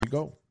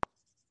go.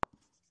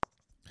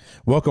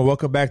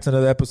 Welcome back to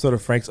another episode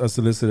of Frank's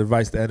Unsolicited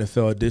Advice, the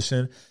NFL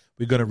edition.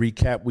 We're going to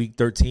recap Week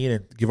 13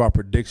 and give our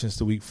predictions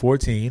to Week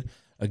 14.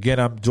 Again,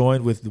 I'm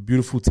joined with the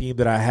beautiful team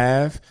that I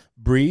have.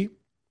 Bree.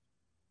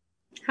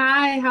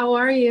 Hi, how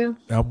are you?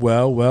 I'm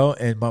well.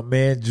 And my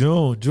man,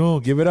 June.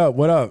 June, give it up.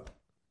 What up?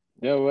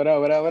 Yo, what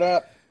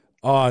up?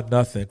 Oh,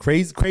 nothing.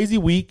 Crazy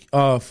week.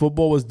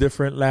 Football was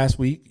different last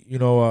week.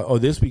 Or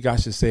this week, I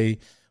should say.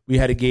 We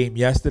had a game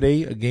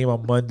yesterday, a game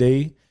on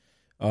Monday.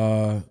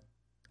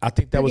 I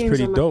think that was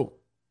pretty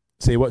dope.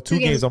 Say what? Two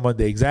games on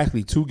Monday.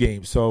 Exactly, 2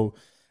 games. So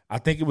I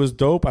think it was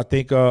dope. I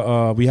think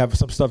we have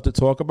some stuff to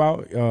talk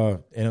about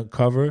and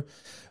uncover.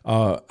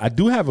 I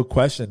do have a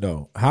question,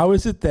 though. How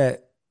is it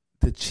that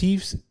the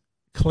Chiefs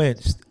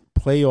clinched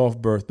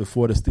playoff berth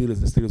before the Steelers?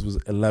 The Steelers was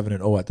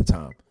 11-0 at the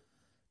time.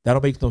 That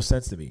don't make no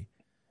sense to me.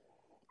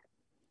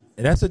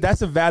 And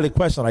that's a valid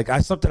question. Like,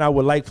 something I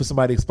would like for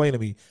somebody to explain to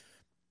me.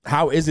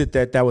 How is it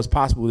that was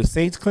possible? The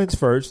Saints clinched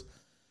first,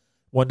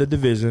 won the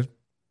division.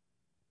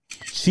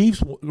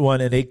 Chiefs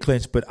won and they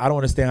clinched, but I don't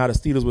understand how the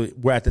Steelers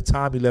were at the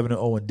time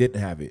 11-0 and didn't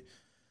have it.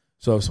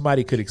 So if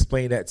somebody could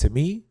explain that to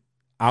me,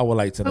 I would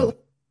like to know.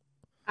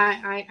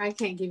 I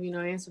can't give you no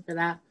answer for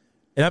that.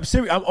 And I'm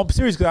serious. I'm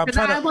serious because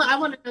I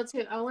want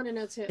to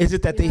know too. Is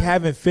it that they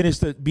haven't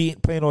finished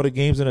playing all the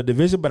games in the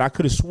division? But I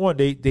could have sworn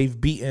they've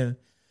beaten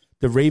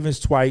the Ravens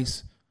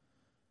twice.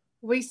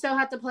 We still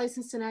have to play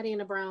Cincinnati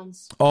and the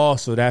Browns. Oh,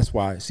 so that's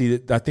why.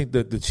 See, I think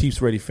the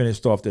Chiefs already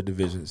finished off their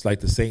divisions like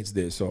the Saints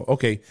did. So,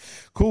 okay,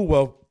 cool.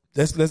 Well,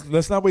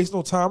 let's not waste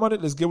no time on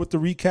it. Let's get with the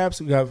recaps.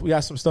 We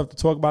got some stuff to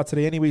talk about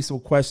today. Anyway, some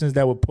questions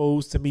that were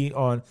posed to me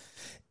on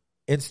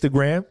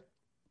Instagram.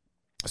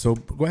 So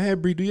go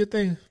ahead, Bree, do your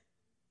thing.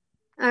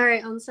 All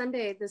right, on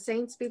Sunday, the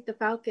Saints beat the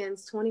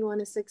Falcons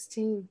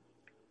 21-16.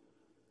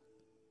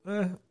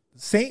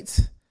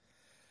 Saints?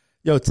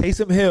 Yo,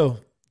 Taysom Hill.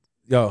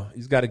 Yo,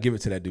 he's got to give it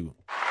to that dude. You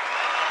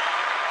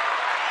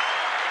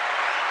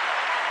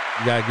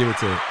got to give it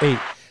to him. Hey,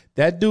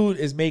 that dude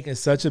is making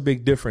such a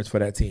big difference for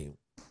that team.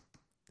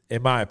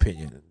 In my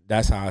opinion.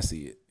 That's how I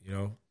see it,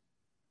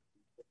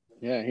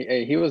 Yeah,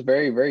 he was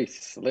very, very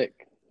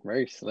slick.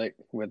 Very slick.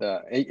 With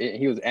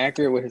he was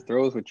accurate with his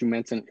throws, which you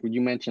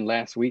mentioned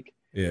last week.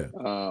 Yeah.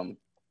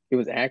 He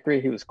was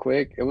accurate, he was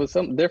quick. It was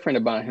something different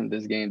about him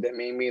this game that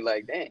made me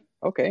like, dang,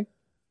 okay.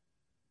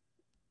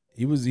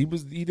 He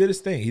did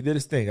his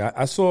thing.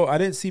 I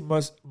didn't see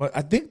much.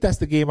 I think that's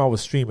the game I was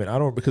streaming.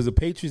 Because the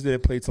Patriots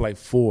didn't play till like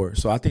 4.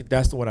 So I think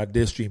that's the one I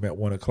did stream at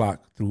 1:00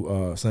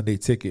 through Sunday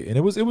Ticket. And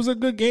it was a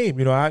good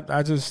game. I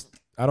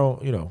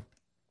don't.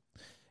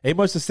 Ain't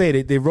much to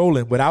say. They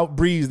rolling. Without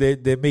Breeze,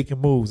 they're making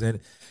moves. And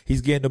he's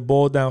getting the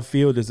ball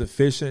downfield. It's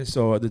efficient.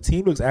 So the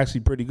team looks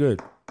actually pretty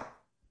good.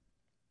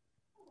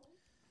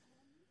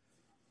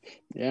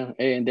 Yeah.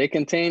 And they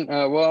contain,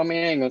 I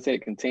ain't going to say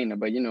contain them,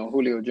 but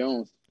Julio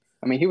Jones.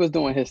 I mean, he was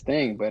doing his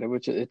thing, but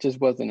it just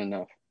wasn't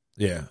enough.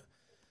 Yeah.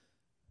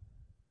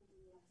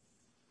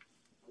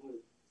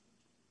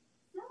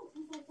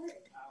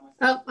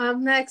 Oh,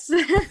 I'm next.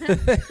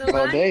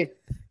 All day.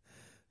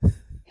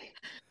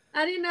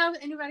 I didn't know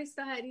if anybody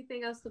still had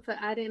anything else to put.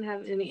 I didn't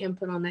have any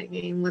input on that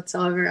game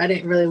whatsoever. I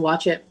didn't really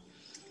watch it.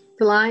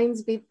 The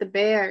Lions beat the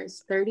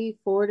Bears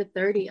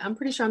 34-30. I'm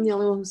pretty sure I'm the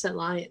only one who said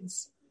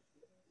Lions.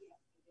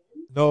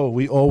 No,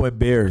 we all went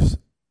Bears.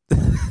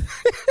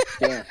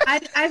 Yeah.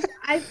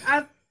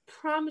 I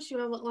promise you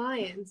I went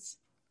Lions.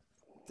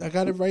 I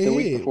got it right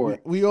here.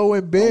 We all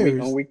went Bears.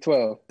 On week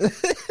 12.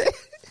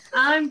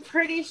 I'm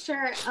pretty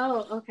sure.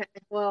 Oh, okay.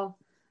 Well,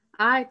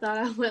 I thought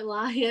I went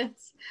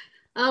Lions.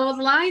 The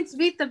Lions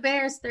beat the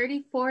Bears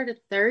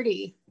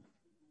 34-30.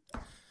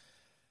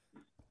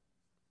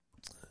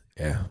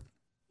 Yeah.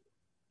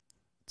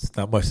 It's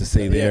not much to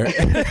say there.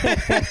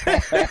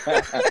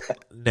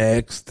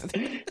 Next.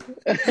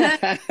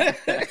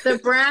 The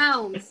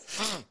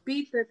Browns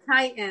beat the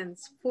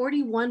Titans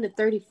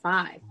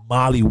 41-35.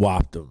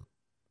 Molly-whopped them.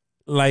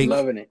 Like,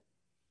 loving it.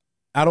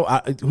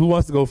 Who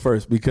wants to go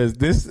first? Because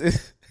this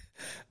is,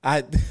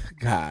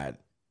 God.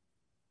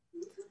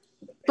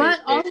 But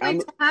all the way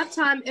to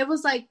halftime, it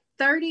was like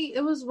 30.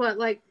 It was what,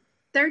 like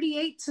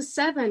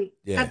 38-7.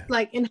 Yeah.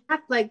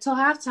 Till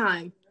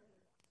halftime.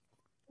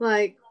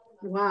 Like,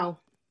 wow.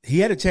 He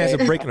had a chance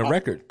of breaking a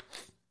record.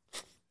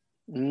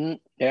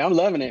 Yeah, I'm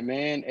loving it,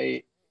 man.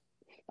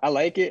 I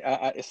like it.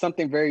 It's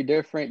something very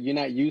different. You're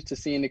not used to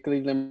seeing the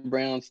Cleveland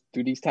Browns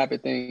do these type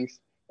of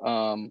things.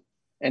 And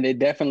they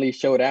definitely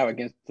showed out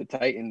against the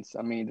Titans.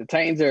 I mean, the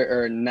Titans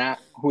are not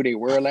who they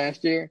were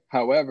last year.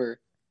 However,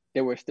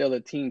 they were still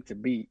a team to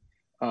beat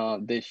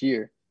this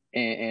year.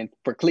 And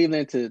for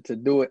Cleveland to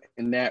do it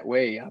in that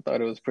way, I thought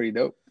it was pretty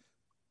dope.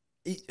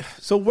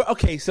 So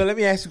let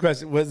me ask you a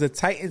question. Was the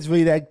Titans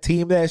really that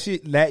team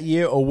that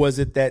year, or was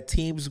it that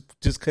teams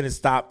just couldn't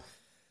stop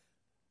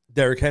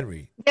Derrick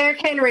Henry? Derrick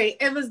Henry.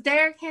 It was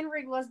Derrick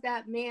Henry was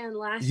that man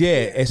last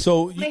year. Yeah, and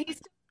so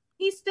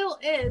he still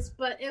is,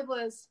 but he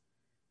was.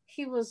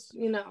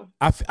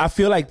 I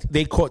feel like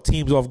they caught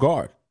teams off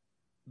guard.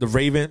 The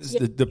Ravens,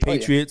 the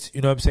Patriots.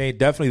 You know what I'm saying?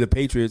 Definitely the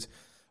Patriots.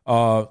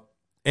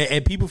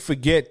 And people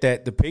forget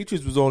that the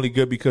Patriots was only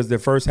good because their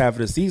first half of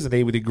the season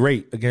they did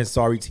great against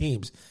sorry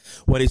teams.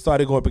 When they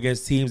started going up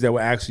against teams that were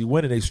actually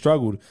winning, they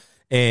struggled.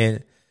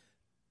 And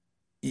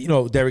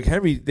Derrick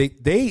Henry,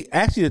 they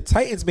actually, the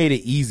Titans made it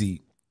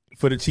easy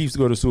for the Chiefs to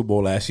go to the Super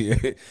Bowl last year.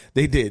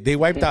 They did. They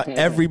wiped out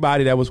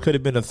everybody that could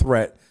have been a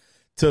threat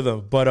to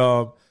them. But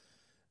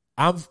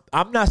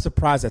I'm not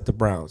surprised at the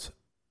Browns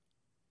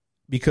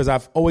because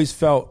I've always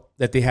felt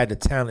that they had the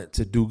talent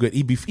to do good,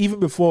 even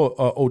before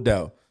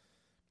Odell.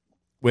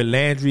 With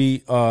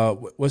Landry,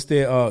 what's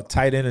their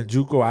tight end and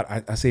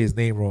JUCO? I say his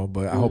name wrong,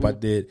 but I hope I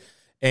did.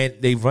 And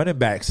they running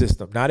back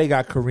system. Now they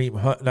got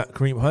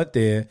Kareem Hunt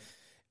there.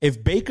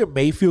 If Baker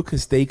Mayfield can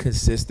stay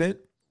consistent,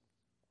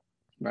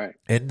 right,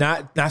 and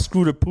not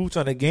screw the pooch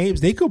on the games,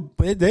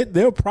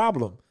 they're a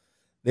problem.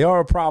 They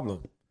are a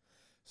problem.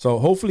 So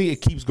hopefully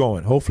it keeps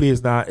going. Hopefully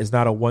it's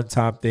not a one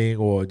time thing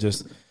or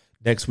just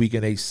next week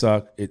and they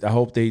suck. I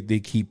hope they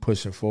keep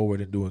pushing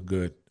forward and doing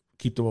good.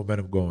 Keep the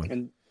momentum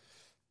going.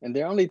 And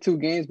they're only 2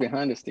 games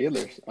behind the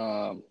Steelers.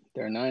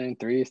 They're 9-3,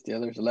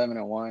 Steelers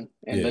 11-1.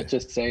 And let's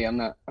just say I'm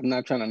not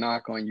trying to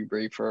knock on you,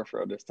 Bree, for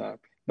this time.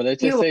 But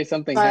let's just say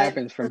something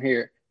happens from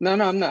here. No,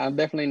 I'm not. I'm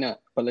definitely not.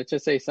 But let's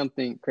just say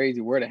something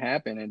crazy were to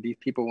happen and these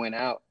people went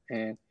out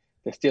and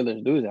the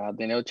Steelers lose out,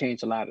 then it'll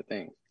change a lot of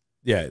things.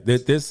 Yeah,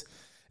 this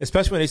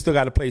especially when they still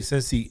got to play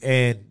Cincy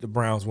and the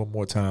Browns one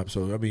more time.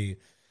 So I mean,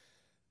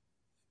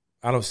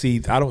 I don't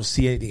see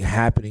anything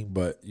happening,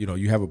 but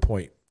you have a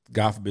point.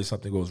 God forbid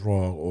something goes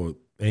wrong or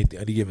any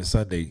given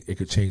Sunday, it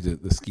could change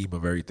the scheme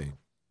of everything.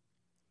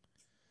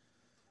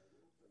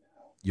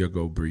 Your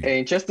go, Bree.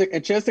 Hey, just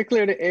to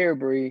clear the air,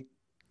 Bree,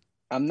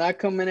 I'm not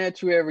coming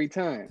at you every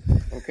time.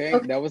 Okay?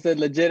 That was a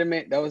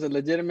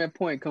legitimate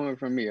point coming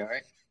from me, all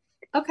right?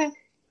 Okay.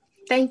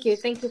 Thank you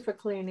for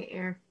clearing the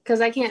air. Because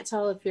I can't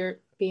tell if you're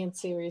being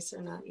serious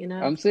or not,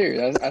 I'm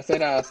serious. I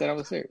said I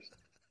was serious.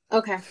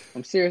 Okay.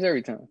 I'm serious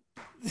every time.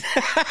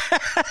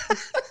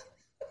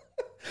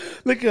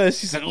 Look at her.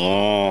 She's like,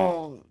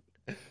 oh.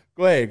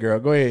 Go ahead, girl.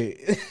 Go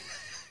ahead.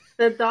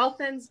 The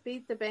Dolphins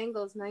beat the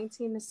Bengals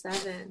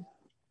 19-7.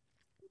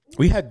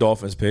 We had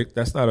Dolphins picked.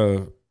 That's not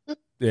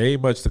there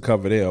ain't much to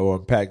cover there or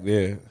unpack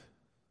there.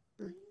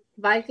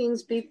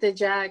 Vikings beat the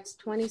Jags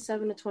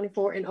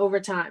 27-24 in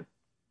overtime.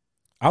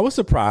 I was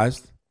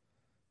surprised.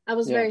 I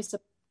was very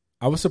surprised.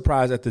 I was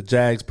surprised at the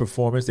Jags'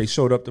 performance. They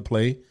showed up to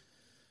play.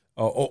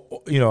 I'm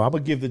going to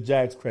give the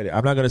Jags credit.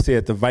 I'm not going to say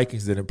that the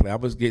Vikings didn't play.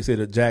 I'm going to say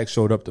the Jags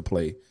showed up to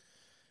play.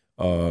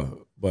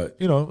 But,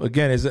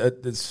 again,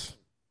 it's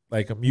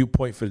like a mute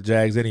point for the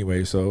Jags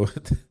anyway. So,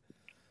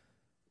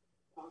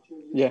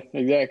 yeah,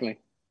 exactly.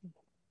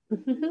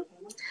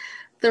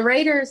 The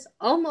Raiders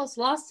almost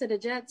lost to the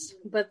Jets,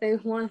 but they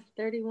won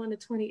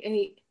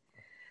 31-28.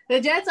 The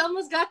Jets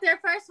almost got their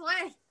first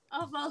win.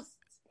 Almost.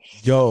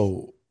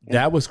 Yo,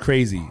 that was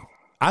crazy.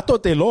 I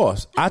thought they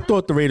lost. I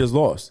thought the Raiders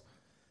lost.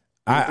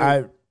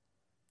 I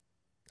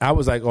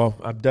was like, oh,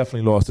 I'm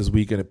definitely lost this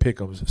weekend at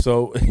Pick'ems.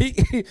 So,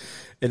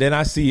 and then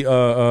I see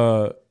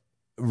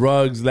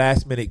Ruggs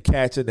last minute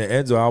catch in the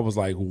end zone. I was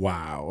like,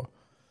 wow,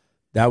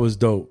 that was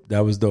dope.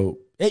 That was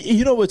dope.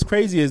 And what's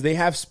crazy is they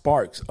have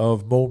sparks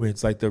of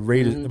moments like the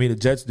Raiders. I mean, the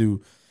Jets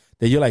do.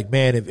 That you're like,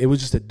 man, if it was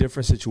just a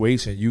different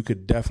situation, you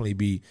could definitely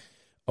be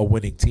a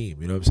winning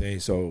team. You know what I'm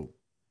saying? So.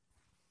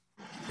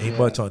 Ain't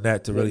much on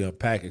that to really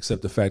unpack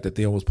except the fact that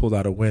they almost pulled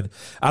out a win.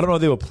 I don't know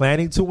if they were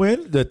planning to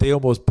win, that they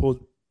almost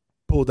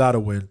pulled out a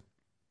win.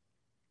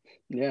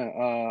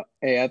 Yeah.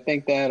 Hey, I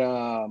think that,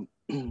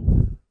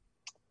 man,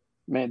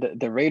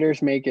 the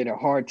Raiders make it a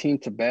hard team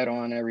to bet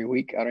on every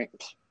week.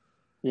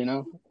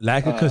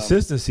 Lack of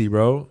consistency,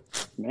 bro.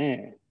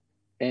 Man.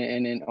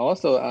 And then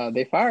also,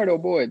 they fired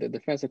the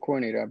defensive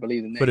coordinator, I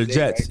believe. For the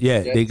Jets. Right?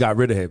 Yeah, they got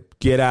rid of him.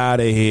 Get out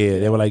of here.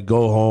 They were like,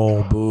 go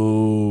home,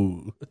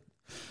 boo.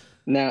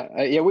 Now,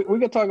 we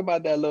could talk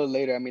about that a little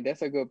later. I mean,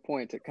 that's a good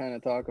point to kind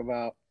of talk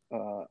about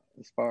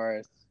as far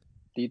as,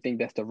 do you think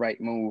that's the right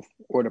move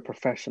or the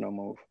professional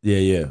move?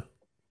 Yeah.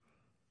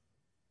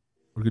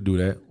 We could do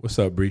that. What's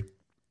up, Bree?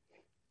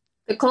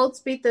 The Colts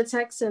beat the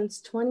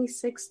Texans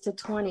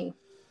 26-20.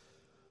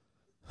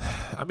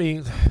 I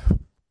mean,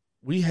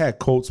 we had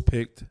Colts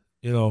picked.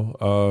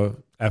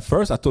 At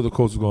first I thought the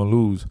Colts were going to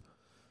lose,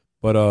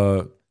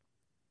 but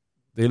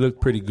they looked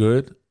pretty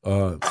good.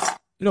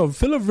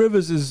 Phillip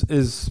Rivers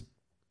is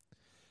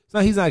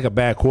he's not like a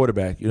bad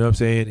quarterback. You know what I'm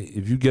saying?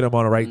 If you get him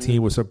on the right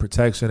team with some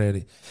protection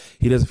and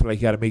he doesn't feel like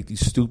he got to make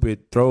these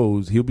stupid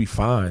throws, he'll be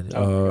fine.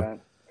 And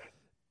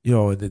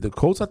the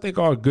Colts, I think,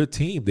 are a good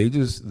team. They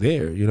just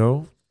there,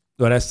 Or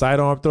that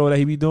sidearm throw that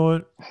he be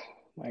doing.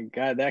 My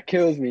God, that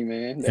kills me,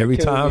 man. Every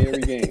time.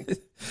 Every game.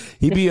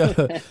 He be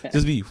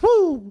just be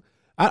whoo.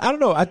 I don't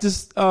know. I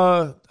just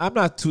I'm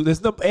not too.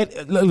 There's no.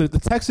 And look, the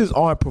Texans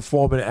aren't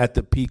performing at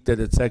the peak that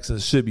the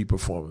Texans should be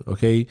performing.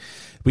 Okay,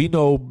 we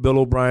know Bill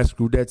O'Brien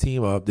screwed that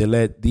team up. They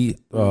let the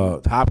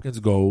Hopkins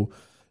go.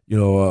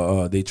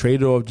 They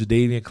traded off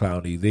Jadeveon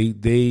Clowney.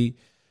 They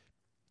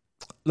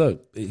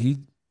look.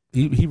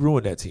 He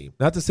ruined that team.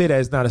 Not to say that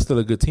it's not still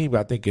a good team.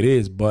 But I think it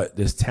is. But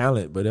there's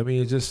talent. But I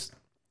mean, it's just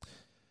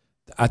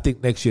I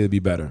think next year it'll be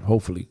better.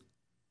 Hopefully,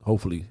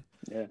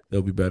 Yeah.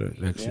 they'll be better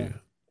next year.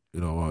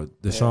 You know,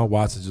 Deshaun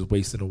Watson just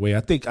wasting away.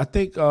 I think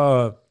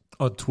on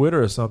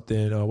Twitter or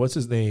something. What's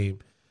his name?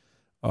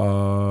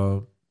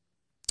 Patrick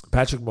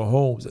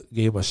Mahomes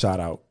gave him a shout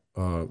out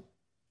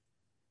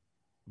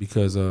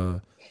because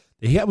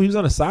he was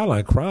on the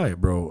sideline crying,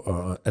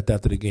 bro.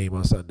 After the game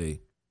on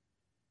Sunday,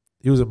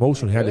 he was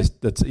emotional. He had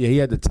he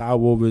had the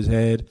towel over his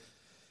head,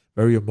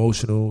 very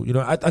emotional. You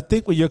know, I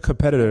think when you're a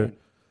competitor,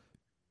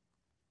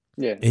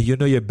 and you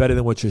know you're better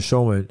than what you're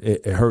showing,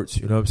 it hurts.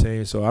 You know what I'm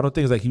saying? So I don't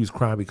think it's like he was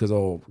crying because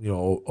or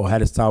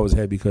had his towel over his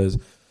head because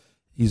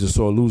he's a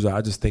sore loser.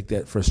 I just think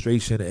that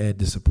frustration and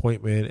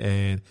disappointment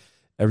and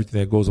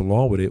everything that goes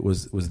along with it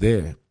was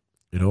there,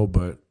 you know.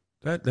 But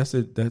that's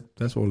it.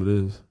 That's all it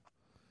is.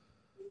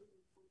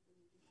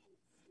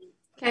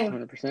 Okay.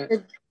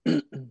 100%.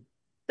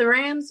 The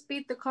Rams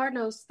beat the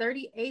Cardinals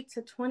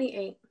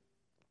 38-28.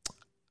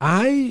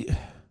 I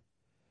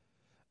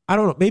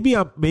don't know.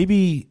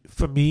 Maybe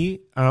for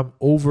me, I'm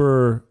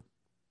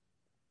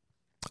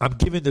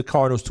giving the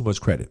Cardinals too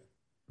much credit.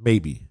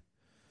 Maybe.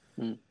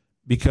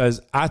 Because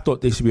I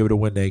thought they should be able to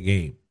win that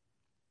game.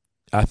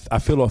 I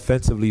feel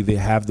offensively they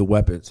have the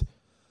weapons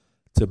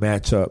to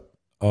match up.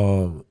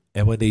 And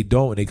when they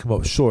don't and they come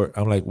up short,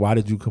 I'm like, why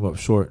did you come up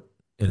short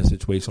in a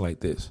situation like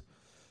this?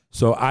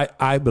 So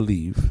I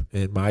believe,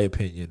 in my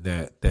opinion,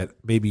 that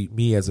maybe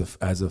me as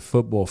a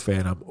football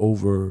fan, I'm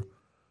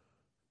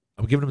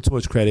giving them too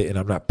much credit and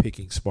I'm not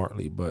picking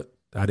smartly, but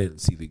I didn't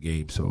see the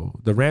game. So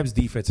the Rams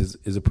defense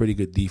is a pretty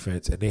good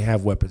defense, and they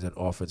have weapons in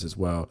offense as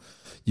well.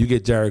 You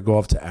get Jared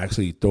Goff to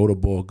actually throw the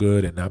ball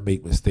good and not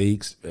make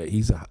mistakes.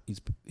 It's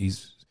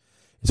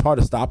hard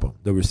to stop him.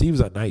 The receivers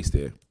are nice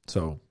there.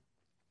 So.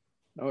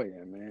 Oh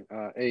yeah, man.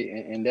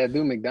 Hey, and that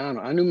dude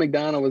McDonald. I knew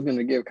McDonald was going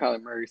to give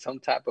Kyler Murray some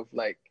type of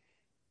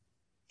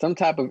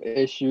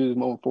issues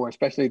moving forward,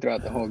 especially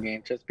throughout the whole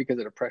game, just because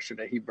of the pressure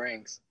that he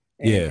brings.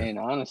 And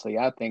honestly,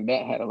 I think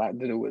that had a lot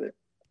to do with it.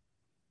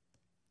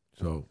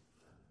 So.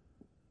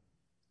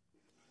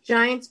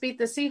 Giants beat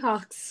the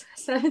Seahawks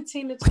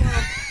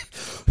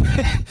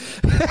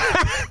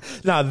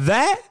 17-12. Now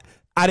that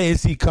I didn't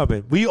see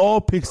coming. We all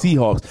picked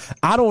Seahawks.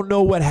 I don't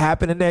know what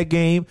happened in that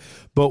game,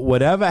 but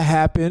whatever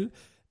happened,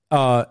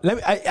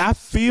 I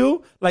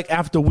feel like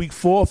after week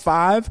 4 or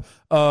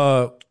 5,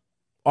 our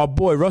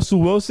boy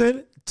Russell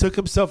Wilson took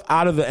himself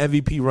out of the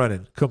MVP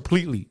running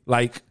completely.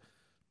 Like,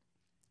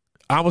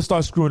 I'm gonna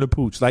start screwing the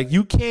pooch. Like,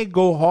 you can't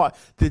go hard.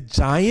 The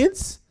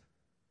Giants.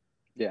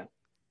 Yeah.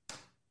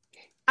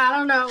 I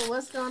don't know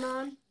what's going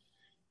on,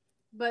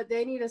 but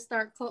they need to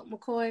start Colt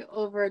McCoy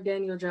over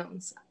Daniel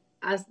Jones.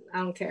 I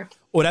don't care.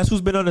 Oh, that's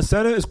who's been on the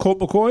center is Colt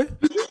McCoy?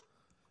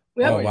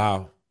 Yep. Oh,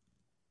 wow.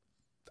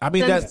 I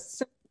mean,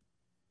 Since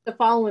the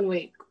following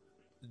week.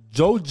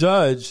 Joe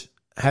Judge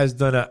has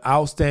done an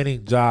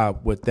outstanding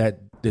job with that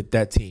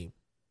team.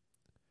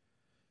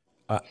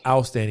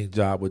 Outstanding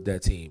job with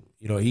that team.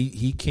 You know,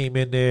 he came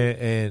in there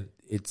and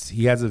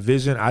he has a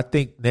vision. I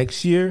think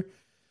next year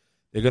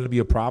they're going to be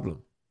a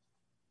problem.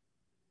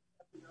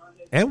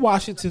 And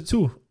Washington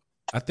too.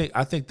 I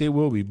think they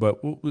will be, but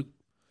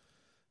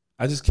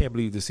I just can't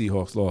believe the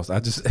Seahawks lost.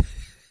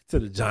 To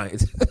the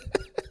Giants.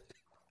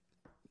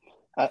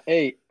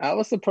 Hey, I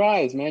was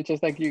surprised, man,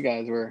 just like you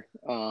guys were.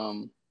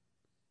 I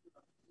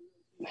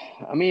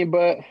mean,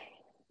 but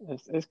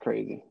it's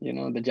crazy. You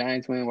know, the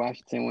Giants win,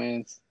 Washington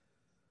wins.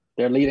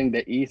 They're leading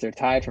the East. They're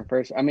tied for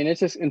first. I mean, it's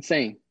just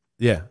insane.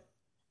 Yeah.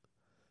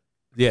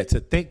 Yeah, to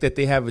think that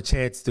they have a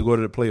chance to go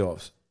to the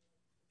playoffs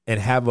and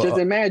have just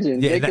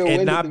imagine. Yeah,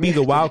 and not be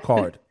the wild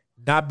card.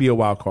 Not be a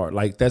wild card.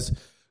 Like, that's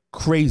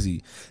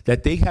crazy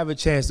that they have a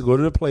chance to go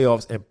to the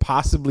playoffs and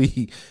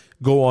possibly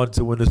go on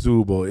to win the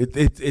Super Bowl.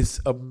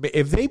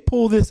 If they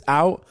pull this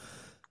out,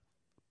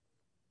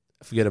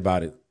 forget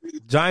about it.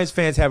 Giants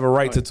fans have a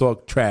right to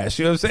talk trash.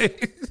 You know what I'm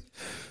saying?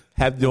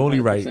 Have the only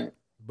 100%. Right.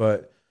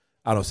 But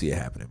I don't see it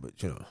happening.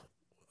 But, you know,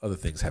 other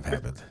things have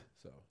happened.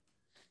 So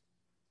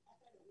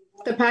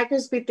the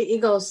Packers beat the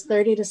Eagles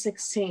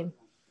 30-16.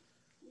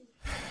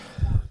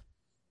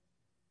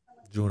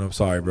 June, I'm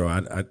sorry, bro.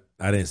 I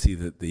didn't see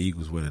the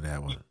Eagles winning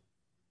that one.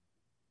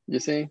 You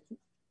see?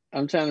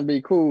 I'm trying to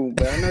be cool,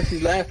 but I know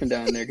she's laughing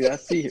down there because I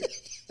see her.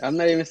 I'm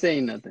not even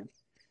saying nothing.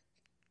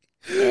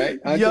 All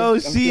right? Yo,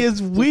 she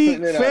is weak,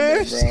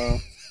 fam.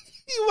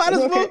 You might as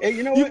well. Hey,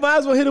 you know what? You might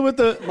as well hit her with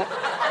the.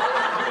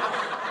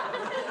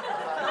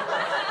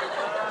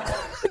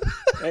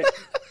 Hey,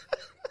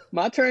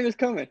 my turn is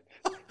coming.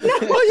 No,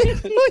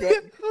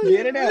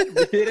 get it out.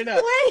 Get it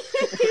out. Wait.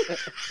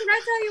 Can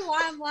I tell you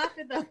why I'm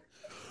laughing though?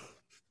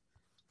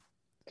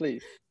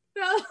 Please.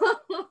 No.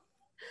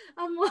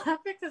 I'm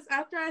laughing because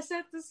after I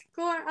said the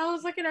score, I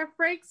was looking at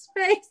Frank's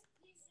face.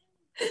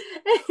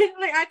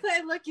 Like, I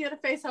couldn't look you in the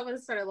face. I would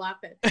have started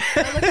laughing.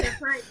 I looked at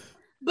Frank.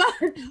 But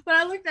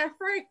I looked at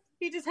Frank.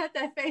 He just had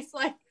that face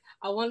like,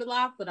 I want to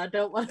laugh, but I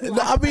don't want to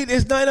laugh. I mean,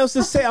 there's nothing else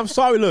to say. I'm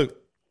sorry. Look,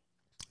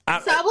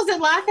 I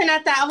wasn't laughing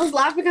at that. I was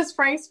laughing because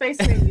Frank's face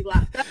made me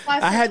laugh. That's why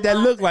I had that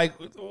look like,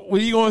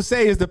 what are you gonna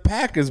say? Is the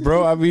Packers,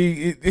 bro? I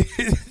mean,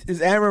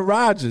 it's Aaron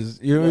Rodgers.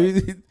 You know, what I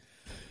mean?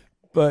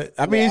 But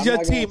I mean, it's your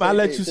team. I'll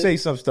let you say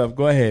some stuff.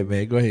 Go ahead,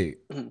 man. Go ahead.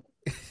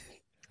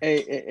 Hey,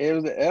 it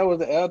was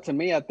an L to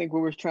me. I think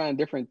we were trying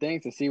different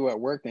things to see what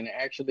worked, and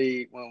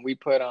actually, when we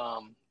put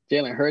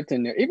Jalen Hurts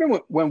in there, even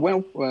when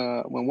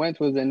Wentz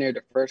was in there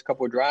the first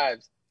couple of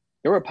drives,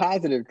 there were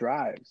positive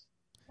drives.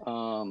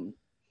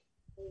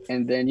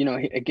 And then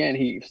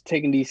he was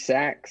taking these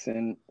sacks,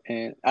 and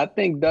I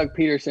think Doug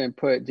Peterson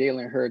put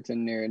Jalen Hurts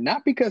in there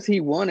not because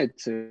he wanted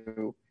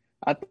to.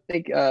 I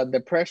think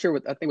the pressure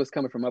was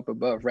coming from up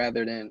above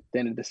rather than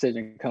a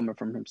decision coming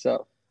from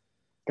himself,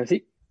 because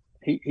he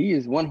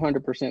is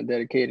 100%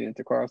 dedicated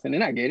into Carlson,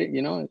 and I get it.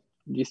 You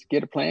just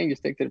get a plan, you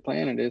stick to the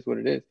plan, and it is what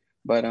it is.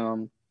 But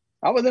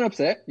I wasn't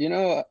upset.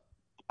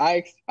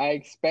 I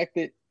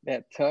expected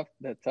that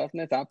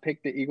toughness. I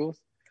picked the Eagles.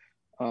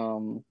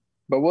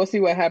 But we'll see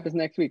what happens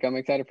next week. I'm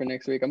excited for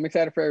next week. I'm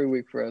excited for every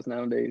week for us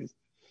nowadays.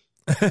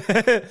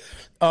 I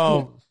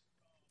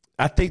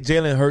think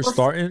Jalen Hurts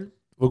starting.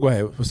 Well, go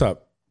ahead. What's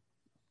up?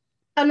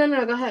 Oh,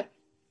 no, go ahead.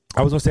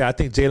 I was gonna say I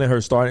think Jalen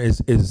Hurts starting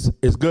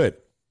is good.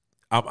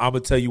 I'm gonna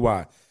tell you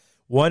why.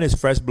 One is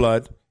fresh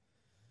blood.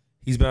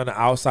 He's been on the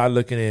outside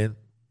looking in.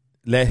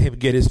 Let him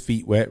get his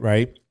feet wet,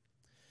 right?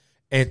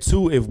 And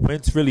two, if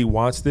Wentz really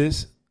wants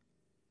this,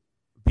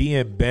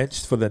 being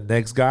benched for the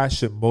next guy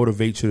should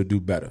motivate you to do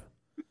better.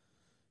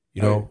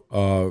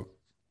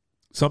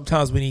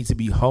 Sometimes we need to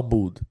be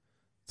humbled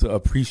to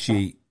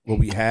appreciate what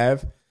we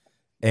have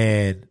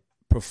and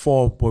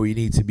perform where we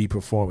need to be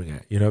performing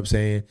at. You know what I'm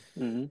saying?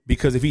 Mm-hmm.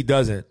 Because if he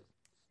doesn't,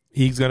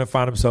 he's going to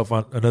find himself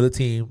on another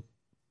team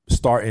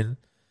starting,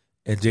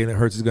 and Jalen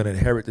Hurts is going to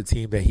inherit the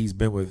team that he's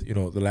been with,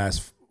 the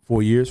last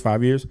 5 years.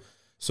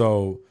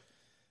 So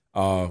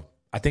I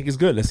think it's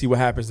good. Let's see what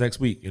happens next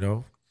week,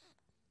 Yeah.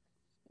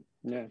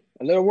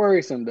 A little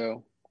worrisome,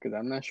 though, because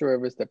I'm not sure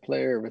if it's the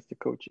player or if it's the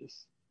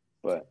coaches.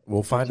 But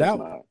we'll find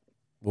out.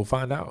 We'll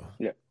find out.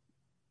 Yeah.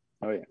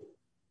 Oh, yeah.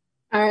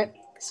 All right.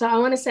 So I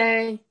want to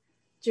say,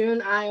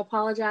 June, I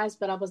apologize,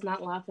 but I was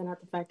not laughing at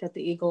the fact that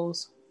the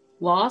Eagles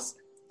lost.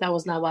 That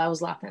was not why I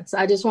was laughing. So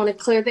I just want to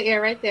clear the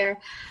air right there.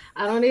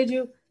 I don't need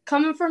you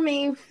coming for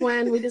me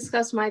when we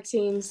discuss my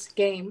team's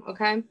game,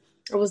 okay?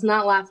 I was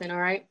not laughing,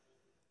 all right?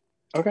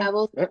 Okay. I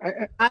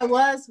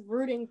was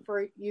rooting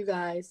for you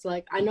guys.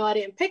 Like, I know I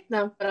didn't pick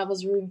them, but I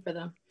was rooting for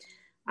them.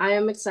 I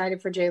am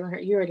excited for Jalen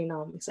Hurts. You already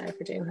know I'm excited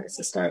for Jalen Hurts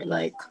to start.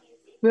 Like,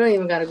 we don't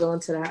even got to go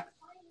into that.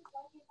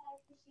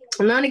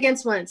 I'm not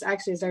against Wentz.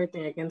 Actually, it's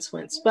everything against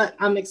Wentz. But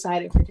I'm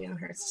excited for Jalen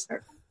Hurts to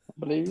start. I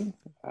believe you.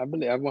 I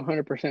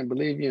 100%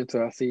 believe you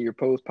until I see your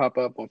post pop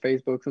up on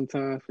Facebook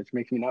sometimes, which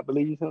makes me not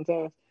believe you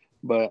sometimes.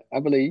 But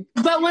I believe.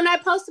 But when I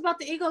post about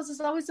the Eagles,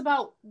 it's always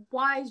about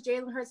why is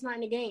Jalen Hurts not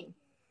in the game.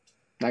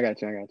 I got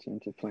you. I'm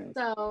just playing.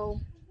 So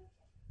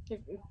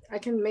I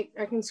can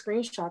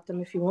screenshot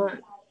them if you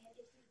want.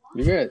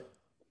 You good?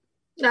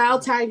 I'll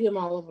tag them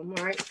all of them.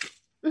 All right.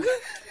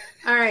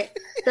 All right.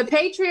 The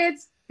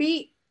Patriots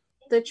beat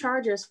the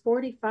Chargers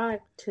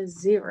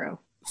 45-0.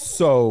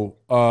 So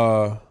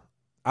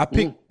I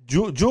picked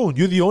June.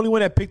 You're the only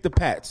one that picked the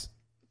Pats.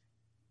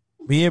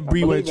 Me and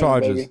Bree went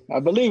Chargers.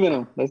 I believe in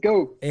them. Let's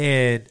go.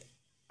 And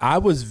I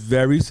was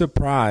very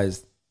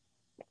surprised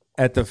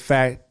at the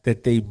fact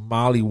that they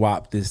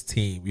mollywopped this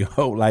team.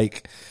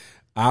 Like,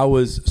 I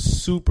was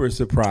super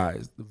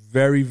surprised.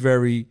 Very,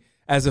 very.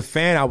 As a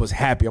fan, I was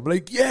happy. I'm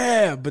like,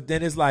 yeah. But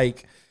then it's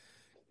like,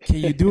 can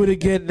you do it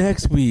again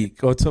next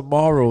week or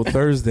tomorrow,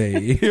 Thursday?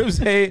 You know what I'm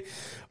saying?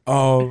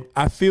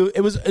 I feel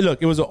it was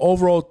an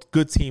overall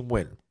good team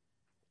win.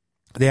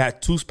 They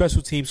had two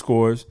special team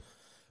scores,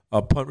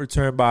 a punt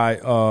return by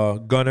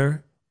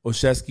Gunnar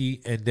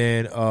Olszewski, and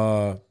then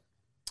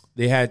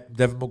they had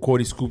Devin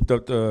McCourty scooped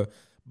up the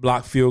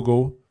block field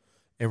goal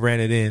and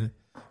ran it in.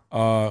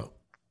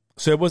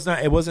 So it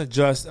wasn't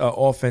just an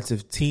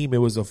offensive team. It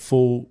was a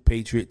full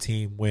Patriot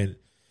team win,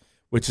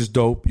 which is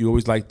dope. You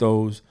always like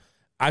those.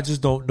 I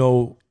just don't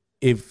know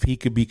if he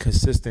could be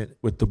consistent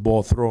with the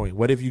ball throwing.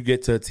 What if you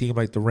get to a team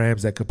like the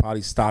Rams that could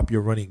probably stop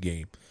your running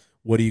game?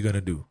 What are you going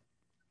to do?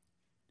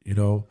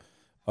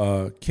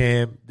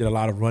 Cam did a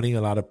lot of running,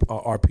 a lot of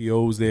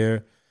RPOs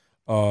there,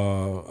 a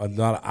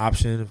lot of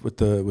options with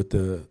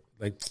the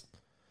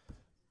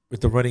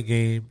running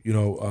game.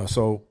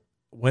 So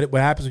what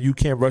happens when you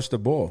can't rush the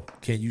ball?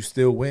 Can you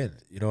still win?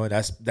 And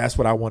that's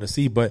what I want to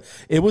see. But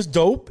it was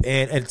dope.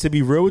 And to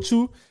be real with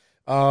you,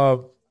 I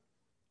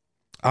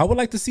would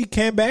like to see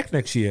Cam back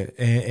next year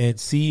and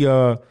see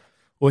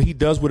what he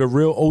does with a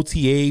real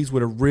OTAs,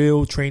 with a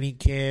real training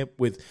camp,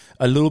 with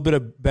a little bit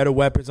of better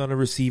weapons on the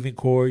receiving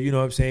core. You know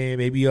what I'm saying?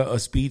 Maybe a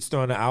speedster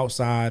on the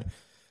outside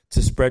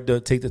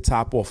to take the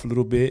top off a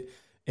little bit.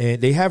 And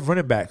they have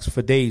running backs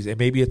for days and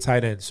maybe a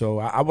tight end. So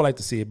I would like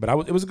to see it.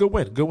 But it was a good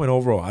win. Good win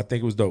overall. I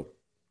think it was dope.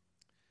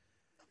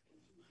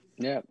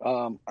 Yeah.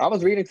 I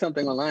was reading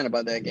something online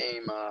about that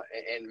game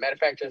and matter of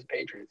fact, just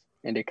Patriots.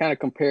 And they kind of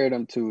compared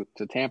them to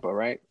Tampa,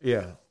 right?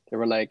 Yeah. They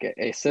were like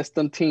a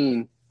system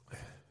team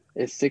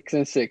is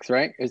 6-6,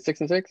 right? It's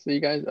 6-6. So you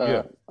guys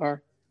Yeah.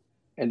 are,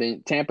 and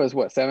then Tampa's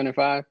what,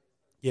 7-5?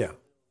 Yeah.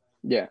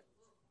 Yeah,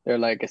 they're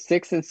like a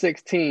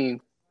 6-6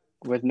 team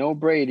with no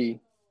Brady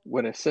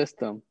with a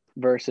system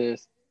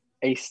versus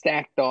a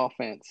stacked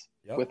offense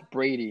Yep. with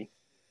Brady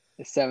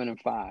is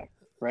 7-5,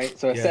 right?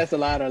 So it Yeah. says a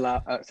lot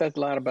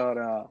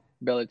about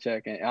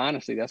Belichick, and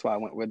honestly, that's why I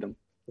went with them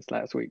this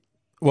last week.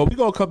 Well, we're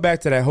gonna come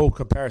back to that whole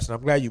comparison.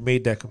 I'm glad you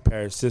made that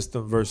comparison,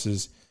 system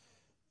versus.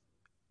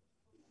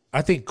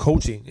 I think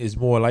coaching is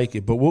more like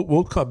it, but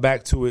we'll come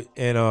back to it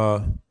and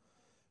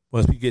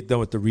once we get done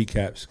with the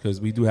recaps because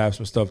we do have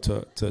some stuff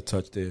to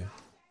touch there.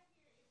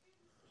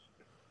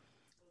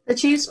 The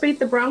Chiefs beat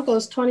the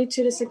Broncos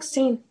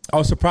 22-16. I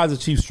was surprised the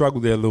Chiefs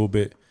struggled there a little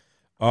bit.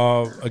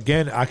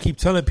 Again, I keep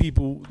telling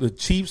people the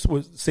Chiefs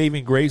was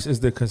saving grace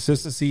is the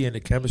consistency and the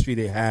chemistry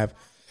they have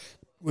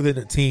within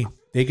the team.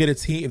 They get a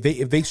team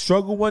if they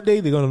struggle one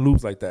day, they're gonna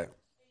lose like that.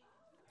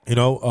 You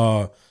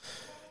know,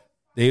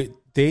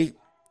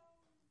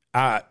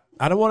 I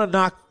don't want to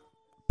knock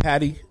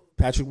Patrick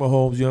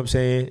Mahomes. You know what I'm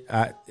saying?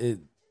 My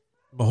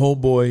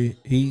homeboy,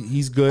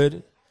 he's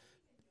good.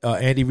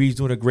 Andy Reid's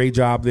doing a great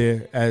job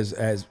there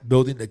as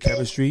building the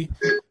chemistry,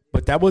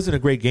 but that wasn't a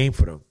great game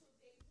for them.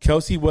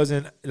 Kelsey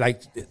wasn't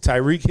like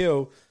Tyreek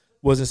Hill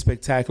wasn't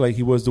spectacular like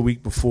he was the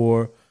week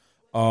before.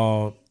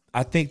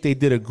 I think they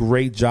did a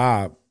great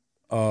job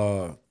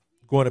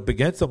going up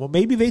against them. Well,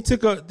 maybe they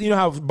took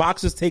how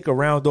boxers take a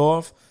round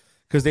off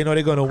because they know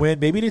they're going to win.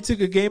 Maybe they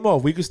took a game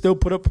off. We can still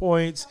put up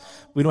points.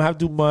 We don't have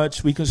to do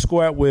much. We can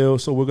score at will,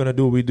 so we're going to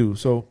do what we do.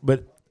 So,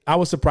 but I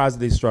was surprised that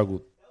they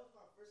struggled.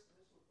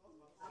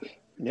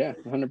 Yeah,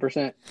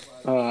 100%.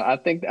 I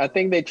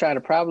think they try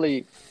to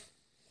probably.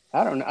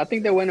 I don't know. I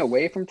think they went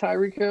away from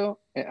Tyreek Hill,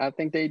 and I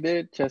think they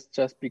did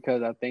just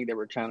because I think they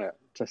were trying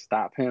to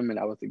stop him, and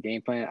that was the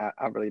game plan.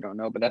 I really don't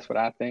know, but that's what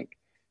I think.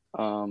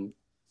 And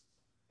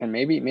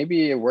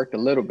maybe it worked a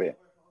little bit,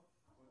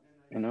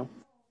 you know.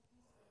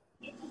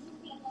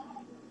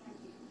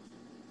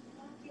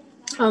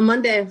 On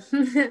Monday,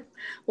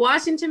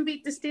 Washington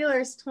beat the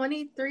Steelers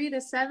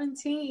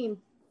 23-17.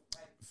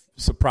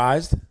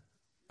 Surprised,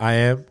 I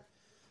am.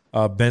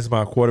 Ben's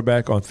my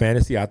quarterback on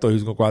fantasy. I thought he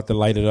was gonna go out there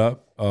light it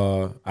up.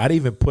 I didn't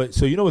even put.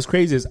 So you know what's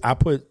crazy is I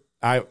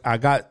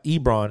got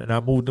Ebron and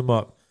I moved him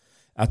up.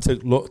 I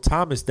took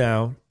Thomas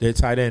down, their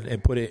tight end,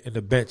 and put it in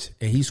the bench,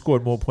 and he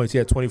scored more points. He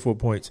had 24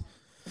 points.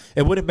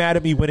 It wouldn't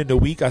matter me winning the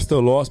week. I still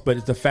lost, but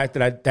it's the fact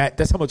that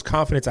that's how much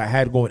confidence I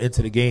had going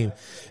into the game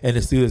and the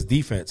Steelers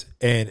defense.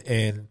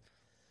 And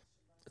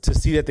to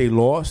see that they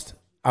lost,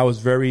 I was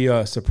very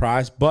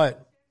surprised.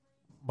 But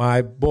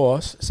my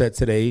boss said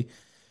today,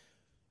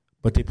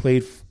 but they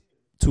played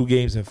 2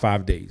 games in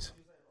 5 days.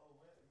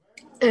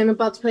 And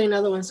about to play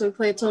another one. So we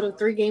played a total of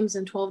 3 games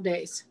in 12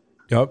 days.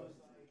 Yep.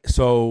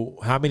 So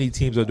how many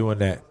teams are doing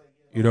that?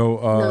 You know,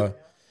 No.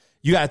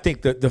 You got to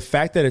think that the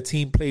fact that a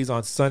team plays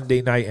on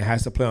Sunday night and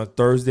has to play on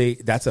Thursday,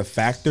 that's a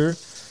factor.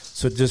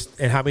 So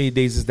and how many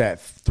days is that?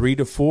 3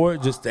 to 4?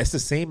 Just that's the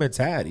same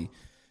mentality.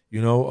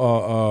 You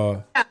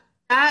know,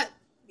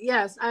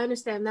 Yes, I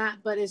understand that,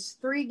 but it's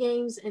 3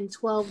 games in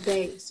 12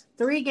 days.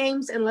 3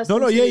 games in less no,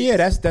 than 2 yeah,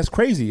 weeks. that's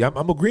crazy.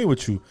 I'm agreeing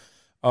with you.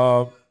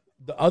 The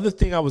other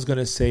thing I was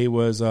gonna say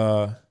was,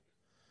 okay,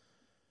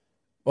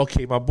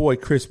 my boy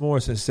Chris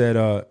Morrison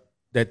said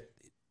that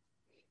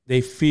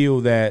they feel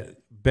that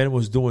Ben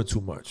was doing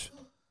too much.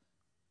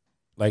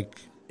 Like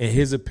in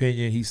his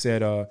opinion, he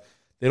said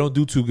they don't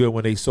do too good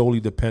when they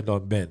solely depend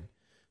on Ben.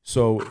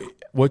 So,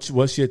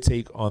 what's your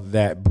take on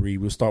that, Bree?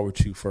 We'll start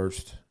with you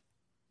first.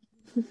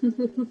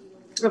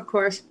 Of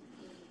course.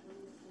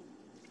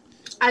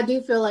 I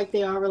do feel like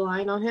they are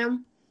relying on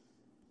him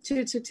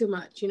too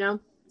much, you know?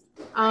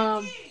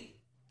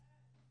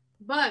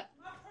 But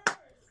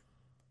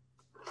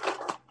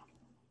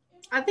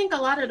I think a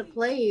lot of the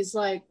plays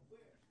like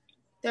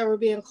that were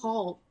being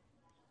called,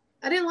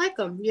 I didn't like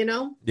them, you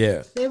know?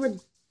 Yeah. They were,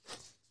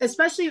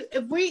 especially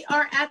if we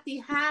are at the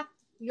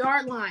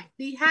half-yard line.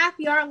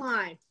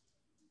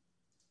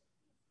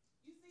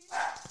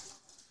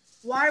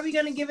 Why are we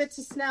going to give it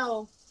to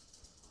Snell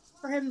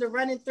for him to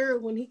run it through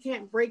when he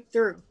can't break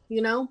through,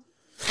 you know?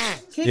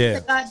 Kick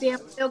the goddamn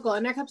field goal.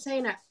 And I kept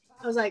saying that.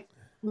 I was like,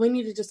 we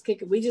need to just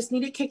kick it. We just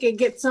need to kick it,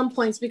 get some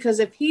points, because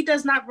if he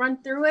does not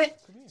run through it,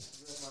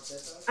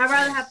 I'd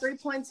rather have 3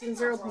 points than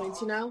 0 points,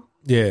 you know?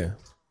 Yeah.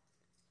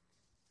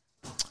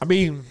 I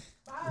mean,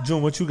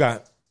 June, what you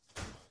got?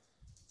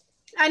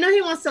 I know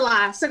he wants to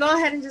lie, so go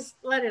ahead and just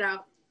let it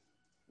out.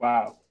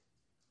 Wow.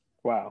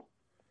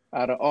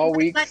 Out of all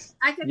weeks,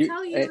 I can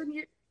tell you when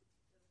you're.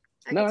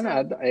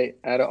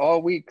 Out of all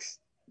weeks,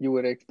 you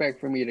would expect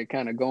for me to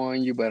kind of go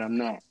on you, but I'm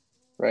not,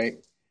 right?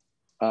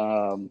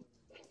 I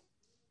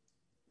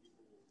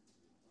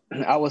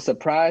was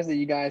surprised that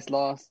you guys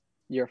lost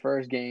your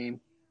first game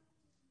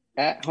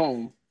at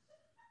home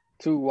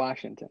to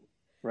Washington,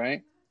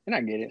 right? And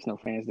I get it, it's no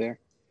fans there.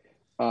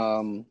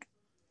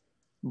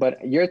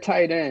 But your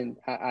tight end,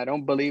 I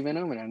don't believe in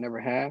him, and I never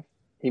have.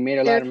 He made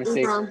a lot of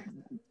mistakes.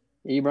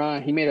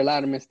 Ebron, he made a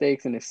lot of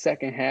mistakes in the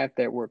second half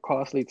that were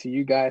costly to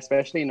you guys,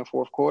 especially in the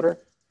fourth quarter.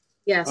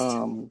 Yes.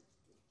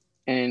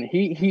 And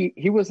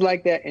he was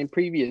like that in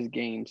previous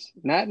games,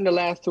 not in the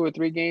last 2 or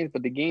 3 games,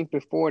 but the games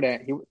before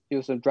that, he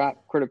was some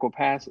drop critical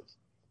passes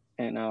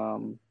and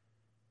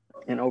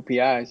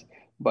OPIs.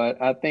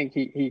 But I think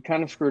he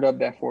kind of screwed up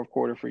that fourth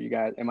quarter for you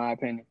guys, in my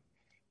opinion.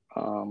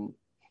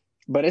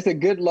 But it's a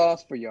good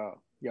loss for y'all.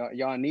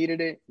 Y'all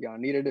needed it. Y'all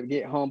needed to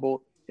get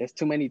humbled. There's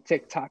too many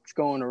TikToks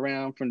going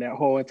around from that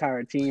whole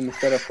entire team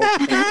instead of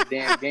focusing on the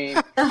damn game.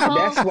 And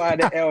that's why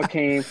the L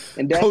came,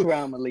 and that's where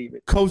I'm gonna leave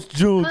it. Coach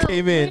June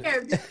came in.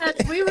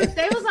 Because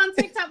they was on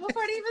TikTok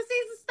before the even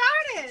season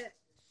started.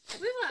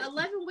 We were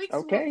 11 weeks.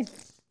 Okay.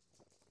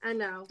 I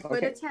know,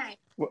 but it's hey.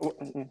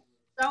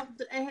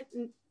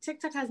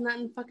 TikTok has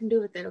nothing to fucking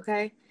do with it.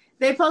 Okay,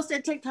 they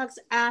posted TikToks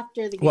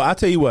after the game. Well, I'll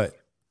tell you what.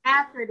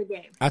 After the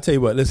game. I'll tell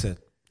you what. Listen,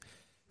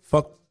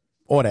 fuck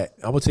all that.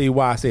 I'm gonna tell you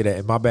why I say that,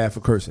 and my bad for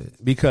cursing,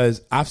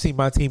 because I've seen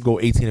my team go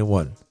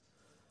 18-1.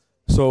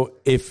 So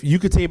if you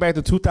could take back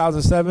to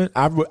 2007,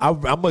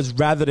 I much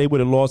rather they would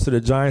have lost to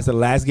the Giants the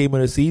last game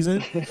of the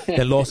season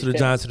than lost to the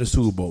Giants in the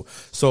Super Bowl.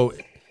 So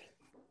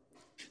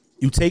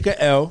you take an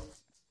L,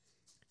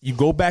 you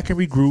go back and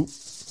regroup.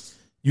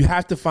 You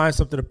have to find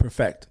something to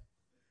perfect.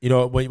 You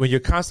know, when you're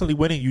constantly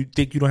winning, you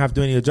think you don't have to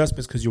do any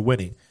adjustments because you're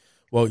winning.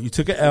 Well, you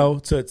took an L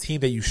to a team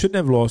that you shouldn't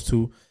have lost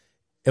to.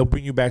 It'll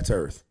bring you back to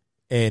earth.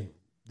 And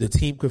the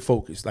team could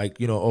focus. Like,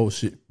 you know, oh,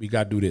 shit, we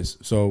got to do this.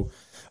 So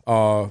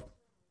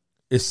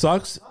it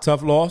sucks.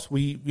 Tough loss.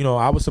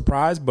 I was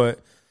surprised, but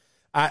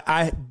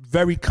I'm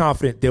very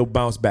confident they'll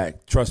bounce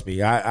back. Trust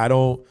me. I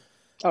don't.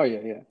 Oh,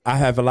 yeah. I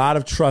have a lot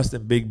of trust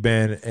in Big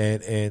Ben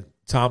and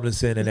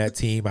Tomlinson and that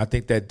team. I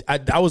think that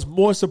I was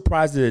more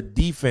surprised that the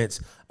defense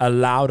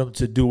allowed them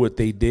to do what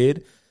they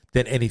did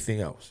than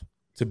anything else,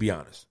 to be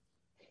honest.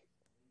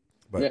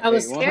 But yeah, I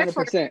was scared 100%.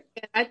 for it.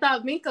 I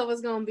thought Minka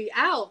was going to be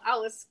out. I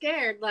was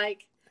scared.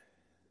 Like,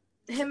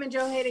 him and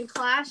Joe Hayden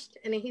clashed,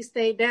 and then he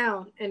stayed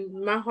down. And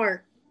my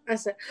heart, I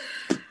said,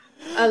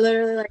 I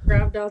literally, like,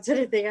 grabbed onto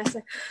the thing. I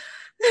said,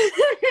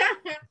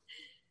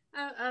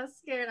 I was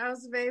scared. I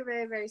was very,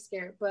 very, very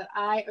scared. But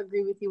I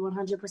agree with you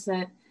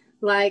 100%.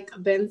 Like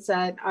Ben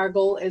said, our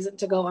goal isn't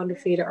to go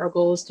undefeated. Our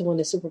goal is to win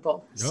the Super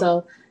Bowl. Yep.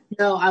 So,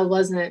 no, I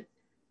wasn't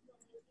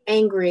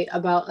angry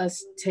about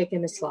us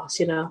taking this loss,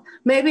 you know.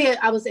 Maybe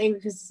I was angry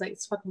because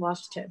it's fucking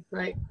Washington,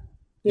 right?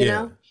 You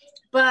know?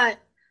 But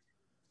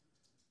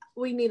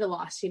we need a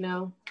loss, you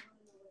know.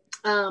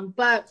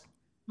 But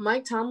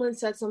Mike Tomlin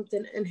said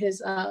something in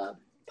his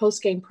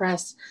post-game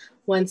press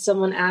when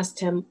someone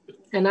asked him,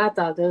 and I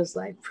thought that was,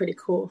 like, pretty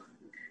cool.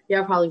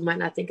 Y'all probably might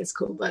not think it's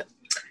cool, but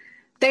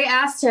they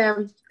asked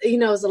him, you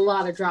know, it was a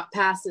lot of drop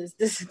passes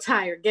this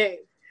entire game.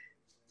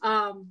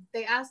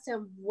 They asked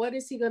him, what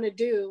is he going to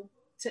do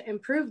to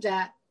improve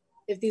that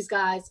if these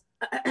guys,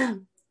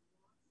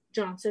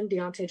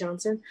 Deontay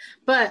Johnson,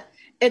 but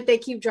if they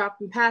keep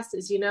dropping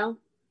passes, you know?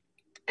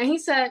 And he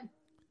said,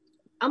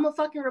 I'm going to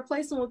fucking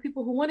replace them with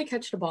people who want to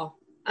catch the ball.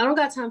 I don't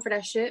got time for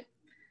that shit.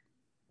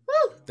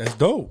 Woo. That's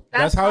dope.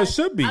 That's how it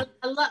should be.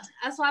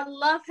 That's why I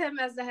love him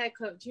as the head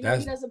coach. You know,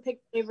 he doesn't pick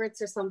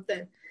favorites or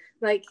something.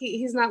 Like,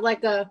 he's not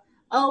like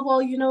oh,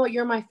 well, you know what?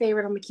 You're my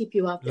favorite. I'm going to keep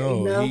you up there,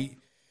 you know?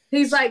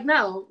 He's like,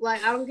 no,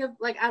 like, I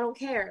don't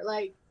care.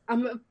 Like,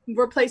 I'm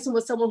replacing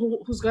with someone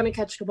who's going to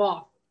catch the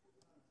ball.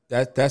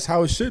 That's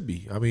how it should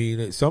be. I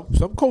mean, some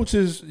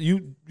coaches,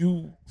 you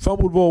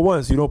fumble the ball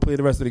once, you don't play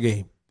the rest of the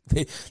game.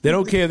 They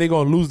don't care if they're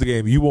going to lose the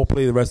game. You won't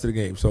play the rest of the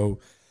game. So,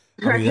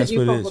 I mean, that's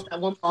what it is.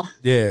 That one ball.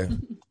 Yeah.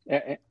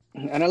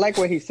 And I like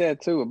what he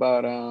said, too,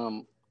 about,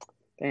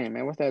 damn,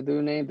 man, what's that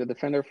dude name? The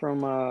defender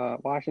from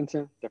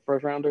Washington, the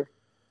first rounder?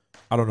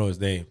 I don't know his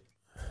name.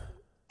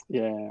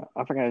 Yeah,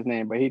 I forgot his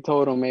name. But he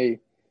told him, hey,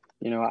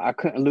 you know, I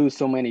couldn't lose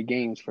so many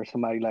games for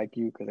somebody like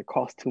you because it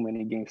costs too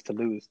many games to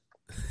lose,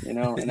 you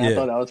know. And I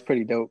thought that was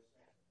pretty dope.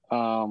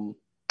 And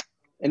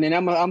then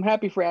I'm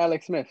happy for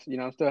Alex Smith. You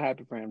know, I'm still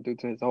happy for him due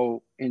to his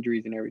whole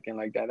injuries and everything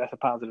like that. That's a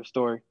positive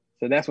story.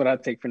 So that's what I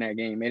take from that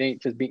game. It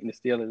ain't just beating the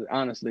Steelers.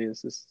 Honestly,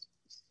 it's just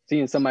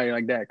seeing somebody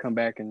like that come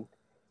back and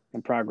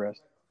progress.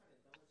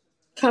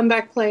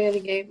 Comeback play of the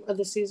game of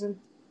the season.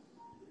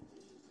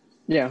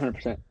 Yeah,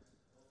 100%.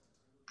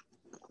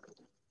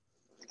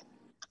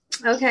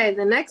 Okay,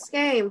 the next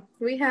game,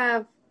 we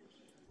have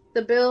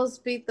the Bills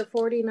beat the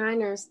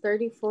 49ers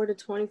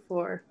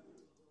 34-24.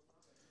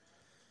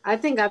 I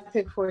think I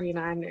picked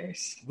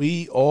 49ers.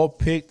 We all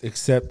picked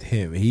except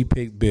him. He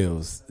picked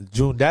Bills.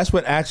 June, that's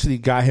what actually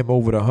got him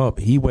over the hump.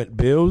 He went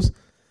Bills,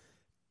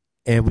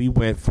 and we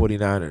went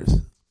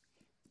 49ers.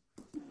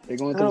 They're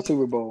going to the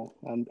Super Bowl.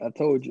 I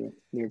told you.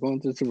 They're going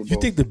to the Super Bowl. You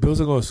think the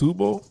Bills are going to Super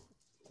Bowl?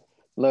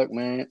 Look,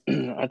 man,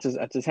 I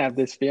just have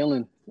this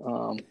feeling.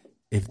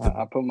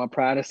 I put my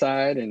pride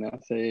aside and I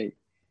say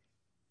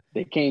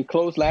they came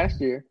close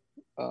last year.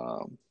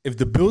 If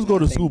the Bills go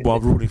to Super Bowl,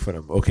 I'm rooting for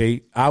them.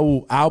 Okay,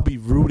 I'll be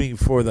rooting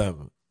for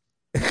them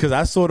because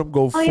I saw them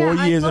go 4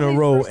 years in a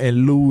row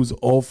and lose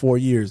all 4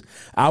 years.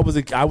 I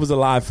was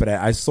alive for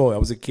that. I saw it. I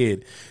was a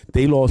kid.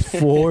 They lost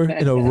 4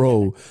 in a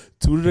row.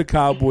 2 to the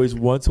Cowboys,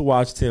 1 to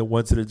Washington,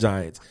 1 to the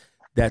Giants.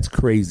 That's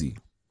crazy.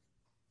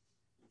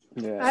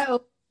 I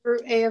always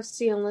root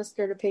AFC unless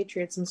they're the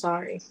Patriots. I'm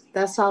sorry.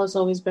 That's how it's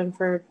always been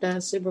for the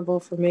Super Bowl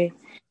for me.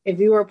 If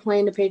you are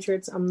playing the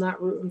Patriots, I'm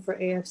not rooting for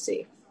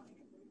AFC.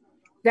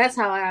 That's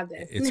how I have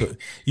been.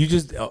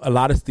 A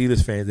lot of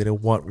Steelers fans, they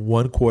didn't want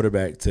one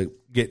quarterback to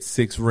get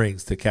 6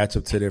 rings to catch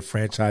up to their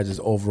franchise's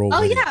overall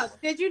winning. Yeah.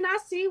 Did you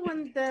not see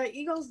when the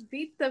Eagles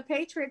beat the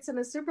Patriots in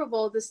the Super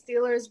Bowl, the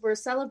Steelers were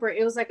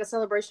celebrating. It was like a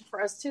celebration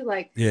for us too.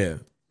 Like, yeah.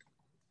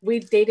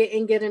 They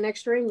didn't get an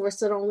extra ring. We're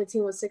still the only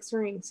team with 6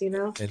 rings, you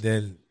know? And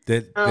then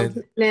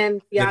the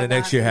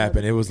next year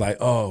happened. It was like,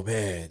 oh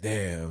man,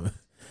 damn.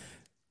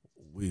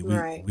 We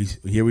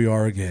here we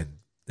are again.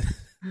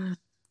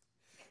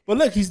 But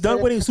look, he's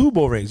done winning Super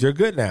Bowl rings. You're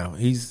good now.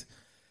 He's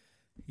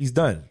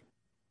done.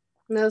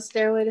 No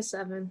stairway to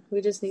 7.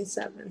 We just need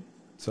 7.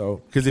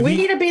 So because we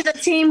need to be the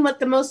team with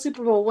the most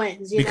Super Bowl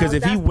wins. Because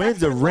if he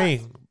wins a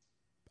ring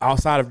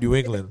outside of New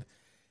England,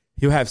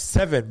 he'll have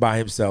 7 by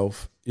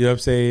himself. You know what I'm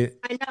saying?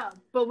 I know,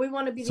 but we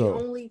want to be the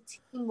only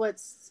team with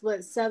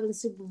 7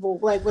 Super Bowl,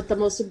 like with the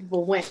most Super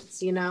Bowl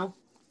wins. You know?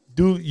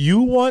 Do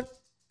you want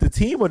the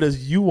team, or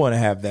does you want to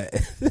have that?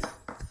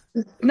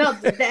 No,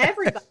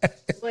 everybody.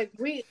 Like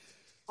we,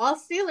 all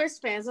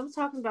Steelers fans. I'm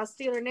talking about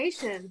Steeler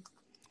Nation.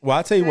 Well,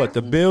 I'll tell you what.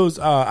 The Bills.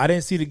 I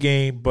didn't see the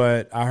game,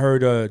 but I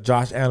heard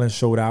Josh Allen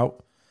showed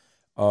out.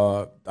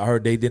 I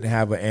heard they didn't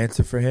have an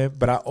answer for him,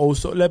 but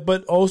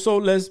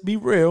also let's be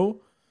real.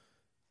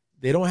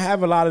 They don't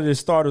have a lot of their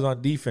starters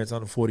on defense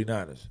on the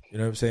 49ers. You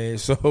know what I'm saying?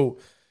 So,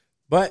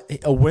 but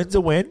a win's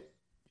a win.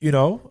 You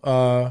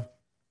know,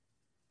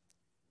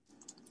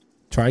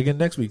 try again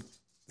next week.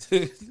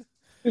 Okay,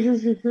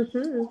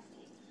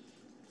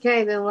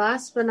 then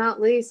last but not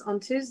least,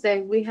 on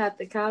Tuesday, we had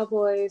the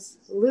Cowboys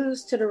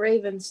lose to the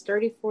Ravens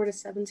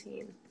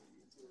 34-17.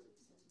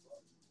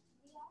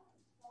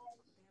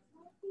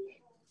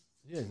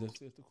 Yeah,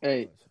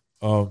 hey.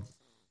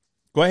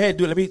 Go ahead,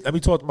 dude. Let me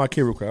talk to my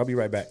kid real quick. I'll be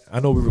right back. I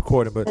know we're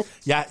recording, but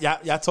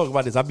y'all talk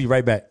about this. I'll be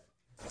right back.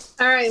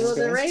 All right. Well,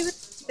 the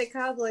Ravens, the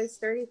Cowboys,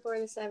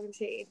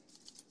 34-17.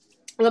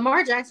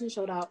 Lamar Jackson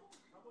showed up,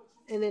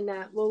 and then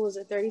that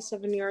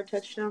 37-yard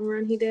touchdown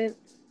run he did.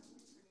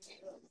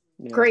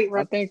 Yeah, great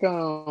run. I think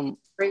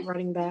great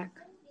running back.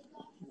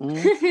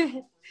 Mm-hmm.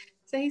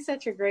 So he's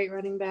such a great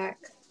running back.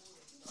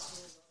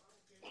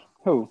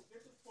 Who?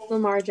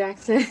 Lamar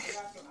Jackson.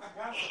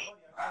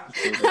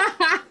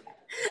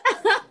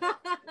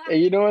 Hey,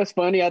 you know what's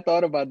funny? I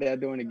thought about that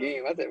during the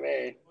game. I said,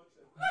 man,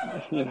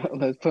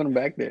 let's put him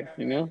back there,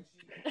 Such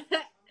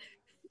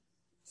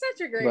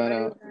a great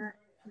running back.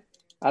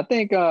 I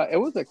think it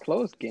was a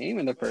close game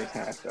in the first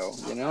half, though,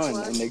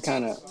 and they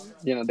kind of,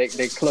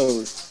 they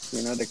closed,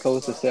 they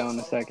closed the sale in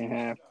the second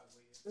half.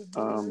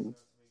 I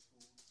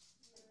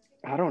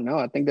don't know.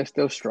 I think they're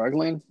still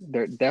struggling.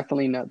 They're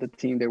definitely not the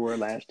team they were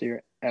last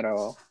year at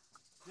all.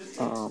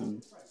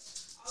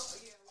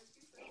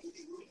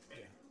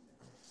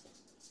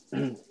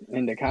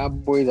 And the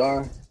Cowboys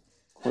are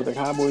who the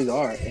Cowboys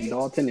are, and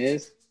Dalton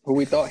is who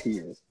we thought he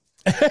is.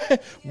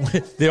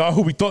 They are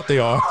who we thought they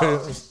are.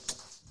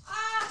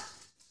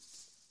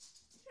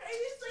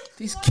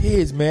 These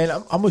kids, man,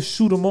 I'm gonna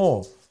shoot them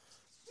all.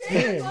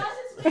 Don't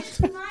say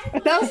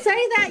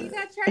that. You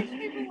got trash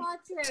people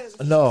watching.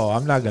 No,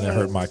 I'm not gonna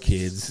hurt my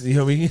kids. You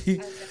know what I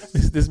mean?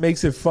 This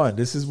makes it fun.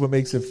 This is what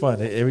makes it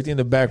fun. Everything in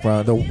the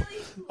background.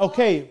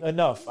 Okay,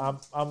 enough.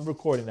 I'm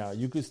recording now.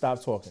 You can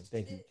stop talking.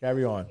 Thank you.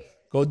 Carry on.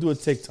 Go do a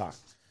TikTok.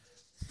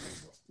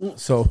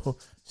 So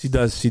she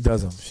does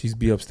them. She's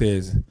be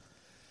upstairs.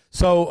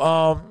 So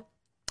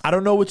I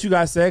don't know what you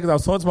guys said because I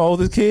was talking to my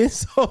oldest kid.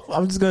 So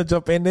I'm just gonna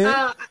jump in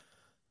there.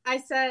 I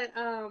said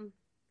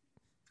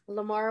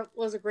Lamar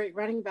was a great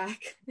running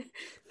back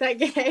that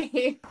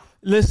game.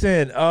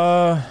 Listen,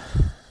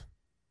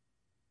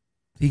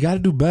 he got to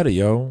do better,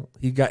 yo.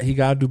 He got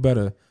to do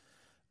better.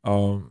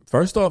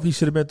 First off, he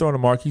should have been throwing to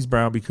Marquise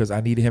Brown because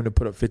I needed him to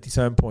put up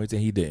 57 points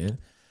and he didn't.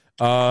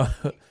 And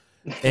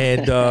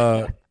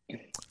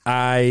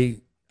I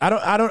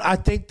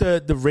think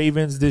the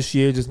Ravens this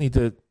year just need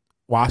to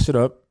wash it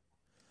up,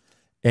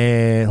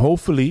 and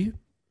hopefully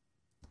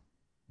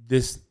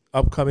this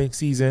upcoming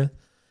season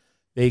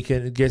they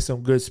can get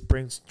some good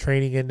spring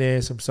training in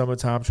there, some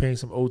summertime training,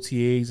 some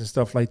OTAs and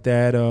stuff like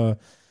that.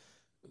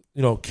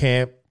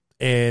 Camp,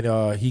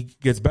 and he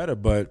gets better,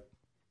 but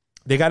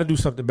they got to do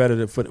something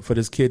better for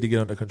this kid to get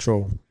under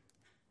control,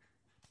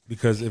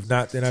 because if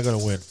not, they're not going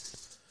to win.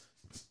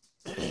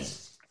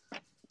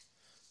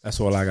 That's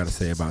all I got to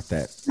say about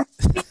that.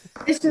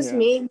 It's just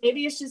me.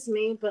 Maybe it's just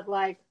me, but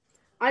I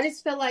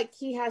just feel like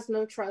he has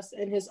no trust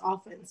in his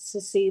offense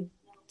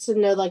to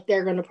know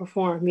they're going to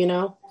perform.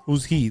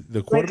 Who's he?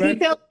 The quarterback? He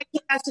feels like he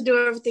has to do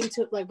everything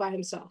by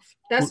himself.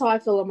 That's how I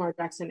feel Lamar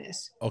Jackson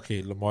is.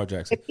 Okay, Lamar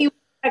Jackson. He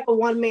like a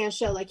one-man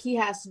show. He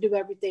has to do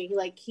everything.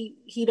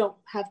 He don't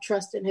have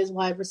trust in his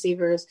wide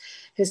receivers,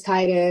 his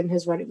tight end,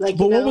 his running. But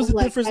what was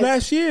the difference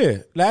last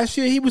year? Last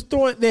year he was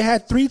throwing. They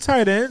had 3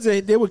 tight ends.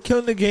 They were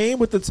killing the game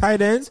with the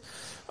tight ends.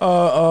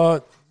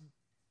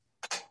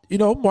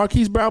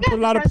 Marquise Brown put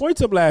a lot of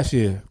points up last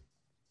year.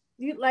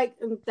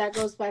 that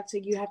goes back to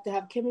you have to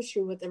have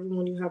chemistry with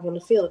everyone you have on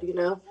the field. You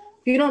know,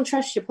 if you don't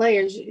trust your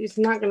players, it's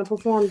not going to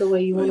perform the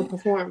way you want to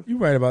perform. You're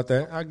right about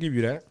that. I'll give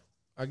you that.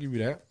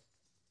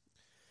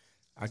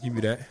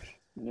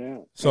 Yeah.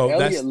 So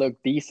Elliott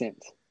looked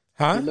decent.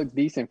 Huh? He looked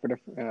decent for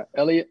the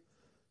Elliott.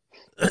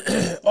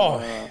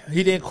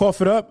 He didn't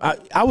cough it up.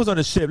 I was on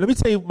the ship. Let me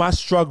tell you my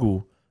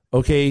struggle,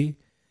 okay,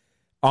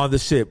 on the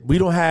ship. We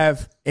don't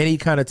have any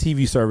kind of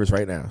TV service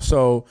right now.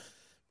 So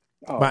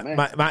my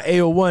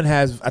AO1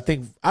 has,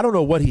 I don't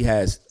know what he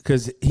has,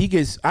 because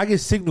I get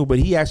signal, but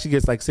he actually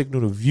gets like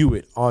signal to view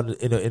it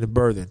in the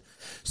berthing.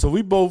 So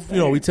we both,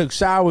 we took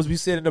showers, we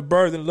sit in the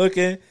berthing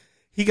looking.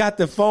 He got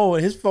the phone,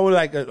 his phone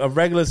like a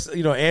regular,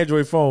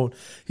 Android phone.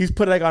 He's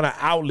put it like on an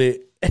outlet.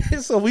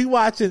 So we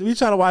trying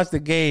to watch the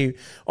game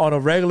on a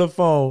regular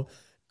phone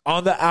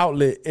on the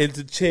outlet, and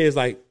the chair's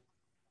like,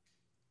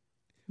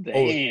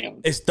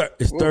 damn. It's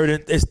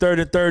third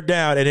and third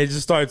down, and it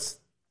just starts.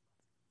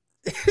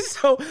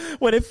 So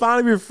when it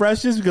finally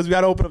refreshes, because we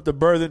got to open up the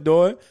berthing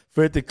door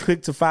for it to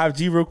click to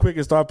 5G real quick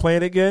and start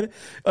playing again,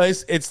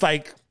 it's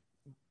like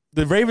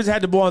the Ravens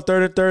had the ball on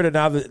third and third, and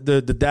now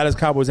the Dallas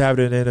Cowboys have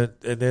it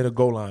in a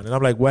goal line. And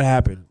I'm like, what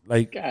happened?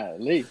 Like,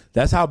 golly.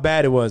 That's how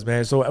bad it was,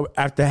 man. So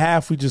after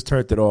half, we just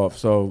turned it off.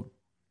 So,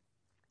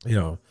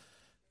 it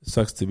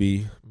sucks to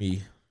be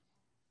me.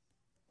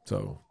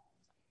 So.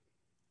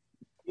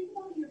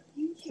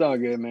 It's all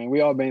good, man. We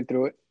all been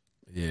through it.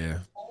 Yeah.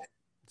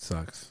 It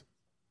sucks.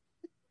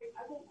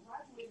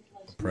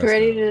 You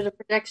ready to do the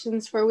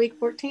predictions for week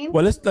 14?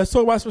 Well, let's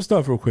talk about some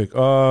stuff real quick.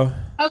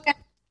 Okay.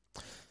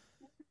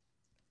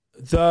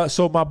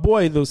 So my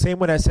boy, the same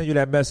one that sent you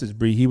that message,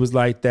 Bree, he was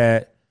like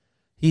that.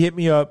 He hit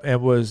me up and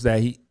was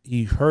that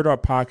he heard our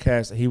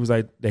podcast, and he was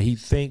like that he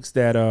thinks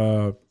that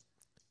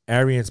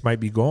Arians might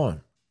be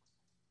gone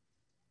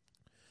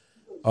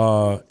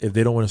if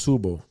they don't win a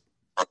Super Bowl.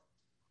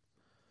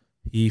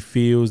 He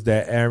feels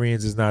that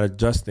Arians is not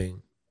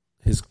adjusting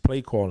his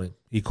play calling.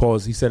 He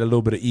said a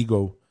little bit of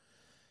ego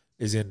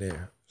is in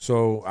there.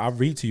 So I'll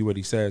read to you what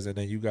he says, and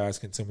then you guys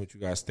can tell me what you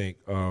guys think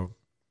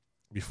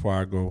before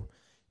I go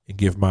and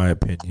give my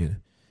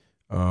opinion.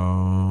 Wait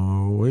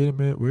a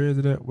minute. Where is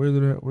it at?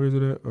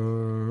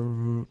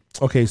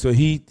 Okay, so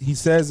he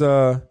says,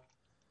 where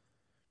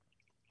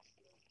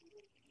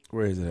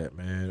is it at,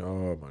 man?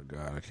 Oh, my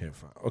God, I can't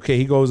find. Okay,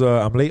 he goes,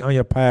 I'm late on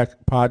your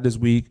pod this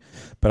week,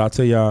 but I'll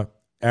tell y'all,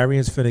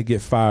 Arians finna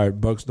get fired.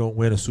 Bucks don't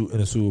win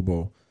in a Super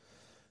Bowl.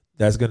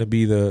 That's going to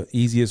be the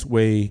easiest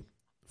way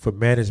for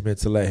management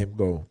to let him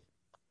go.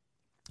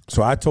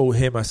 So I told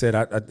him, I said,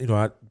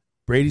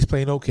 Brady's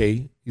playing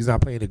okay. He's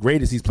not playing the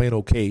greatest. He's playing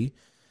okay.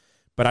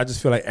 But I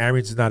just feel like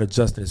Arians is not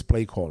adjusting his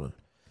play calling.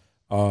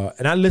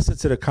 And I listened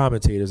to the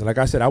commentators. And like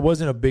I said, I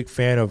wasn't a big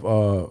fan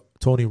of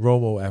Tony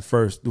Romo at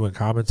first doing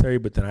commentary,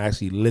 but then I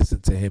actually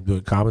listened to him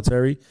doing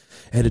commentary.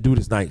 And the dude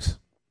is nice.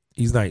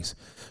 He's nice.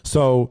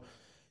 So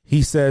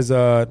he says,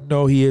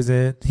 no, he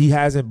isn't. He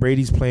hasn't.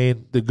 Brady's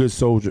playing the good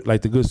soldier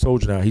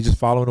now. He's just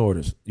following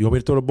orders. You want me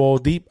to throw the ball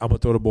deep? I'm going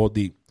to throw the ball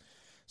deep.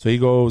 So he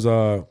goes,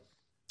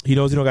 he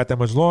knows he don't got that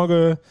much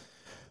longer.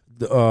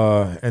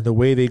 And the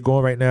way they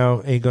going right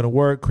now ain't going to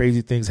work.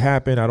 Crazy things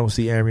happen. I don't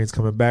see Arians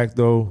coming back,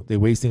 though. They're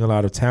wasting a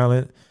lot of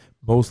talent,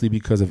 mostly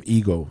because of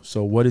ego.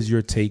 So what is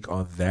your take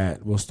on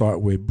that? We'll start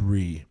with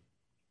Bree.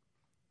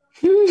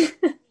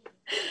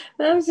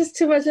 That was just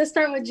too much. Let's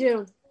start with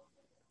June.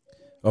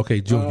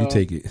 Okay, June, you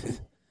take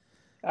it.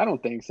 I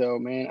don't think so,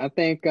 man. I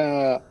think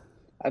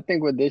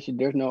with this,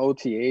 there's no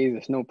OTAs,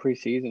 there's no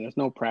preseason, there's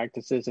no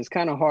practices. It's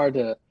kind of hard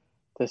to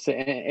say.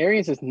 And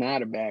Arians is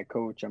not a bad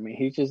coach. I mean,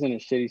 he's just in a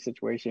shitty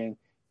situation,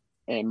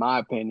 in my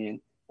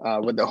opinion,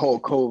 with the whole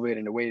COVID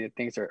and the way that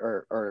things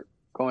are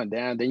going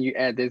down. Then you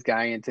add this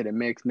guy into the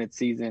mix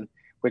mid-season,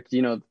 which,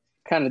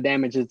 kind of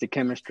damages the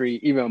chemistry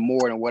even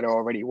more than what it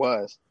already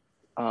was.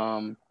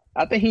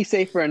 I think he's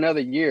safe for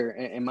another year,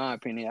 in my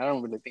opinion. I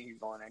don't really think he's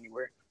going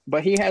anywhere.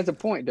 But he has a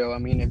point, though. I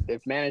mean,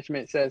 if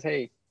management says,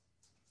 hey,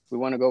 we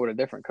want to go with a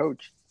different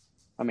coach,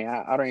 I mean,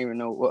 I don't even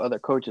know what other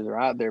coaches are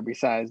out there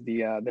besides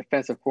the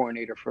defensive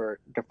coordinator for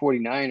the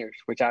 49ers,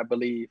 which I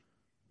believe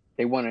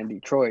they won in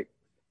Detroit.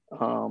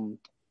 We'll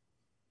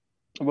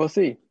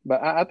see.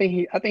 But I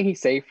think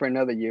he's safe for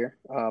another year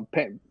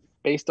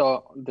based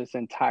on this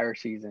entire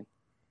season.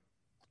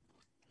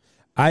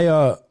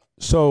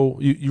 So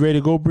you ready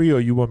to go, Bree,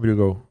 or you want me to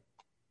go?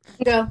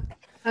 Go.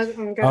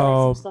 I'm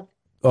some stuff.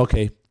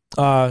 Okay.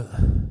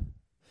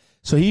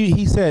 So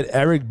he said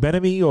Eric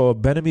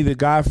Bieniemy, the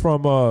guy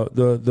from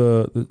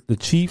the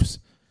Chiefs,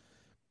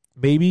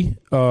 maybe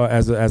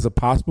as a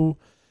possible.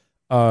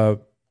 I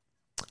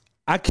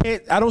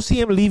don't see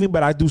him leaving,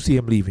 but I do see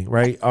him leaving,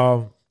 right?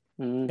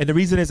 And the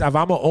reason is if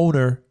I'm an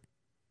owner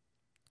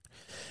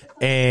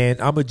and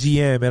I'm a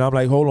GM and I'm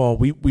like, hold on,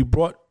 we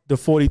brought the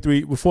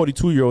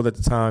 42-year-old at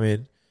the time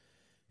in.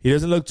 He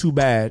doesn't look too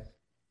bad.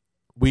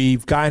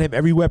 We've gotten him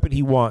every weapon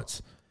he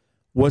wants.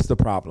 What's the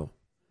problem?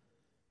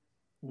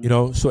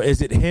 So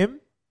is it him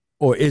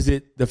or is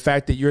it the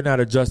fact that you're not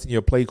adjusting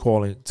your play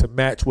calling to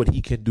match what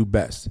he can do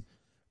best,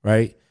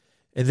 right?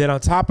 And then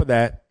on top of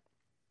that,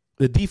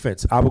 the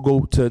defense. I would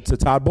go to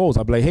Todd Bowles.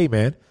 I'd be like, hey,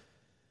 man,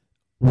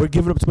 we're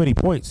giving up too many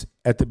points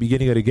at the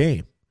beginning of the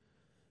game.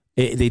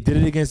 They did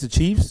it against the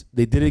Chiefs.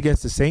 They did it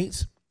against the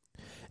Saints.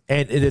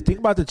 And the thing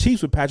about the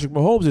Chiefs with Patrick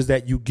Mahomes is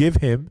that you give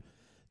him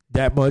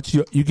that much.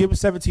 You give him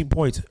 17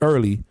 points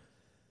early.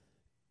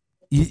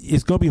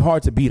 It's going to be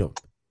hard to beat him.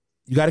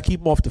 You got to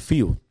keep him off the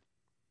field.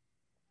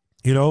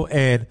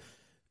 And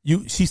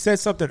she said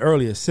something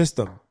earlier,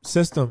 system.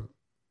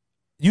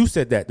 You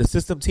said that, the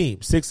system team,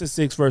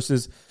 6-6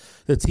 versus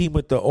the team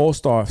with the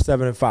all-star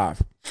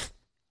 7-5.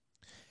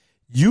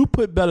 You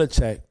put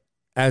Belichick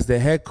as the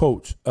head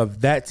coach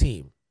of that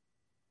team.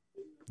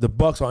 The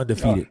Bucs are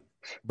undefeated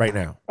right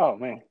now. Oh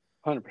man,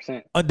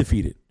 100%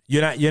 undefeated.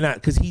 You're not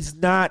because he's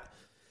not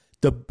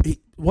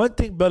one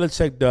thing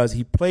Belichick does.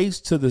 He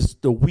plays to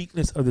the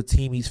weakness of the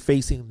team he's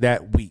facing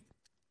that week.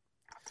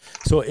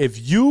 So if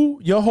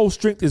your whole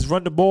strength is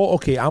run the ball,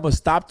 okay, I'm gonna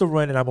stop the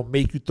run and I'm gonna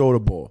make you throw the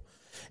ball.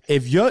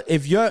 If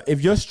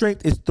your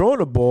strength is throwing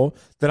the ball,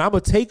 then I'm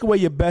gonna take away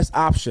your best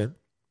option,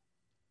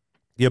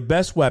 your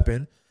best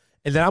weapon,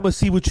 and then I'm gonna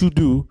see what you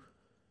do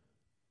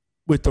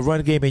with the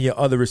run game and your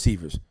other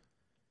receivers.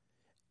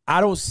 I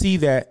don't see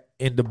that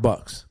in the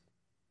Bucs.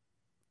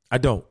 I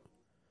don't.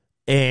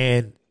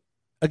 And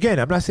again,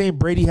 I'm not saying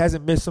Brady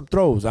hasn't missed some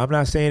throws. I'm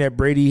not saying that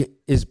Brady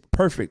is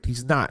perfect.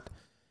 He's not.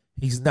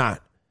 He's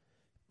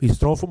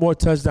thrown for more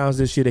touchdowns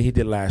this year than he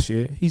did last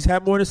year. He's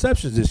had more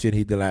interceptions this year than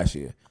he did last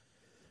year.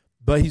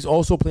 But he's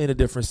also playing a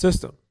different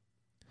system.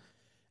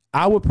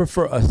 I would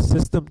prefer a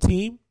system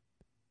team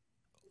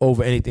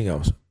over anything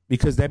else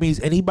because that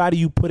means anybody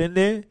you put in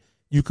there,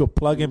 you could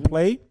plug and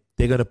play,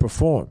 they're going to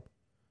perform.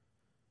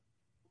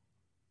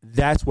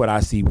 That's what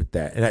I see with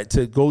that. And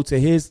to go to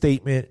his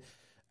statement,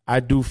 I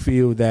do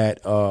feel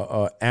that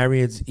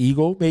Arians'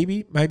 ego might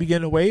be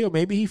getting away, or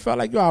maybe he felt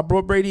like, I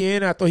brought Brady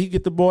in. I thought he'd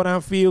get the ball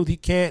downfield. He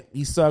can't.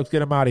 He sucks.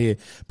 Get him out of here.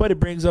 But it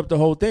brings up the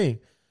whole thing.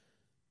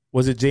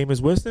 Was it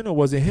Jameis Winston or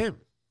was it him?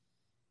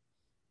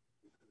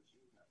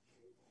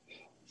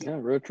 Yeah,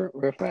 real true,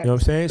 real fact. You know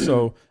what I'm saying? So,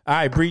 all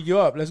right, Bree, you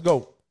up. Let's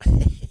go.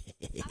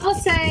 I'll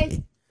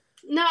say,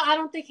 no, I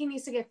don't think he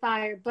needs to get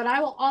fired. But I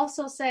will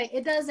also say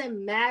it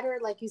doesn't matter,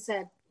 like you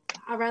said,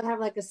 I'd rather have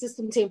like a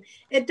system team.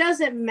 It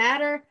doesn't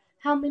matter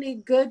how many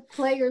good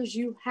players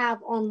you have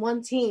on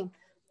one team.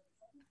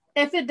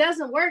 If it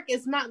doesn't work,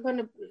 it's not going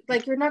to,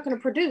 like, you're not going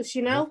to produce,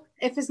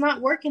 If it's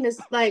not working, it's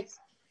like,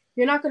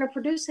 you're not going to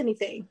produce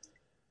anything.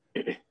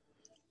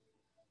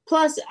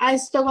 Plus, I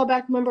still go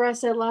back, remember I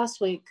said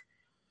last week,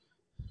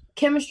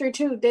 chemistry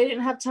too. They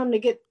didn't have time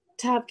to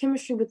have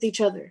chemistry with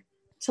each other,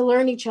 to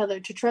learn each other,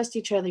 to trust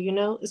each other,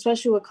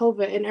 especially with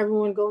COVID and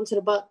everyone going to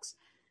the Bucs,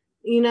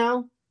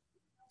 And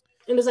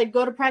it's like,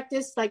 go to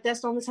practice. Like,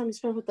 that's the only time you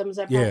spend with them is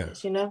at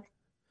practice,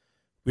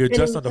 We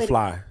adjust on the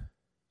fly.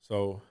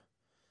 So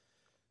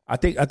I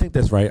think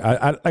that's right.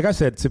 I like I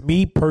said, to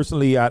me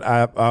personally,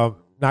 I'm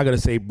not going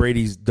to say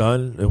Brady's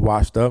done and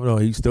washed up. No,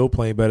 he's still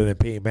playing better than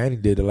Peyton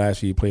Manning did the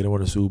last year he played and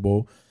won the Super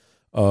Bowl.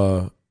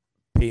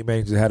 Peyton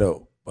Manning just had a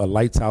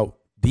lights out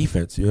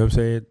defense. You know what I'm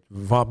saying?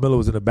 Von Miller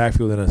was in the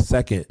backfield in a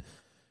second.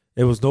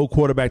 There was no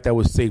quarterback that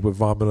was safe with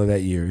Von Miller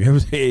that year. You know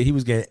what I'm saying? He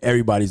was getting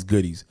everybody's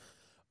goodies.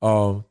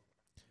 I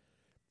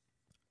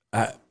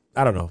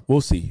don't know.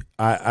 We'll see.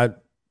 The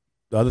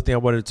other thing I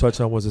wanted to touch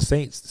on was the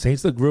Saints. The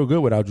Saints look real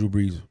good without Drew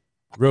Brees.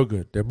 Real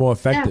good. They're more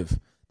effective. Yeah.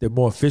 They're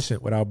more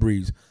efficient without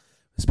Brees.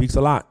 It speaks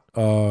a lot.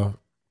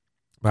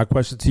 My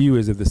question to you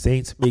is, if the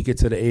Saints make it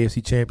to the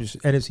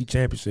NFC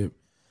Championship,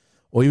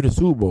 or even the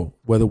Super Bowl,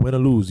 whether win or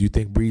lose, you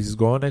think Brees is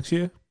gone next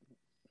year?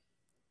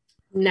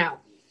 No.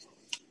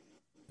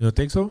 You don't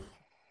think so?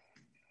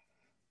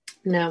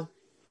 No.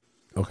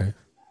 Okay.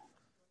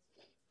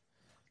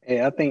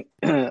 Hey, I think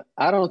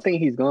I don't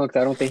think he's gone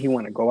because I don't think he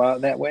want to go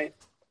out that way.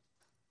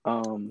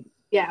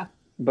 Yeah.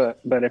 But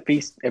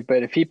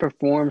if he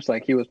performs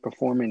like he was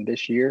performing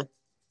this year,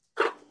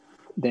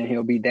 then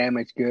he'll be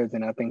damaged goods,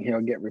 and I think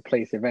he'll get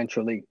replaced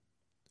eventually.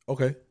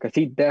 Okay. Because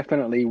he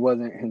definitely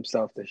wasn't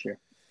himself this year.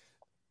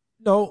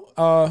 No,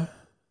 I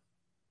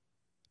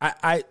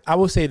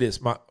will say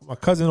this. My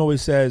cousin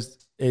always says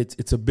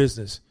it's a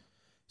business.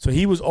 So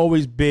he was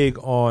always big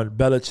on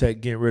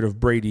Belichick getting rid of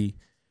Brady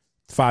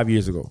 5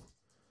 years ago.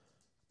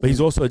 But he's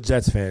also a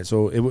Jets fan,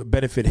 so it would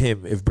benefit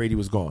him if Brady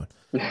was gone.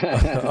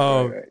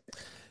 Right.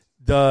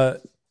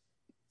 But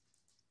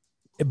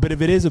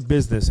if it is a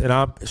business, and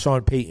I'm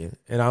Sean Payton,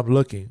 and I'm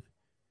looking,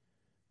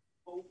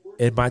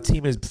 and my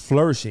team is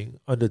flourishing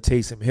under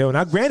Taysom Hill.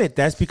 Now, granted,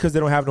 that's because they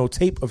don't have no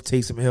tape of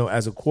Taysom Hill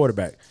as a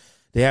quarterback.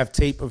 They have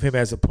tape of him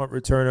as a punt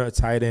returner, a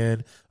tight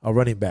end, a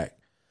running back.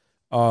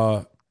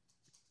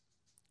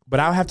 But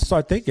I'll have to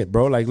start thinking,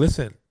 bro, like,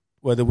 listen,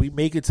 whether we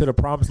make it to the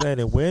promised land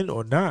and win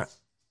or not,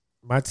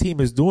 my team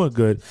is doing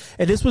good.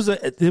 And this was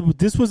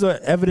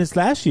a evidence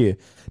last year.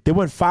 They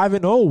went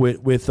 5-0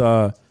 with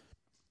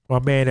my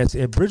man that's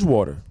in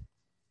Bridgewater.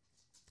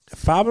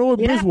 5-0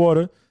 with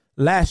Bridgewater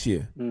last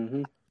year.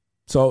 Mm-hmm.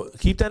 So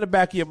keep that in the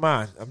back of your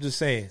mind. I'm just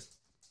saying.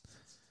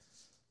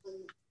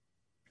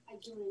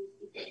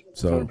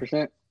 So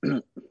 100%.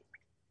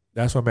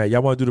 That's what I'm at.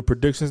 Y'all want to do the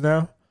predictions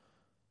now?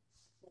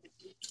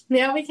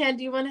 Yeah, we can.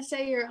 Do you want to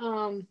say your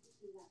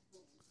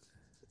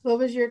what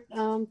was your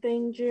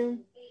thing,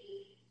 June?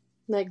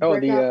 Like Oh,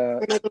 breakout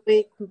moment of the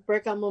week,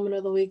 breakout moment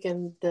of the week,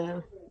 and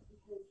the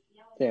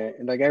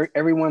like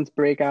everyone's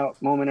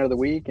breakout moment of the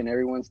week and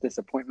everyone's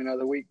disappointment of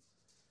the week.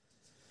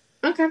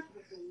 Okay,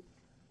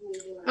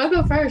 I'll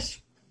go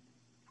first.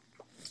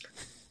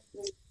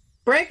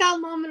 Breakout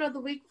moment of the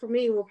week for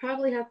me will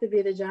probably have to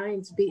be the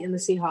Giants beating the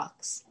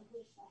Seahawks.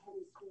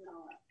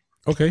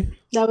 Okay.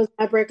 That was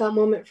my breakout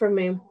moment for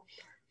me.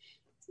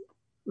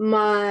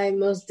 My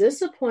most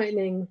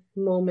disappointing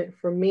moment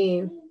for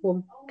me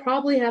will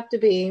probably have to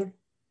be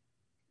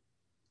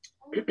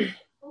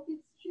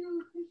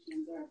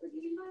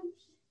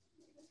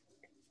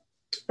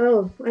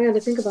oh, I got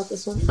to think about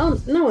this one. Oh,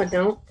 no, I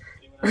don't.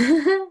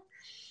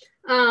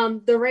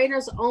 The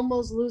Raiders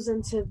almost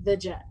losing to the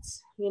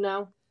Jets, you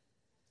know?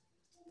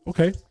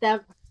 Okay.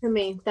 That, to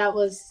me,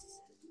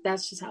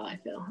 that's just how I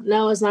feel.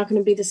 No, it's not going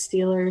to be the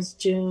Steelers,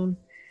 June.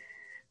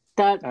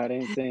 That I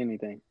didn't say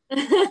anything.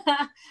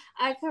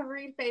 I could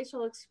read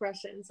facial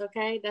expressions,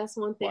 okay? That's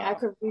one thing. Wow.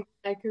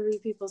 I could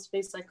read people's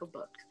face like a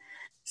book.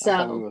 I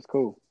thought it was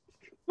cool.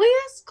 Well,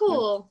 yeah, it's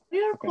cool.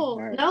 We are Okay, cool.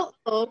 right. No,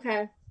 oh,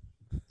 okay.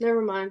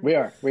 Never mind. We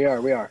are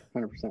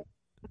 100%.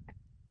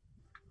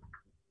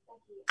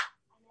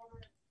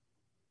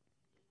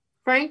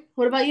 Frank,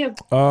 what about you?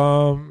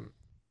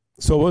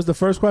 So what was the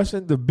first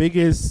question? The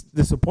biggest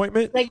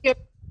disappointment? Like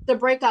the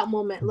breakout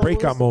moment. Like,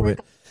 Breakout moment.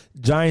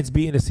 Giants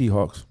beating the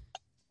Seahawks.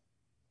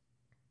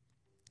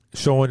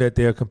 Showing that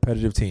they're a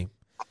competitive team.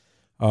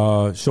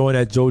 Showing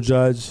that Joe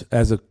Judge,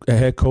 as a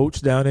head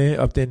coach down there,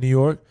 up there in New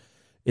York,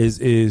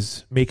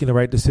 is making the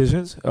right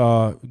decisions,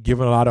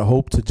 giving a lot of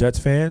hope to Jets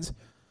fans.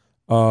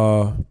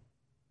 And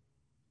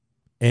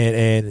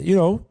you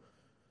know,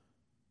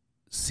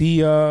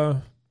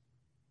 seeing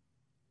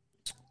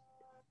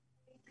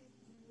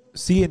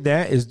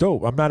that is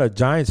dope. I'm not a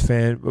Giants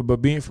fan, but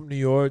being from New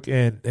York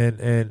and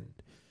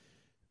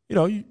you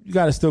know, you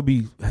got to still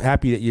be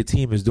happy that your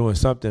team is doing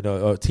something.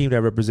 A team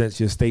that represents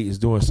your state is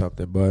doing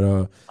something.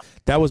 But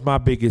that's my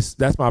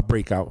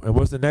breakout. And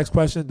what's the next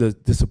question? The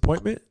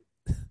disappointment?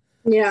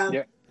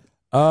 Yeah.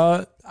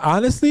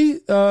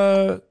 Honestly,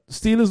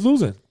 Steelers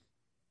losing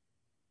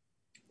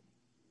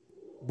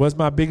was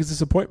my biggest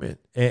disappointment.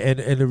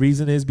 And the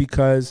reason is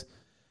because,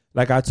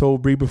 like I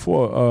told Bree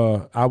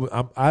before,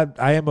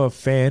 I am a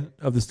fan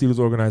of the Steelers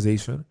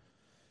organization.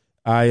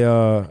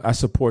 I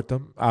support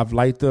them. I've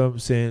liked them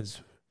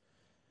since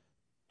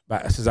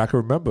I can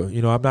remember.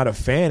 You know, I'm not a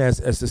fan as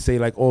to say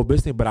like all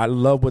business, but I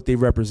love what they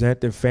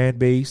represent, their fan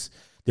base,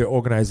 their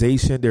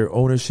organization, their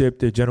ownership,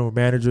 their general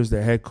managers,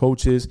 their head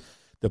coaches,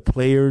 the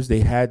players.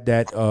 They had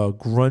that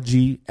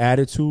grungy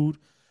attitude.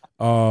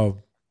 I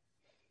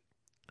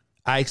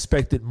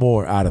expected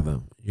more out of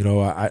them. You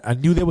know, I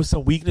knew there was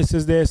some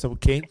weaknesses there, some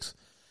kinks.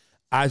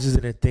 I just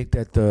didn't think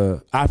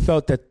that I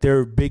felt that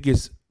their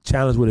biggest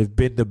challenge would have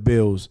been the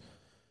Bills,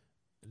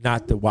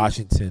 not the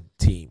Washington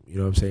team. You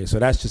know what I'm saying? So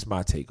that's just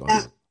my take on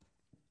it.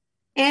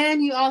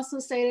 And you also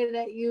stated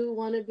that you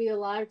want to be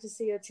alive to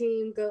see a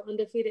team go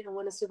undefeated and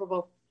win a Super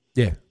Bowl.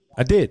 Yeah,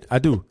 I did. I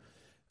do.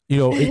 You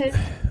know,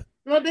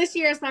 well, this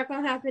year it's not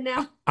going to happen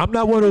now. I'm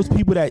not one of those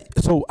people that.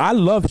 So I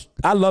love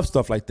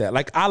stuff like that.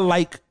 Like I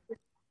like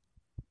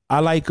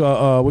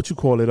what you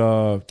call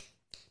it,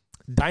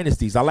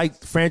 dynasties. I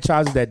like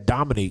franchises that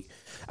dominate.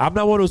 I'm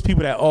not one of those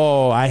people that,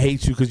 I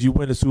hate you because you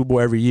win the Super Bowl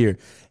every year.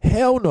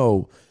 Hell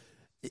no.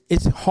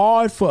 It's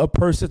hard for a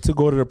person to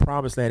go to the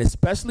promised land,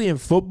 especially in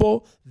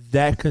football,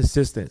 that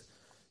consistent.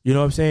 You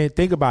know what I'm saying?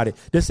 Think about it.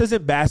 This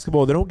isn't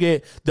basketball. They don't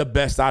get the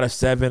best out of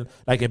 7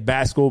 like in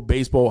basketball,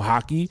 baseball,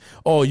 hockey.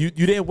 Oh, you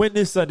didn't win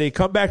this Sunday.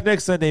 Come back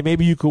next Sunday.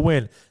 Maybe you could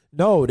win.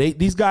 No,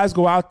 these guys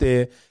go out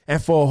there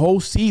and for a whole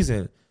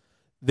season,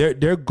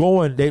 they're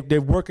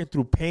working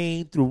through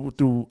pain,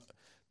 through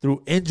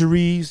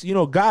injuries. You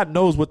know, God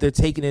knows what they're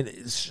taking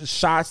in,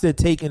 shots they're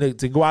taking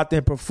to go out there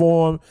and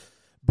perform.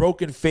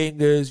 Broken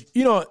fingers,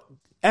 you know,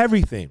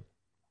 everything.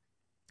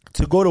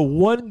 To go to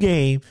one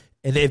game,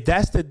 and if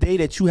that's the day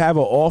that you have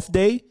an off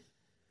day,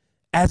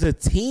 as a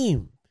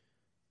team,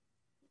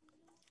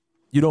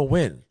 you don't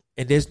win.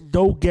 And there's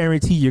no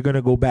guarantee you're going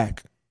to go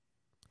back.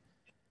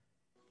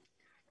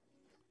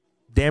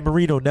 Dan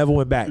Marino never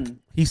went back.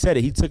 He said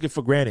it. He took it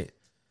for granted.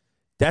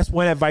 That's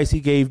one advice he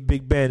gave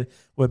Big Ben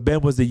when Ben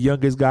was the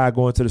youngest guy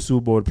going to the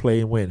Super Bowl to play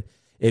and win.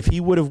 If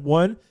he would have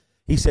won,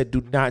 he said,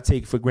 do not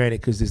take it for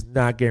granted because it's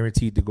not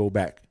guaranteed to go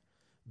back.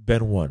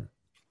 Ben won.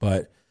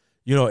 But,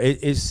 you know,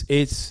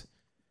 it's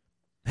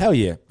hell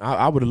yeah.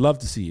 I would have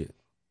loved to see it.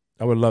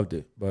 I would have loved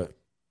it. But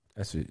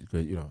that's it.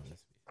 You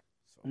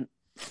know.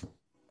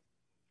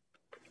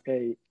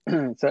 Hey,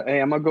 so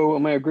I'm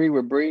gonna agree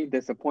with Bree.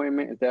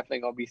 Disappointment is definitely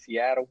gonna be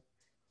Seattle.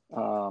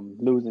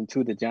 Losing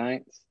to the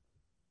Giants.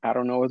 I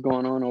don't know what's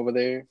going on over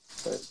there,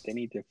 but they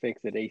need to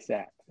fix it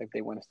ASAP if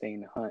they want to stay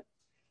in the hunt.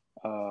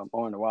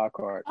 Or in the wild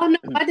card. Oh no,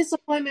 my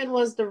disappointment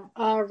was the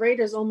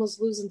Raiders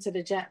almost losing to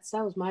the Jets.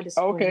 That was my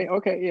disappointment.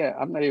 Okay, yeah.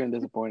 I'm not even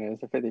disappointed.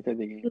 It's a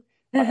 50-50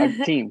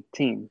 game.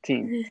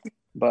 Team.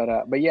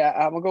 But yeah,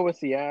 I'm gonna go with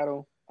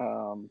Seattle.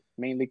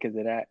 mainly because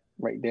of that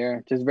right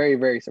there. Just very,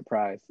 very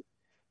surprised.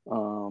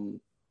 And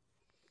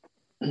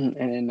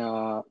then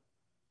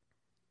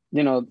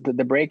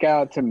the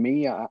breakout to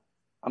me,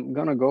 I'm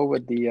gonna go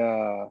with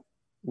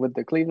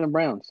the Cleveland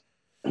Browns.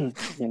 I'm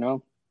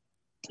gonna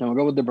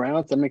go with the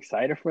Browns. I'm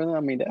excited for them. I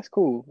mean, that's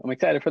cool. I'm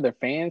excited for their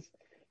fans.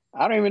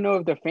 I don't even know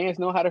if the fans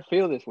know how to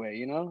feel this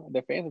way.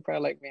 The fans are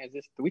probably like, "Man,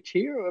 do we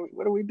cheer or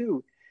what do we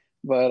do?"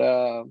 But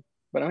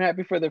I'm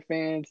happy for their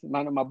fans.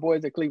 My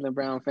boy's a Cleveland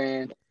Brown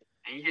fan.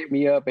 And he hit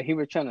me up, and he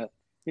was trying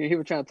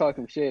to talk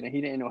some shit, and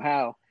he didn't know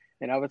how.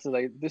 And I was just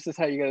like, "This is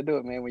how you gotta do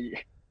it, man. When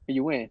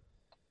you win."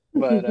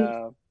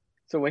 But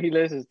so when he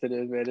listens to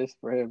this, man, it's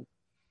for him.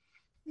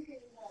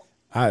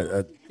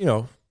 I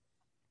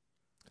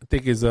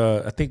think this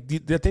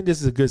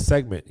is a good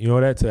segment.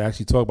 To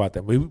actually talk about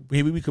that.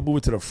 Maybe we can move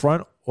it to the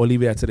front or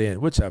leave it at to the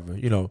end, whichever.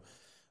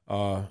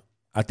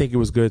 I think it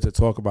was good to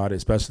talk about it,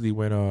 especially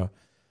when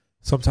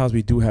sometimes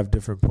we do have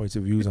different points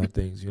of views on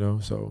things.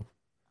 So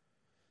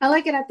I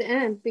like it at the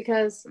end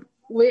because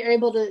we're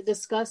able to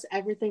discuss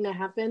everything that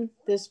happened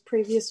this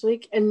previous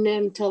week, and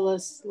then tell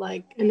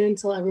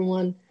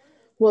everyone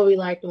what we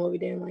liked and what we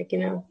didn't like.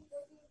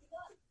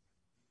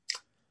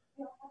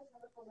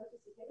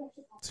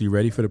 So you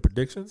ready for the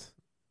predictions?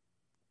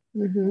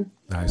 Mm-hmm.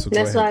 All right, so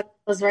that's what I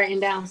was writing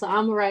down. So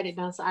I'm gonna write it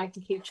down so I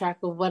can keep track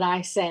of what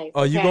I say.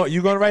 Oh, okay?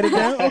 you gonna write it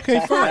down? Okay,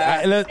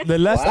 fine. The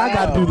less I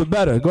gotta do, the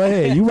better. Go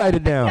ahead, you write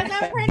it down.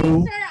 Because I'm pretty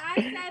sure I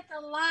said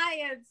the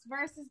Lions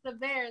versus the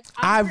Bears.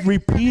 I've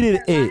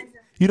repeated it.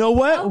 You know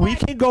what? Oh we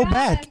can go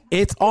back.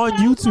 It's on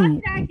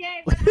YouTube. That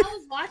game, when I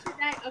was watching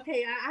that,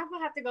 okay, I'm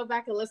gonna have to go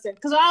back and listen.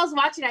 Because when I was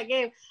watching that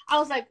game, I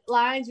was like,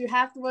 Lions, you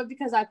have to win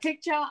because I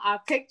picked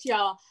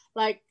y'all.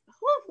 Like,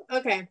 whew.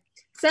 Okay.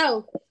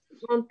 So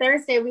on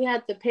Thursday we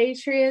had the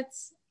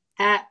Patriots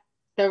at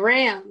the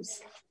Rams.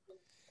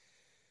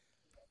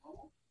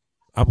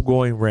 I'm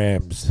going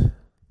Rams.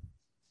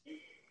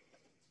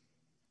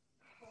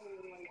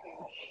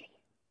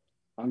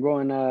 I'm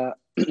going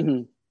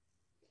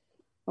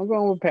I'm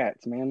going with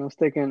Pats, man. I'm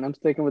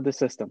sticking with the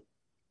system.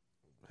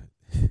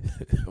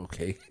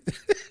 Okay.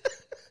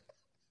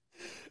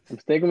 I'm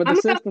sticking with the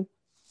system.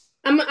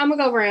 I'm gonna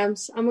go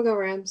Rams. I'm gonna go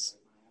Rams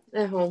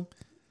at home.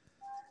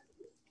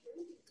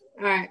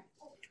 All right.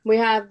 We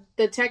have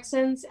the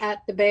Texans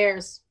at the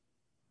Bears.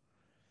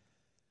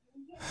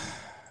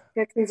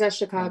 Texans at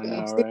Chicago.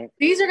 Know, right?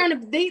 These are gonna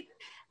be.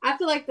 I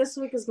feel like this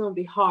week is gonna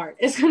be hard.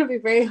 It's gonna be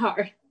very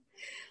hard.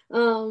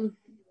 I'm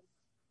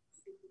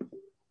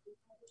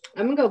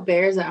gonna go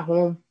Bears at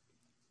home.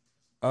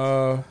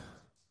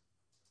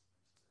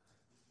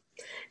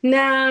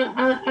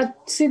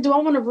 See, do I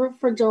want to root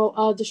for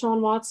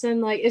Deshaun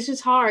Watson? Like, it's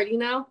just hard,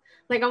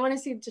 Like, I want to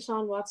see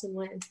Deshaun Watson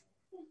win.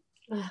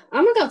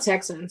 I'm gonna go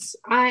Texans.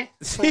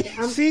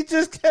 She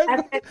just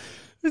kept.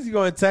 Is he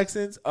going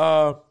Texans?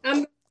 I'm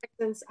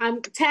Texans.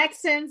 I'm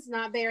Texans,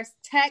 not Bears.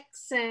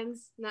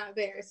 Texans, not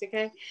Bears.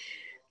 Okay.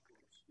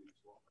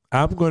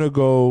 I'm gonna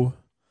go.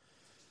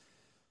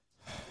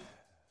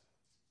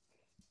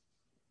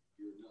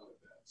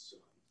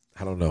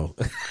 I don't know.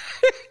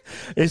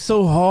 It's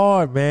so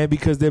hard, man,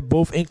 because they're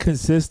both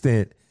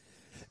inconsistent.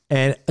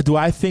 And do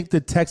I think the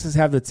Texans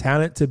have the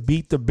talent to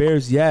beat the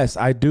Bears? Yes,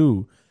 I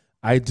do.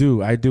 I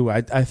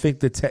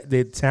think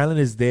the talent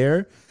is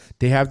there.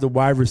 They have the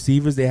wide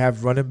receivers. They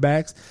have running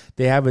backs.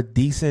 They have a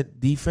decent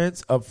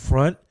defense up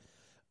front.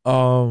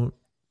 But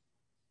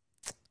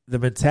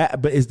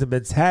is the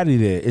mentality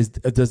there?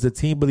 Does the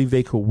team believe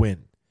they could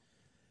win?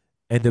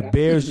 And the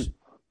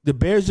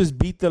Bears just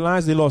beat the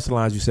Lions. They lost the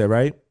Lions, you said,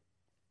 right?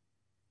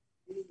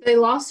 They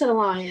lost to the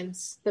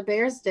Lions. The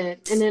Bears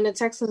did. And then the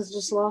Texans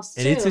just lost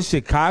too. And it's in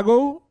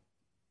Chicago?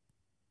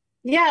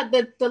 Yeah,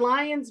 the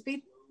Lions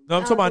beat... No,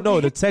 I'm talking about,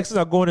 no, the Texans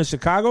are going to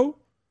Chicago?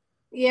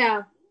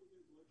 Yeah.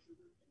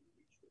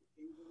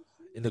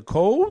 In the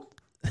cold?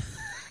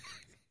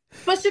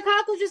 But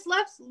Chicago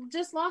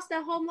just lost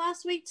at home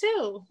last week,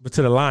 too. But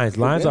to the Lions.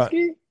 Lions are...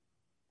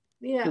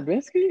 Yeah.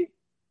 Trubisky?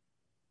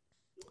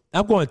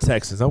 I'm going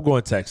Texans,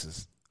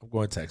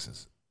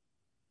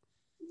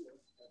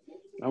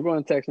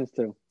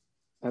 too.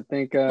 I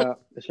think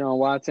Deshaun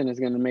Watson is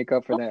going to make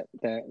up for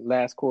that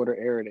last quarter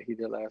error that he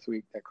did last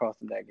week that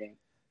cost him that game.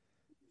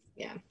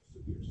 Yeah.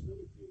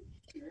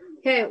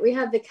 Okay, we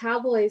have the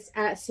Cowboys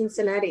at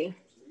Cincinnati.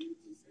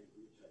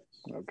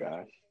 Oh,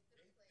 gosh.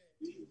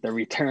 The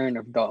return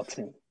of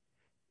Dalton.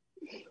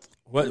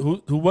 What?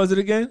 Who was it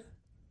again?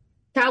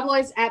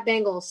 Cowboys at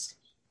Bengals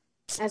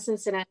at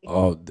Cincinnati.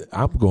 Oh,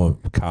 I'm going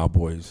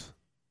Cowboys.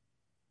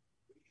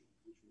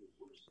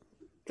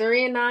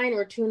 3-9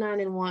 or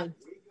 2-9-1.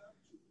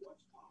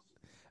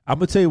 I'm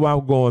gonna tell you why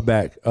I'm going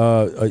back.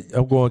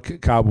 I'm going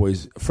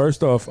Cowboys.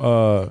 First off,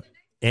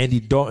 Andy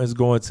Dalton's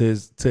going to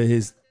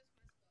his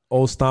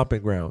old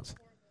stomping grounds.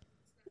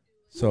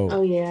 So,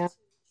 oh yeah,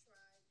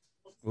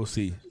 we'll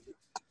see.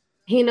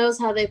 He knows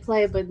how they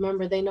play, but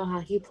remember, they know how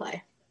he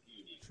play.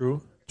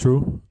 True.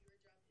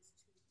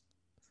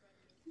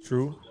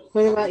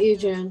 What about you,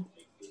 June?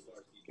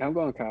 I'm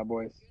going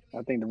Cowboys.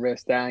 I think the Red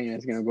Stallion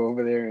is going to go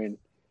over there and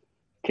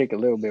kick a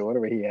little bit,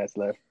 whatever he has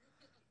left.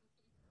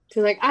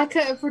 Cause like I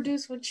couldn't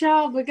produce with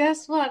y'all, but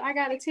guess what? I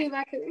got a team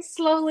I can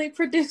slowly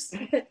produce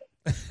with.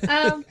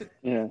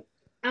 Yeah.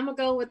 I'm gonna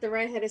go with the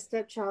redheaded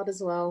stepchild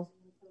as well.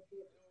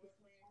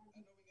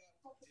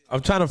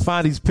 I'm trying to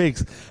find these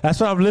picks.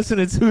 That's what I'm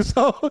listening to.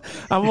 So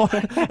I'm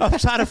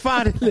trying to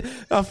find it.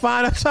 I'm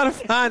trying to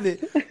find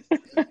it,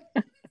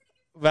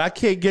 but I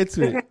can't get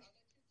to it.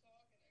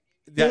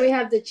 Then we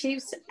have the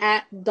Chiefs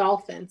at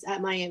Dolphins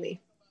at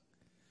Miami.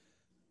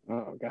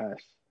 Oh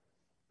gosh.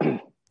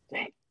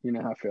 You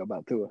know how I feel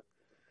about Tua.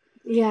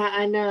 Yeah,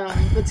 I know.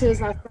 But Tua's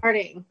not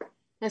starting.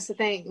 That's the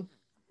thing.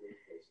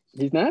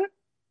 He's not?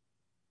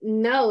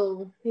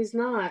 No, he's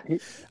not.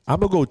 I'm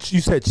gonna go.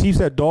 You said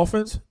Chiefs at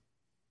Dolphins?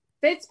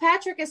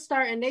 Fitzpatrick is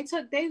starting.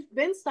 They've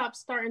been stopped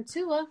starting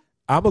Tua.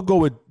 I'm gonna go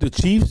with the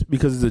Chiefs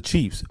because it's the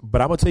Chiefs.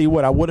 But I'm gonna tell you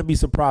what, I wouldn't be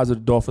surprised if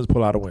the Dolphins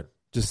pull out a win.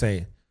 Just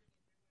saying.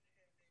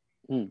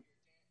 And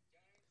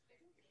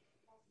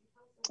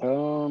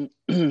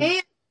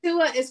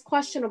Tua is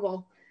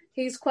questionable.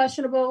 He's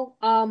questionable.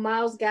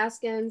 Myles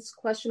Gaskins,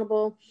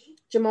 questionable.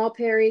 Jamal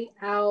Perry,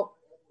 out.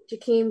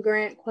 Jakeem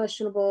Grant,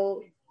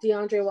 questionable.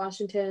 DeAndre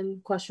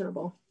Washington,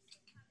 questionable.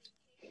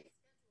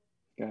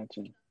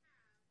 Gotcha.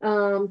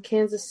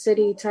 Kansas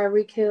City,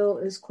 Tyreek Hill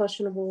is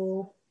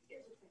questionable.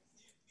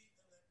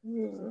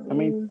 I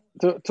mean,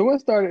 Tua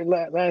started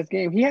last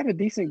game. He had a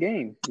decent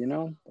game,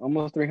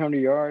 almost 300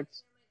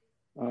 yards.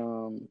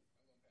 So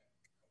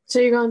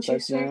you're going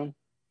Chiefs? Touchdown.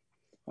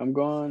 I'm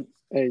going.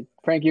 Hey,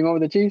 Frank, you going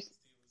with the Chiefs?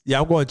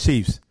 Yeah, I'm going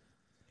Chiefs.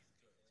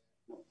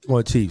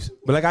 But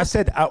like I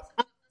said, I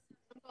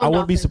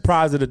wouldn't be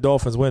surprised if the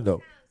Dolphins win,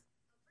 though.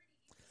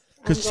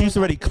 Because Chiefs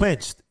already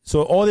clinched.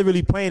 So all they're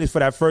really playing is for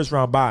that first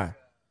round bye.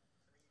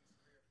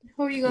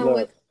 Who are you going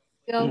with?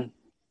 Go.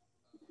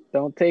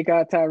 Don't take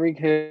out Tyreek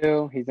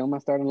Hill. He's on my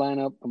starting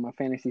lineup on my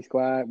fantasy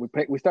squad.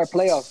 We start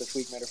playoffs this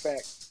week, matter of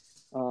fact.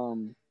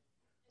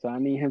 So I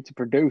need him to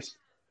produce.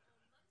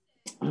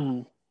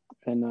 And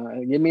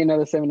give me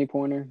another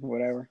 70-pointer,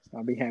 whatever.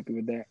 I'll be happy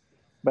with that.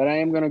 But I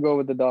am going to go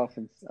with the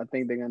Dolphins. I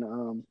think they're going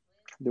to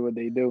do what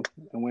they do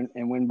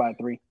and win by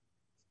 3.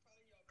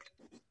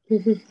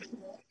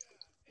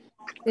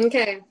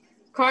 Okay.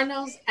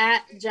 Cardinals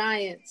at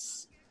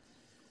Giants.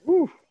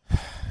 Woo.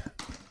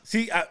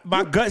 See,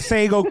 my gut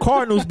saying go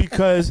Cardinals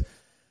because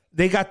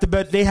they have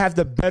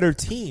the better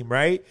team,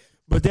 right?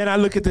 But then I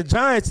look at the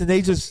Giants and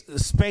they just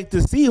spanked the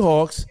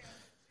Seahawks,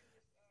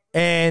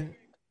 and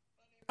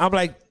I'm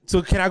like,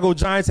 so can I go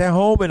Giants at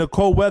home in the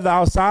cold weather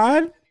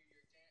outside?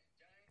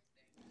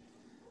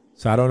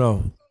 So I don't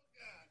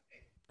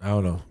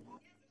know.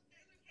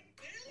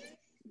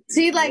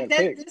 See, like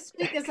this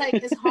week is like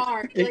it's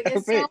hard. Like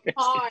it's so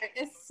hard.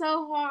 It's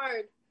so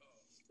hard.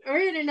 I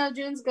already know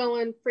June's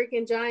going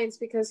freaking Giants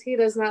because he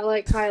does not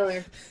like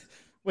Kyler.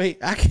 Wait,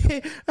 I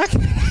can't.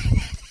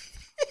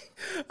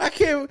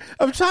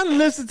 I'm trying to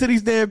listen to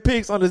these damn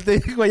picks on this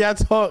thing when y'all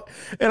talk,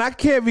 and I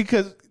can't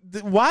because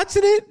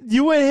watching it,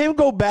 you and him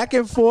go back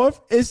and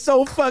forth, is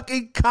so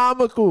fucking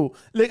comical.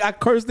 Like, I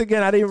cursed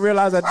again. I didn't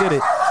realize I did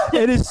it.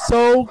 It is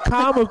so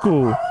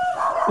comical.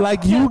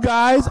 Like, you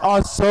guys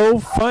are so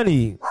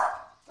funny.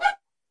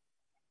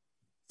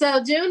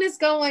 So June is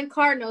going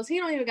Cardinals. He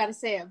don't even got to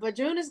say it, but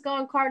June is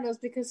going Cardinals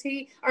because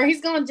he's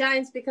going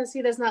Giants because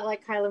he does not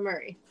like Kyler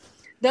Murray.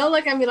 Don't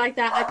look at me like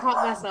that. I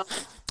caught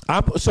myself.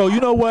 So you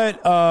know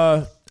what?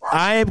 I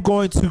am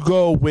going to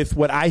go with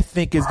what I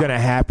think is going to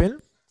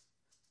happen.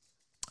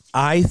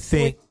 I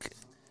think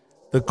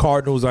the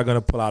Cardinals are going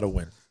to pull out a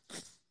win.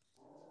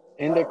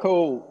 In the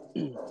cold.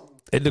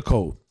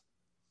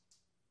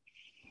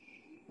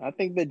 I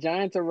think the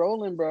Giants are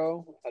rolling,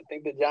 bro. I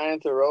think the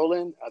Giants are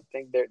rolling. I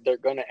think they're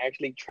going to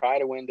actually try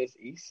to win this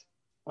East.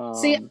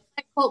 See, I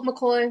like Colt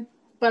McCoy,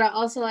 but I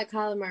also like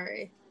Kyler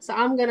Murray. So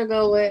I'm going to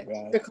go with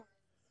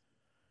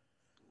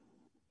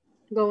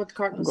the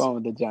Cardinals. I'm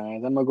going with the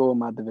Giants. I'm going to go with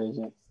my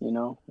division,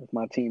 If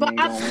my team ain't going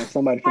to win,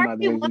 somebody from my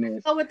division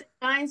is. I go with the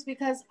Giants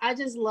because I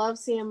just love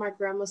seeing my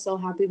grandma so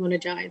happy when the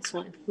Giants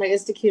win. Like,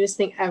 it's the cutest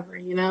thing ever,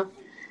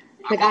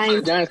 Like, I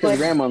the Giants because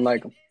grandma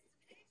like them.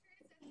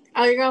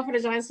 Oh, you're going for the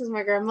Giants because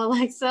my grandma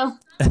likes them?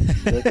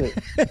 That's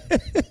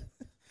it.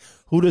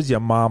 Who does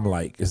your mom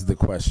like is the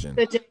question.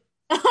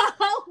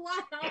 Oh,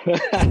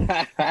 wow.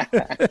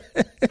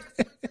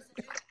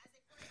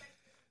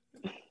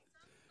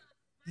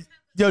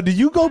 Yo, did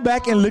you go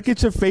back and look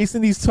at your face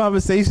in these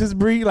conversations,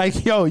 Bree?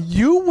 Like, yo,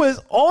 you was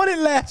on it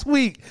last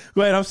week.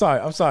 Go ahead. I'm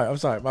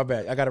sorry. My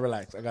bad. I got to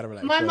relax.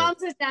 My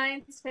mom's a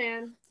Giants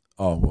fan.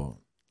 Oh,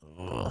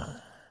 well.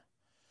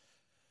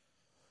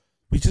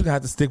 We just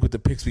got to stick with the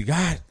picks we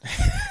got.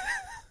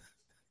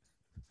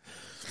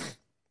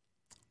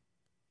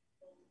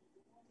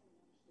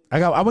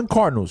 I went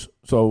Cardinals,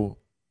 so.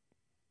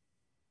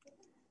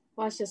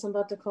 Watch this. I'm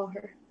about to call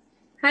her.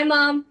 Hi,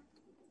 Mom.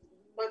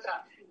 What's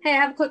up? Hey, I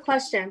have a quick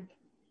question.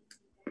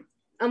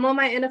 I'm on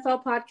my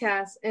NFL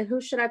podcast, and who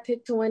should I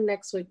pick to win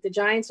next week, the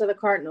Giants or the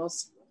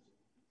Cardinals?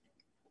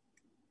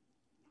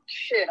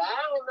 Shit, I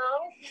don't know.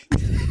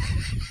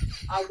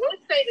 I would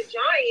say the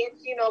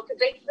Giants, because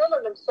they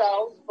feeling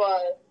themselves,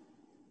 but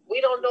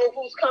we don't know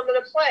who's coming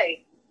to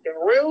play. The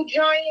real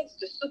Giants,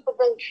 the Super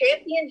Bowl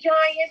champion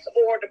Giants,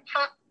 or the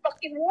pop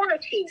fucking water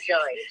team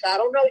Giants. I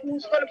don't know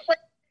who's going to play.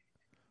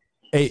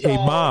 Hey,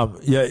 Mom.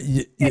 Yeah,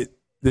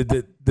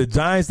 the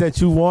Giants that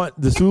you want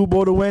the Super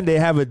Bowl to win, they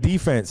have a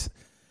defense.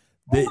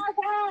 Oh my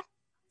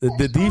God.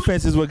 The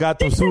defense is what got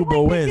them Super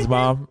Bowl wins,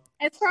 Mom.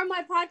 It's from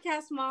my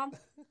podcast, Mom.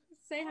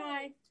 Say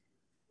hi.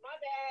 My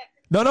bad.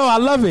 No, I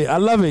love it. I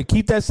love it.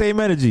 Keep that same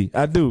energy.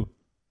 I do.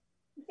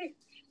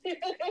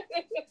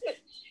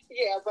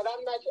 Yeah, but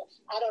I'm not.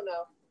 I don't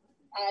know.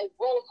 I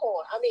roll a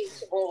coin.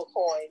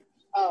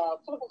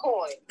 Flip a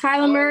coin.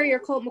 Kyler Murray or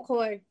Colt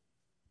McCoy?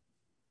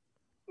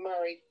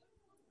 Murray.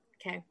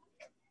 Okay.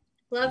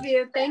 Love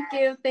you. Thank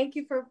you. Thank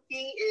you for. He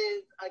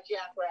is a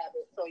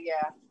jackrabbit. So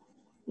yeah.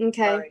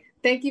 Okay. Murray.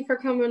 Thank you for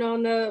coming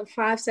on the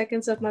 5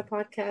 seconds of my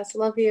podcast.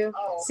 Love you.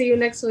 Oh. See you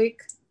next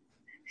week.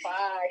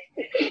 Bye.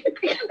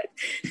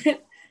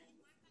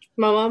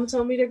 My mom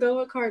told me to go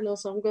with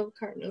Cardinals, so I'm going with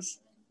Cardinals.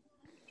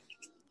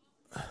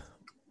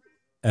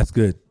 That's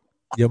good.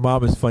 Your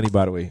mom is funny,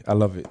 by the way. I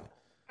love it.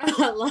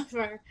 I love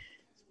her.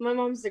 My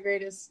mom's the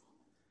greatest.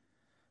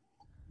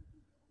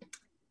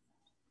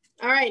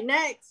 All right,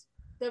 next.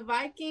 The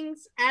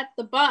Vikings at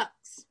the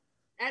Bucks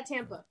at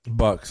Tampa.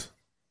 Bucks.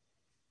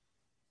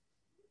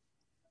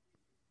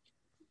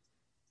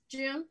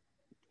 June?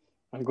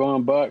 I'm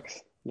going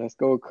Bucks. Let's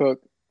go,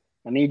 Cook.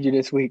 I need you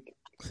this week.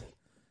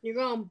 You're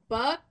going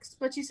Bucks,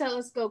 but you said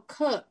let's go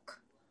Cook.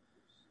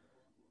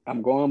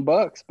 I'm going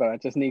Bucks, but I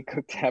just need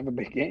Cook to have a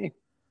big game.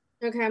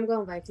 Okay, I'm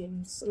going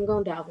Vikings. I'm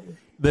going Dalvin.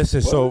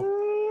 Listen,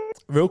 so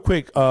real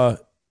quick,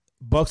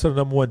 Bucks are the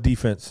number one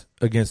defense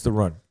against the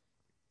run.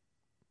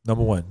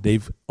 Number one.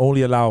 They've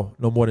only allowed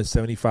no more than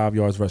 75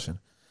 yards rushing.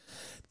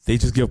 They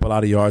just give up a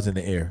lot of yards in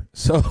the air.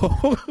 So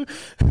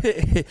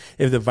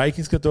if the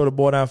Vikings can throw the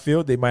ball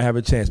downfield, they might have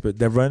a chance. But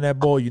they're running that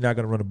ball, you're not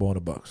going to run the ball in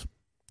the Bucks.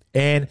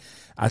 And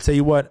I tell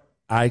you what,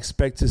 I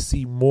expect to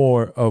see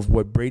more of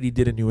what Brady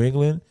did in New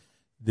England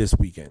this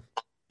weekend.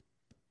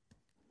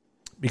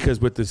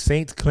 Because with the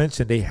Saints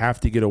clinching, they have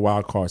to get a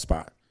wild card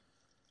spot.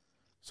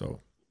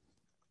 So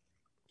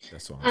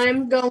that's all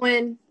I'm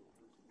going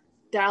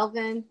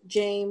Dalvin,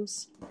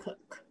 James,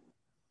 Cook.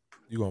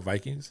 You going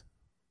Vikings?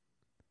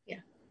 Yeah.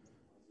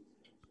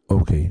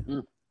 Okay.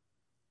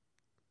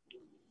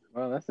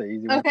 Well, that's an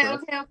easy one. Okay.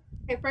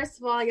 First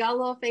of all, y'all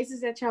little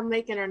faces that y'all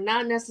making are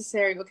not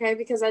necessary, okay?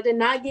 Because I did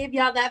not give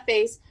y'all that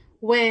face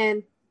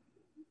when.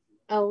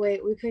 Oh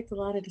wait, we picked a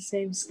lot of the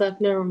same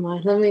stuff. Never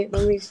mind. Let me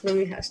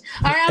hush.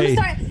 All right, I'm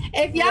sorry.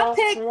 If y'all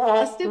pick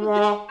a stupid,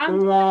 I'll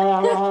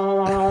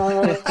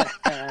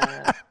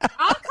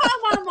call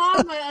my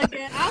mama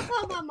again. I'll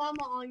call my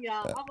mama on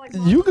y'all. I'm like,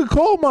 Mama. You can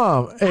call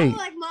Mom. Hey. I'm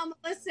like, Mama,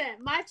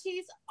 listen, my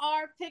Chiefs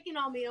are picking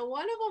on me, and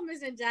one of them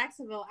is in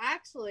Jacksonville,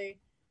 actually.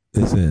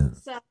 Listen.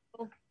 So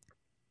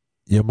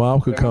Your mom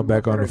could come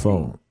back on the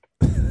phone.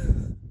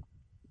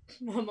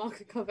 my mom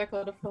could come back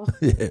on the phone.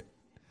 Yeah.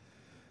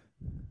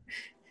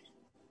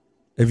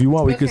 If you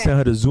want, we could send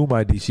her the Zoom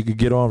ID. She could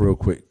get on real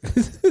quick.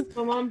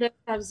 My mom doesn't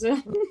have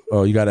Zoom.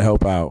 Oh, you got to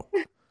help out.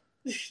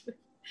 She's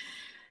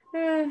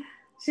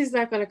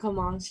not going to come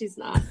on. She's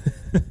not.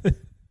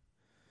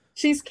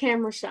 She's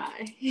camera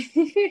shy.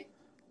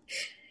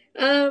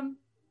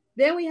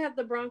 Then we have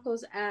the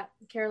Broncos at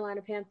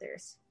Carolina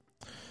Panthers.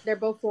 They're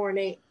both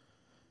 4-8.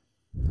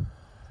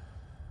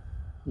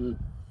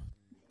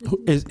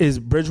 Is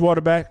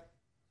Bridgewater back?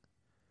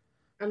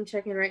 I'm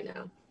checking right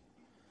now.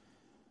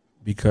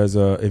 Because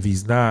if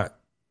he's not,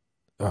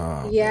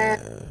 he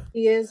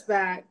is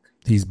back.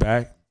 He's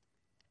back.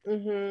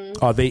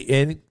 Mm-hmm. Are they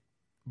in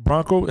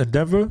Bronco in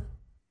Denver?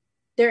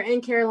 They're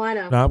in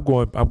Carolina. No,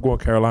 I'm going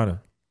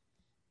Carolina.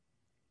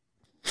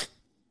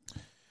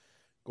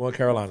 Going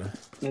Carolina.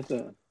 It's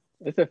a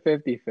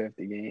 50-50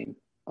 game.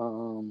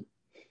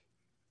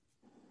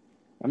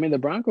 I mean, the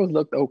Broncos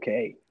looked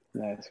okay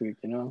last week,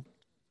 you know.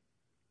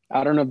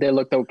 I don't know if they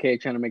looked okay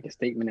trying to make a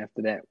statement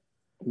after that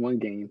one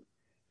game.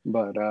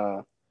 But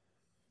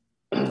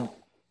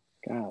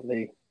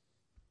golly.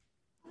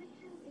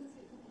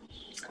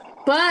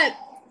 But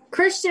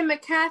Christian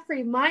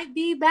McCaffrey might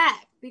be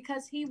back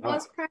because he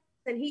was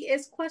practicing. He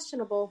is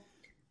questionable,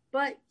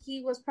 but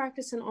he was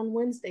practicing on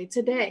Wednesday,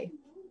 today.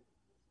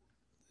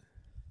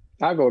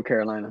 I'll go with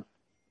Carolina.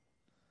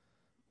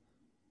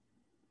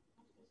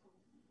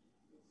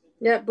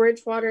 Yeah,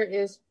 Bridgewater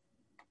is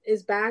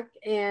back,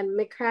 and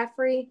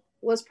McCaffrey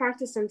was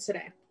practicing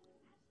today.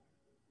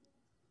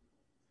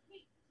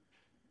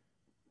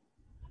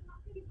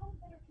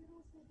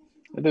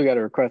 I do got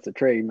to request a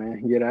trade,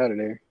 man. Get out of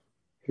there.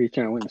 If he's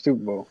trying to win the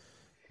Super Bowl.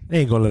 They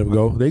ain't going to let him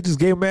go. They just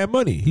gave him mad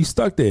money. He's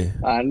stuck there.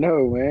 I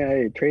know, man.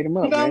 Hey, trade him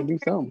up, man. Do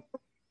something.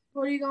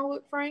 What are you going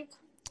with, Frank?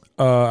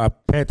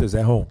 Panthers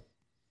at home.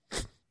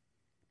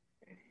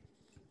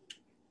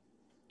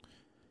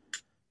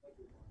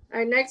 All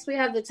right, next we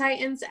have the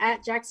Titans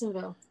at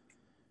Jacksonville.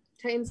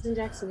 Titans in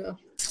Jacksonville.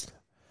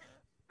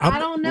 I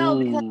don't know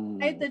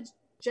because the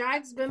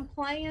Jags been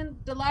playing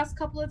the last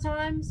couple of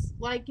times,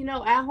 like, you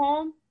know, at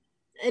home.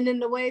 And then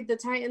the way the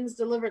Titans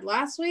delivered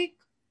last week,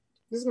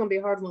 this is going to be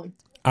a hard one.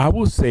 I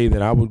will say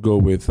that I would go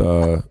with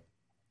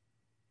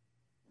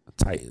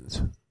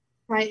Titans.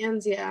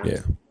 Titans, yeah.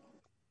 Yeah.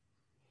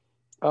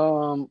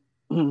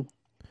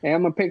 And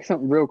I'm gonna pick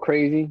something real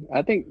crazy.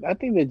 I think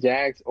the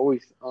Jags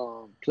always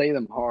play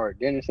them hard.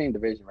 They're in the same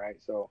division, right?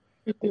 So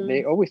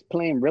they always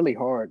play them really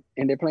hard,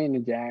 and they're playing the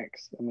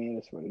Jags. I mean,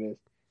 that's what it is.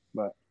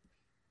 But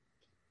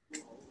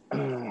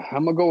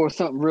I'm gonna go with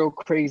something real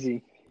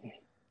crazy,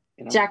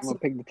 and I'm gonna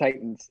pick the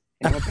Titans.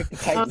 And I'm gonna pick the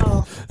Titans.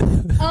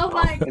 Oh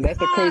my god! And that's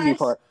the crazy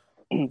part.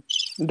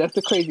 That's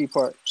the crazy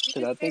part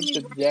because I think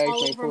the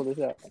Jags may pull this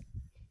out.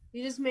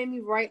 You just made me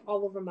right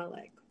all over my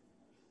leg.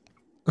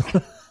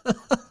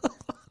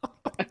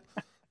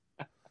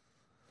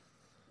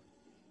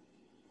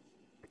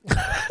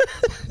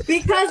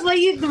 Because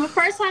the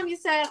first time you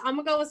said I'm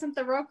gonna go with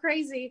something real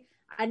crazy,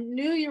 I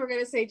knew you were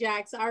gonna say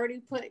Jags. I already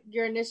put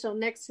your initial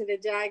next to the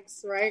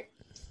Jags, right?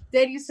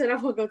 Then you said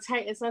I'm gonna go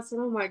Titans. So I said,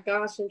 oh my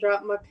gosh, and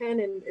dropped my pen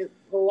and it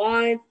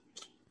line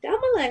down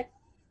my leg.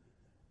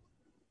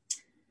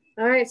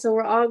 All right, so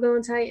we're all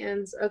going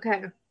Titans.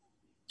 Okay.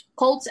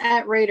 Colts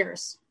at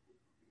Raiders.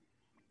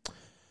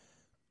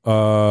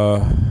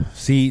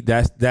 See,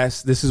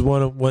 this is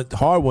one of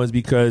hard ones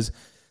because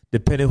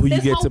depending who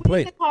you get to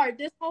play.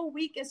 This whole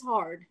week is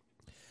hard.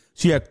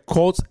 So you have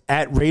Colts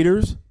at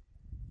Raiders.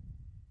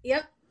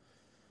 Yep.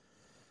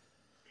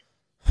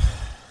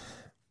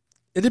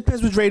 It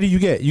depends which Raider you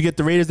get. You get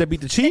the Raiders that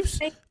beat the Chiefs,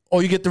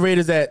 or you get the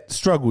Raiders that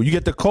struggle. You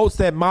get the Colts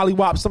that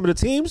mollywop some of the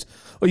teams,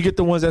 or you get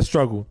the ones that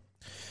struggle.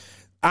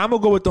 I'm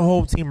gonna go with the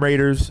home team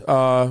Raiders. It's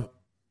a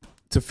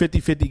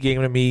 50-50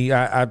 game to me.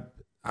 I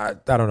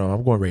don't know.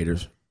 I'm going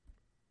Raiders.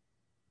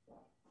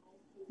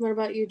 What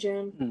about you,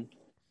 Jim?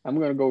 I'm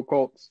gonna go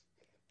Colts.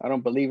 I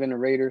don't believe in the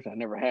Raiders. I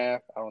never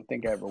have. I don't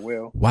think I ever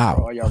will. Wow.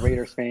 For all y'all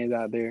Raiders fans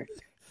out there.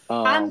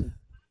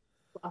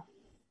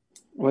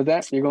 What's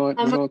that? You're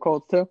going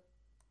Colts too?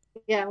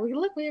 Yeah, we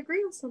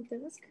agree on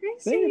something. That's crazy.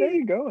 See, there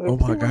you go. Oh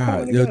my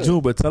God, yo, June,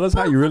 but tell us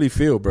how you really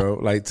feel, bro.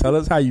 Like, tell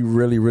us how you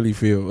really, really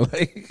feel.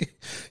 Like,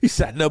 you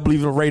said, "No,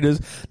 believe in the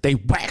Raiders. They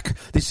whack.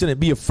 They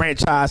shouldn't be a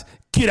franchise.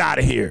 Get out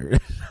of here."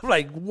 I'm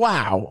like,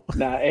 wow.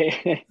 Nah,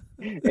 hey,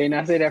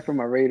 I say that for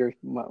my Raiders,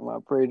 my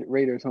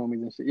Raiders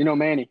homies and shit. You know,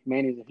 Manny's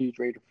a huge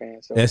Raider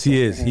fan. So yes,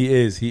 he is. He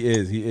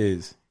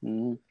is.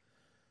 Mm-hmm.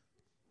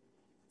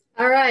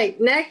 All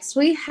right, next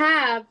we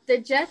have the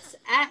Jets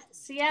at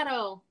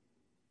Seattle.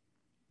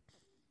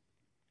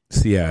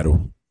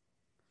 Seattle.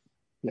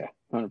 Yeah,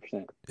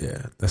 100%.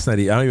 Yeah, that's not.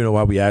 I don't even know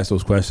why we ask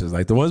those questions.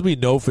 Like the ones we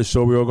know for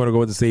sure, we're all going to go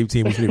with the same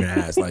team. We shouldn't even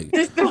ask. Like,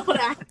 just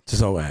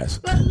don't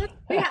ask. But look,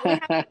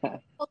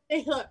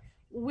 look,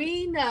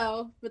 we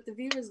know, but the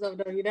viewers don't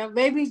know. You know,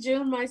 maybe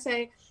June might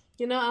say,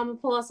 I'm gonna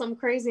pull out something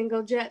crazy and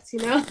go Jets.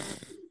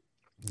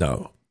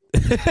 No.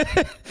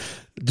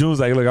 June's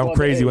like, look, I'm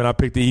crazy when I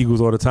pick the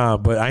Eagles all the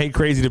time, but I ain't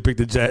crazy to pick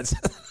the Jets.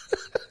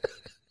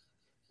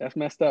 That's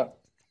messed up.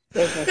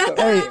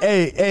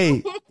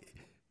 Hey.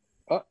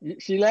 Oh,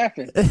 she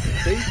laughing.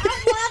 See?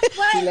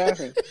 She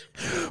laughing.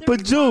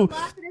 But June,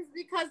 laughing is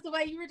because the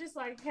way you were just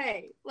like,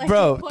 hey,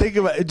 bro, think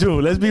about it,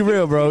 June. Let's be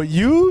real, bro.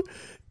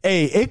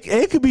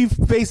 It could be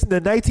facing the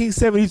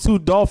 1972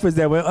 Dolphins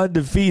that went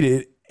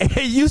undefeated, and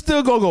you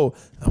still go.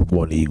 I'm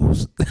going to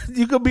Eagles.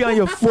 You could be on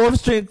your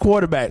fourth string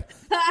quarterback.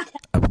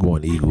 I'm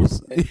going to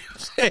Eagles.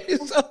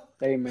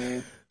 Hey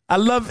man, I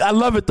love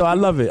it though. I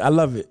love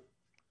it.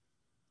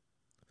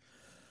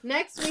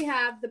 Next, we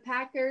have the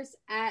Packers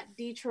at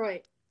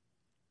Detroit.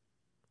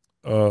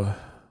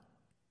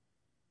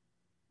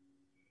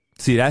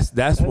 See,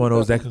 that's one of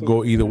those that can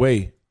go either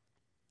way.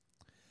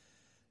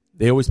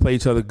 They always play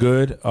each other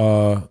good.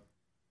 I'm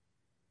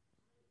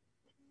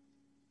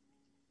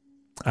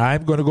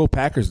going to go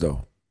Packers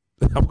though.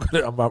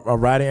 I'm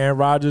riding Aaron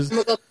Rodgers. I'm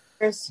gonna go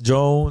Packers.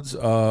 Jones.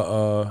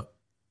 I'm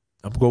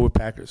going with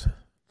Packers.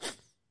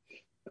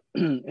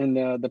 And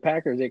the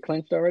Packers, they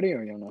clinched already,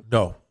 or you don't know?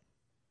 No.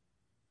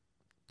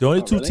 The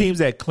only two teams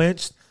that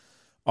clinched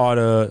are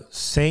the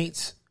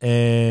Saints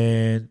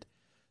and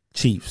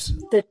Chiefs.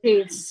 The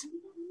Chiefs.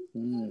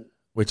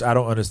 Which I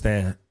don't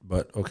understand,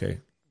 but okay.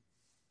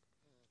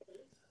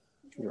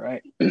 You're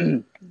right.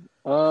 I'm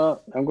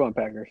going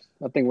Packers.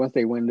 I think once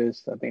they win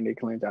this, I think they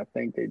clinch. I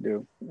think they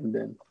do. And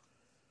then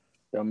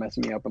they'll mess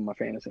me up in my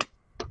fantasy.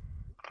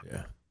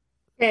 Yeah.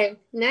 Okay,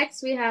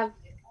 next we have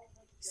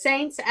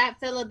Saints at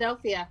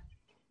Philadelphia.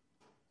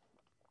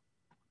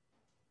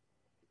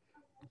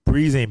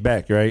 Breeze ain't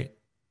back, right?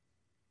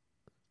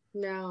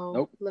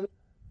 No. Nope.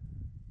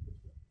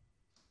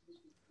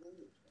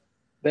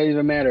 Doesn't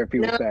even matter if he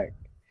was back.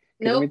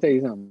 Nope. Let me tell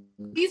you something.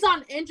 He's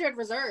on injured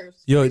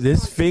reserves. Yo,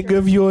 this finger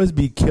of yours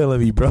be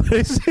killing me, bro.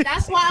 That's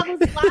why I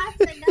was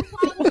laughing.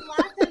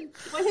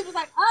 When he was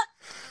like, up,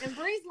 and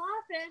Breeze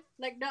laughing.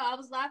 Like, no, I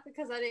was laughing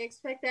because I didn't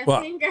expect that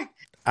finger.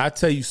 I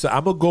tell you, so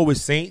I'm going to go with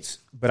Saints,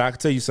 but I can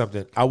tell you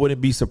something. I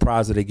wouldn't be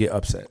surprised if they get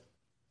upset.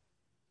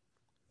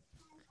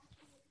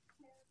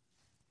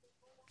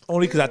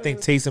 Only because I think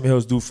Taysom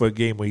Hill's due for a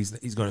game where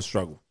he's going to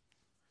struggle.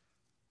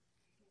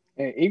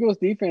 Hey, Eagles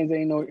defense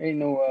ain't no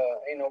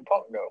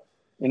punk though,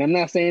 and I'm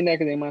not saying that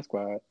because they're my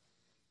squad,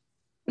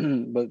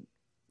 but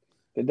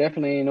There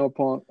definitely ain't no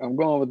point. I'm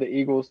going with the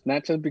Eagles,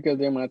 not just because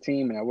they're my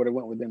team, and I would have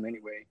went with them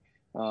anyway.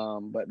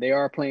 But they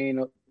are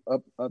playing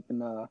up in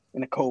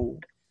the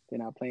cold. They're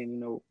not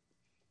playing,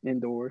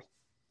 indoors.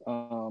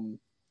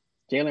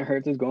 Jalen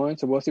Hurts is going,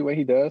 so we'll see what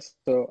he does.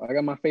 So I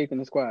got my faith in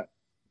the squad.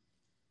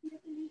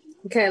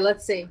 Okay,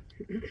 let's see.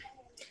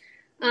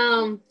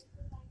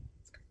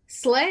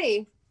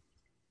 Slay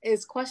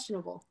is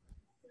questionable.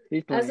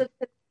 He's playing.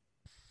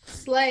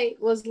 Slay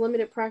was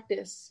limited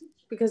practice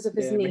because of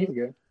his knee. He's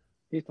good.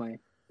 He's playing.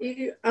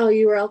 You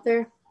were out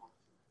there?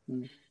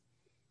 Mm.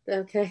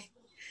 Okay.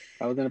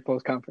 I was in a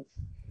post conference.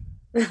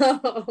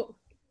 Oh.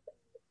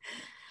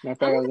 Matter of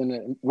fact, I was in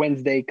a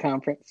Wednesday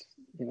conference.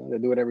 They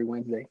do it every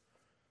Wednesday.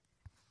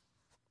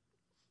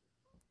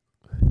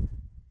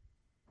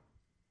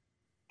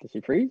 Did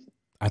she freeze?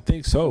 I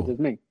think so. It's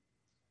me.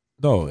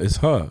 No, it's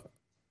her.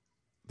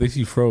 I think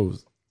she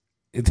froze.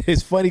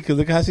 It's funny because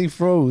look how she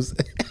froze.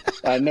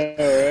 I know,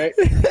 right?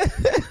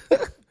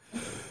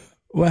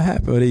 What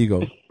happened? Oh, there you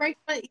go. Frank,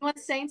 you want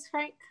Saints,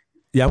 Frank?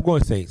 Yeah, I'm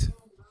going Saints.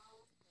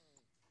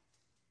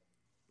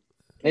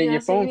 Hey,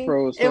 your phone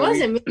froze. It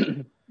wasn't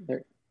me.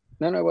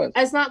 No, it was.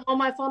 It's not on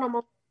my phone.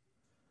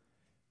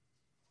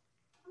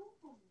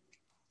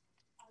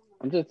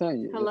 I'm just telling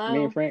you. Hello?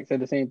 Me and Frank said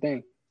the same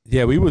thing.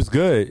 Yeah, we was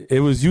good.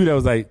 It was you that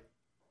was like.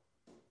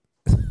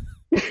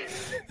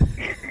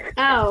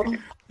 Oh.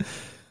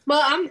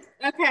 Well, I'm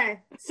okay.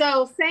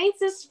 So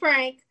Saints is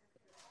Frank.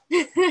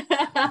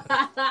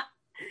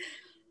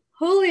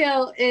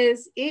 Julio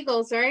is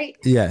Eagles, right?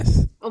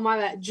 Yes. Oh my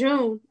bad.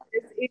 June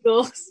is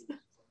Eagles.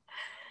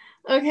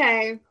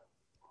 Okay.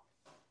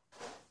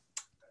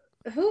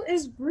 Who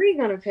is Bree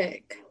gonna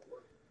pick?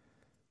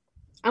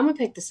 I'm gonna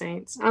pick the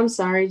Saints. I'm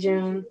sorry,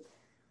 June.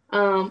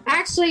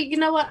 Actually, you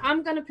know what?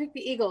 I'm gonna pick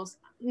the Eagles.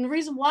 And the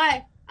reason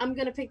why I'm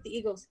gonna pick the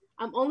Eagles,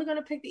 I'm only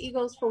gonna pick the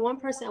Eagles for one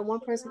person and one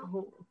person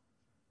only.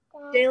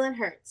 Jalen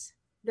Hurts.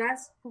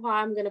 That's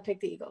why I'm gonna pick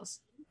the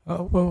Eagles.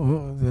 Oh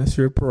well, that's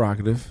your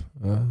prerogative.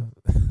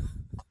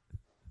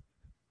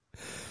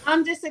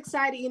 I'm just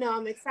excited.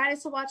 I'm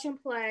excited to watch him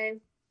play.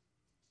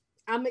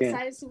 I'm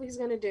excited to see what he's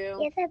gonna do.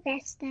 You're the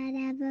best dad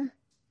ever.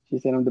 She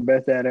said I'm the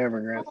best dad ever,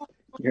 Grant.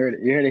 You heard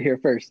it. You heard it here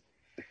first.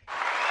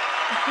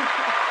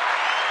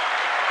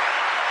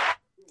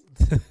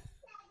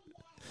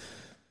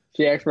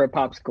 She asked for a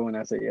popsicle, and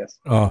I said yes.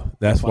 Oh,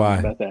 that's why.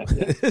 About that.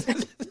 Yeah.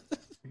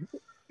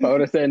 If I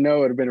would have said no, it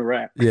would have been a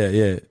wrap.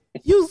 Yeah.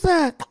 You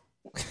suck.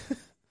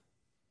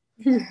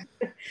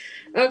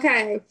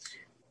 Okay.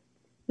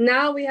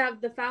 Now we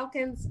have the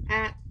Falcons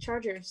at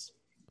Chargers.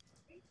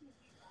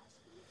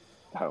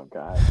 Oh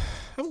God.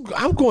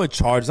 I'm going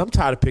Chargers. I'm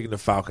tired of picking the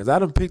Falcons. I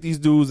done pick these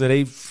dudes and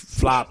they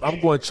flop. I'm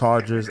going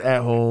Chargers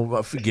at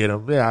home. Forget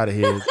them. They're out of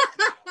here.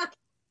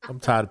 I'm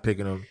tired of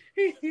picking them.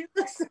 You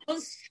look so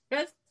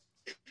stressed.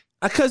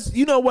 Because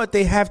you know what?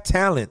 They have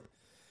talent.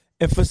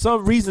 And for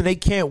some reason, they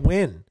can't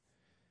win.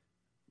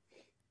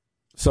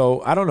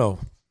 So, I don't know.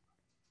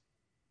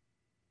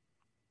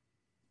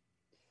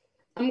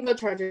 I'm going to go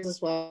Chargers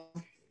as well.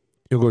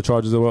 You'll go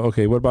Chargers as well?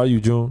 Okay, what about you,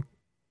 June?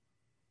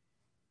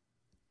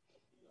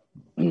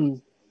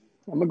 I'm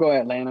going to go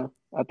Atlanta.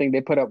 I think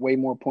they put up way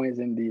more points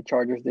than the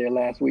Chargers did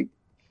last week.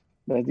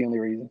 That's the only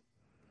reason.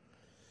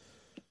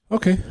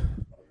 Okay.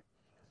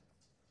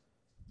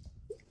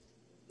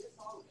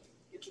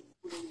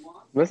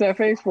 What's that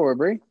face for,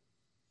 Bree?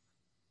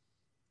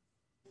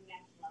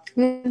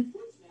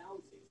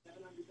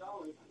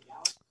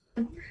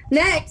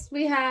 Next,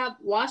 we have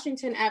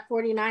Washington at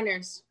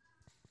 49ers.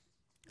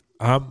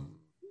 I'm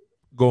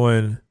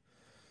going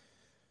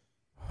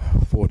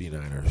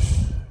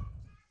 49ers.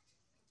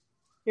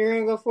 You're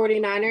going to go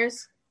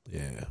 49ers?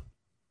 Yeah.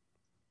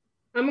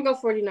 I'm going to go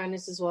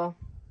 49ers as well.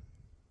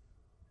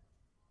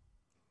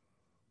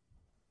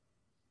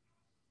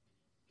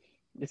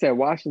 You said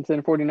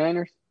Washington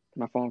 49ers?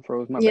 My phone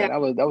froze. My Yeah.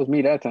 bad. That was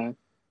me that time.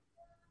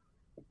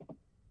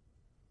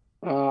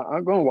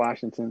 I'm going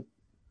Washington.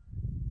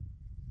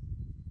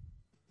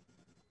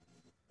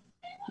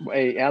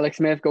 Hey, Alex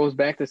Smith goes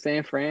back to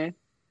San Fran.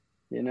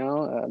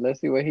 Let's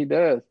see what he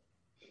does.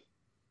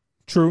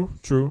 True.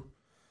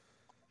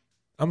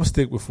 I'm gonna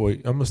stick with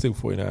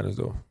 49ers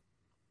though.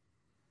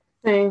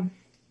 Same.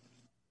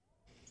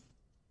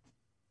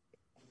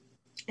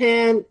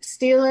 And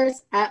Steelers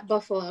at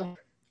Buffalo.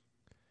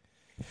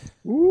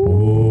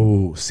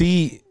 Ooh,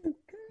 see,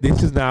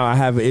 this is now I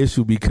have an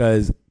issue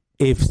because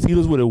if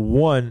Steelers would have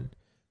won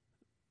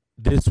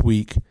this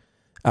week,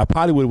 I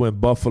probably would have went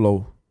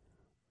Buffalo.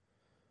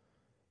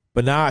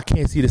 But now I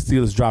can't see the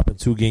Steelers dropping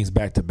 2 games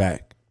back to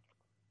back.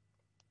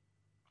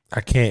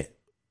 I can't.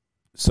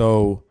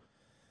 So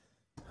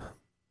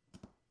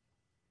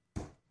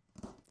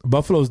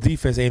Buffalo's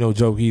defense ain't no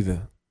joke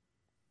either.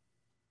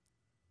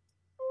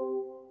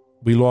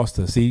 We lost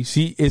her. See,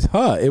 it's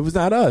her. It was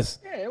not us.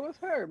 Yeah, it was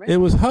her, man. It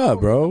was her,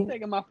 bro. I'm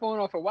taking my phone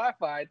off of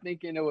Wi-Fi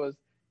thinking it was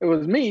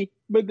me,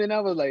 but then I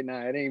was like, nah,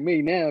 it ain't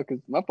me now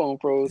because my phone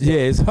froze. Yeah,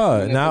 it's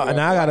her.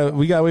 Now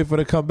we gotta wait for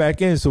her to come back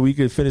in so we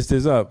can finish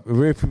this up.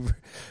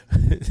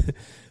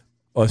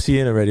 Oh, she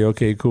in already.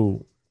 Okay,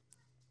 cool.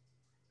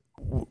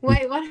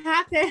 Wait, what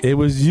happened? It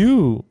was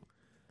you.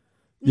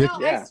 No,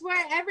 Yeah. I swear,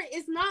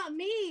 it's not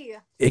me.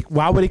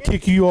 Why would it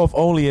kick you off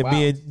only and Wow.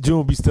 me and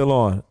June be still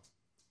on?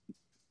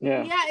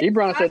 Yeah. Yeah,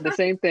 Ebron said the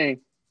same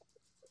thing.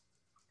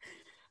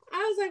 I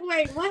was like,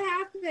 wait, what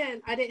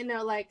happened? I didn't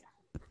know. Like,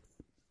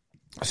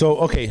 So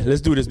okay,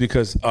 let's do this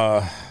because it's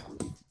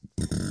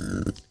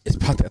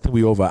probably I think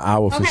we over an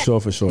hour for Okay. sure.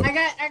 For sure. I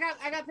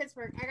got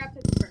Pittsburgh. I got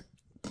Pittsburgh.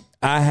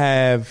 I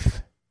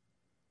have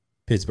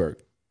Pittsburgh.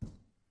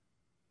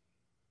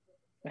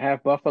 I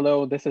have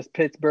Buffalo. This is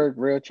Pittsburgh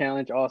real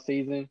challenge all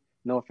season.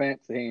 No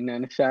offense, it ain't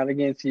nothing shot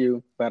against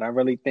you, but I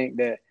really think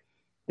that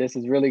this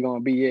is really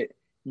going to be it.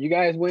 You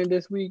guys win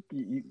this week,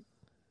 you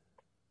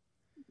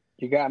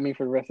got me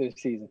for the rest of the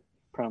season.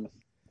 Promise.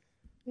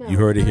 No, You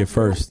heard it here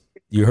first.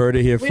 You heard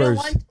it here We don't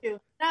first. want to.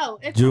 No,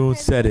 it's June okay.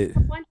 said We it.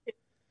 don't want to.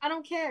 I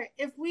don't care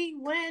if we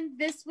win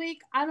this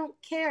week. I don't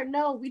care.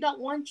 No, we don't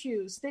want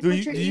you. Stick Do with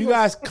you, your do you Eagles.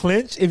 guys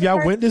clinch if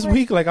y'all win this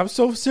week? Like, I'm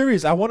so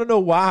serious. I want to know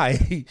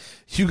why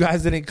you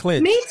guys didn't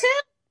clinch. Me too.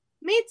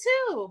 Me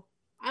too.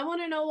 I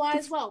want to know why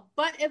as well.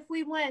 But if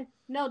we win,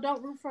 no,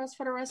 don't root for us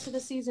for the rest of the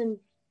season,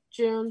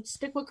 June.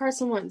 Stick with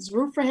Carson Wentz.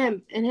 Root for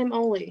him and him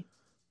only.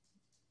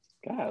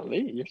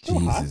 Golly, you're so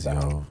hot. Jesus,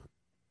 yo.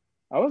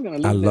 I was going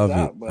to I leave love this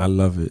it. out, but I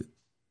love it.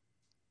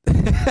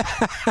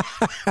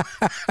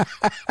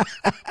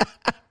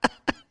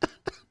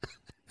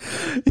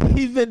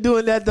 He's been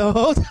doing that the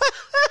whole time.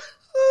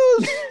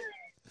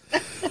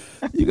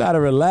 You gotta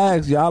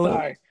relax, y'all.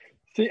 sorry.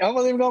 See, I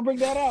wasn't even going to bring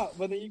that out,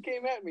 but then you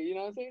came at me. You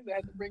know what I'm saying? I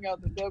had to bring out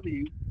the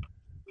W.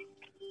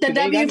 The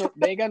W.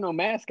 They ain't got no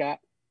mascot.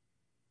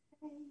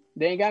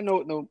 They ain't got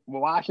no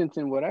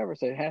Washington, whatever.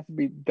 So it has to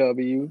be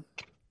W.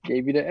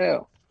 Gave you the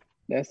L.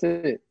 That's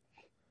it.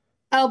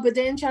 Oh, but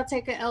didn't y'all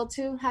take an L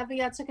too? Haven't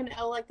y'all taken an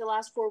L like the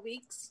last 4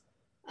 weeks?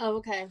 Oh,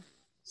 okay.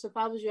 So if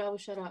I was you, I would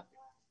shut up.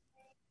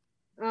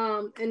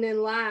 And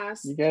then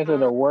last, You guys are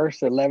the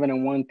worst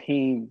 11-1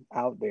 team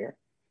out there.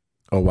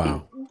 Oh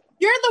wow.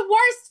 you're the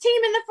worst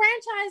team in the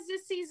franchise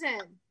this season.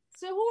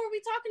 So who are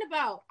we talking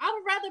about? I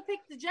would rather pick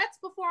the Jets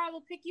before I will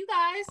pick you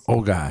guys.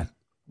 Oh God.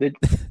 The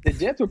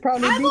Jets would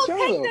probably I beat will y'all,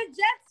 pick though. the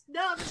Jets.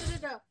 No.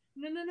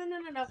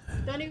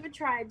 Don't even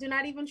try. Do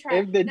not even try.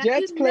 If the Now,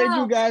 Jets played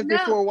you guys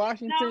before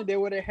Washington, no. they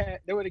would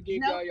have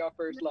gave No. y'all your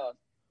first loss.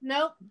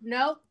 Nope.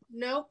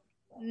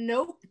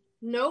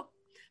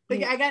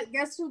 But I got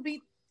guess who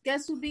beat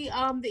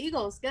the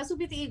Eagles? Guess who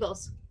beat the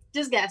Eagles?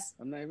 Just guess.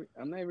 I'm not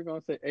even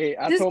gonna say. Hey,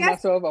 I Just told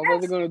guess- myself I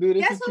wasn't gonna do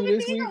this Guess with who you beat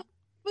this the week. Eagles?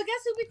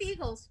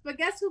 But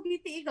guess who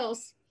beat the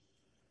Eagles?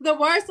 The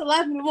worst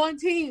 11-1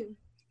 team.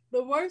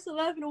 The worst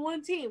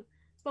 11-1 team.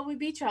 But we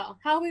beat y'all.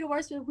 How are we the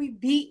worst? We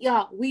beat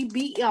y'all.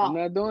 I'm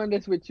not doing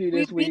this with you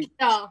this we beat week.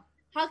 y'all.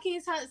 How can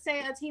you say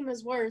a team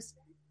is worse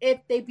if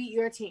they beat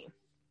your team?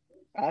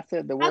 I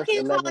said the How worst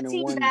can you call a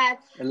team 11-1 bad?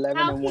 How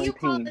can you 11-1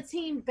 call team. the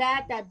team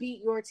bad that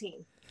beat your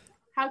team?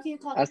 How can you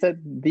call? I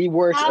said the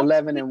worst How can you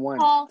 11-1.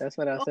 call- That's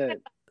what I Okay,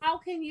 said. how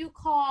can you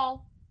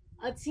call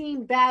a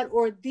team bad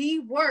or the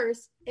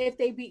worst if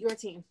they beat your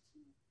team?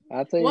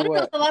 I'll tell One you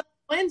of what. those 11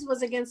 wins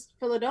was against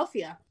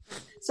Philadelphia.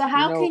 So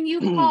how You know- can you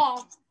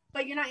call?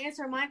 But you're not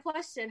answering my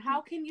question.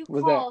 How can you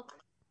What's call?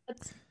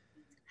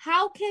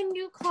 How can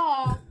you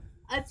call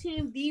a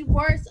team the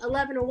worst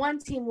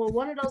 11-1 team when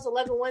one of those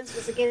 11 wins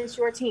was against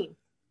your team?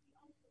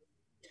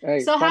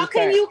 Hey, So how fun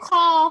can fact. you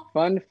call?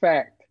 Fun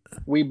fact: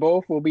 we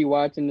both will be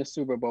watching the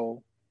Super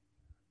Bowl,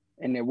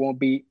 and it won't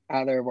be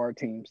either of our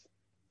teams.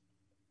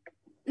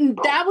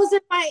 That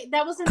wasn't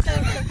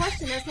the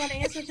question. That's not the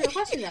answer to the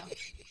question, though.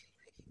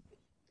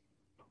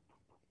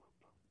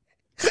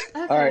 Okay.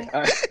 All right.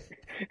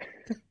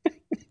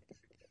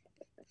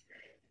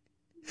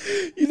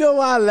 You know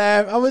why I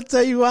laugh? I'm gonna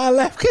tell you why I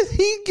laugh because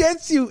he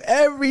gets you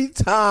every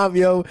time,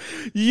 yo.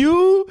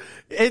 You're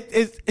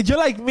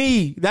like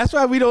me. That's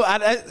why we don't.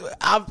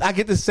 I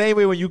get the same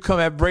way when you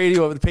come at Brady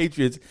or the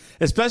Patriots,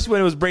 especially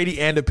when it was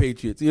Brady and the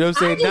Patriots. You know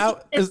what I'm saying?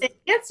 Now, is the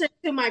answer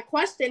to my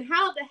question.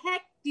 How the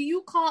heck do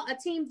you call a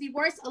team the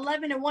worst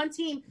 11-1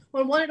 team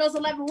when one of those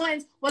 11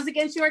 wins was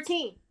against your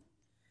team?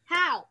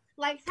 How?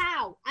 Like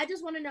how? I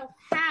just want to know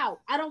how.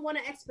 I don't want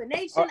an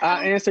explanation.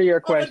 I'll answer your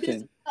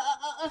question.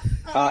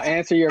 I'll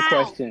answer your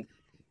question.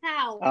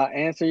 How? I'll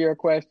answer your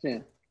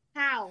question.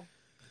 How?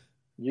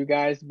 You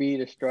guys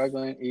beat a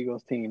struggling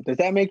Eagles team. Does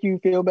that make you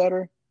feel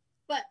better?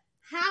 But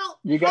how?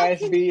 You how guys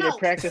can beat you- a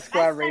practice I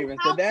squad said, Ravens.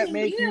 how Did that can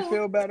make you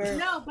feel better?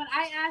 No, but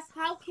I asked,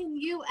 how can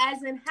you,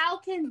 as in, how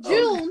can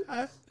June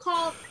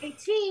call a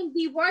team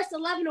the worst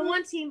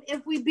 11-1 team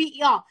if we beat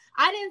y'all?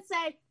 I didn't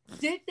say,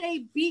 did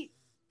they beat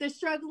the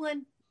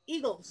struggling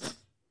Eagles?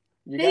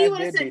 You Then you guys would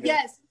have did said beat us.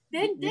 yes.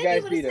 Then You you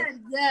guys would beat have us.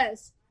 said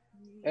yes.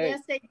 Hey,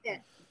 Yes, they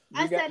did.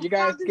 You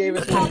guys gave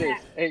us one of these.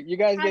 Hey, you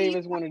guys How do gave you-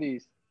 us one of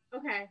these.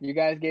 Okay. You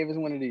guys gave us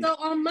one of these. So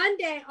on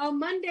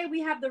Monday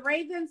we have the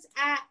Ravens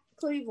at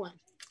Cleveland.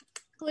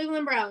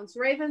 Cleveland Browns.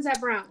 Ravens at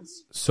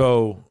Browns.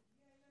 so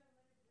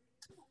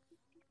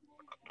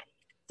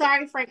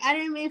Sorry, Frank. I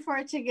didn't mean for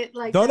it to get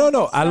like no.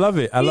 I love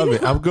it.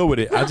 I'm good with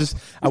it.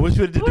 I wish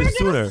we did We're this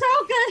doing sooner.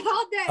 so good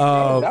all day.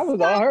 Uh, That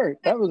was all her.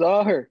 That was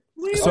all her.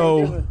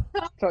 So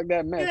talk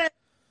that mess.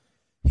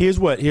 here's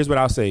what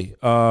I'll say.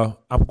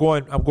 I'm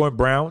going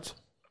Browns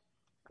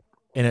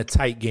in a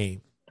tight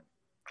game.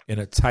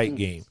 I'm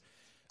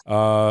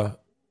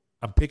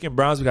picking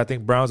Browns because I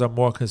think Browns are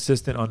more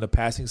consistent on the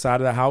passing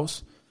side of the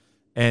house,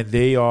 and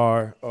they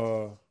are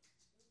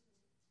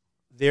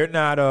they're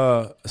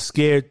not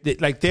scared. They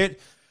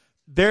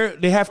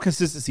have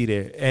consistency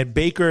there, and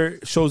Baker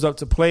shows up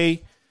to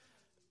play.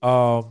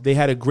 They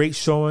had a great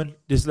showing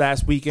this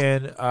last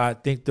weekend. I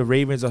think the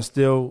Ravens are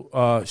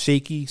still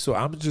shaky, so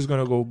I'm just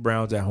gonna go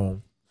Browns at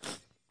home.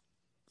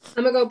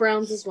 I'm gonna go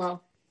Browns as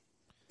well.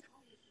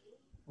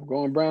 I'm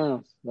going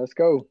Browns. Let's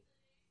go.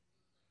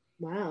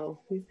 Wow,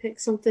 we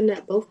picked something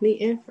that both me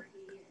and Frank.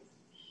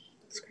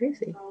 It's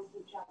crazy.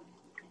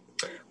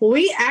 Well,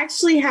 we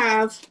actually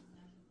have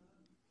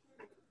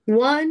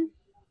 1,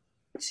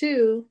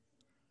 2,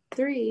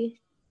 3,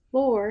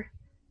 4,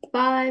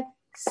 5,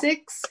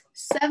 6,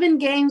 7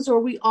 games where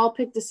we all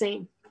picked the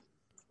same.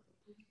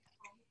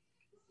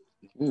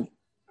 Well,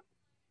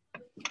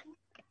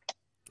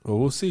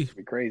 we'll see.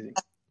 Be crazy.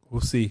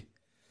 We'll see.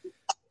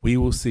 We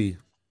will see.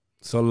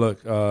 So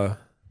look,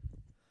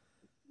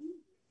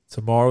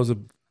 tomorrow's a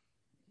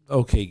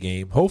okay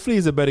game. Hopefully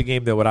it's a better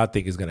game than what I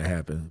think is going to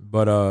happen.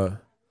 But I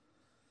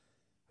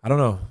don't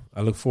know.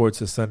 I look forward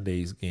to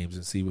Sunday's games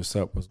and see what's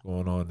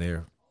going on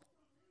there.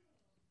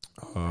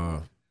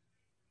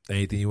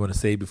 Anything you want to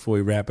say before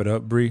we wrap it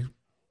up, Bree?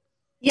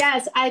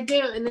 Yes, I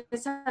do. And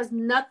this has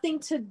nothing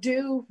to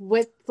do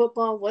with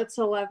football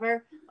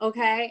whatsoever.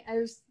 Okay.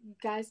 You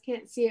guys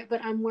can't see it,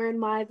 but I'm wearing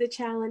The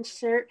Challenge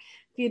shirt.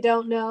 If you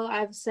don't know,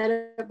 I've said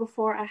it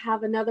before. I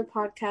have another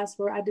podcast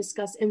where I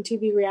discuss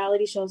MTV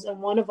reality shows. And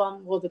one of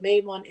them, the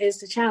main one is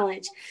The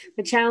Challenge.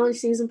 The Challenge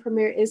season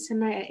premiere is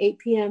tonight at 8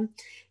 p.m.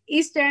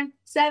 Eastern,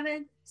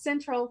 7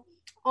 Central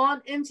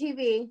on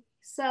MTV.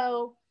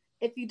 So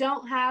if you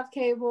don't have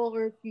cable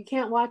or if you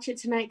can't watch it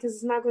tonight because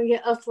it's not going to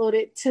get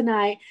uploaded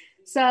tonight,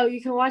 so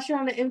you can watch it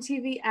on the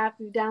MTV app.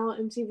 You download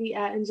MTV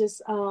app and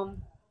just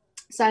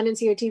sign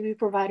into your TV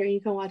provider and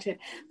you can watch it.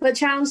 But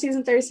Challenge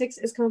Season 36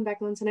 is coming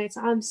back on tonight,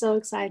 so I'm so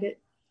excited.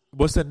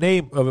 What's the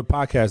name of the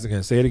podcast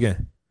again? Say it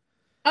again.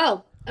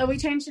 We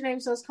changed the name,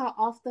 so it's called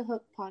Off the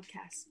Hook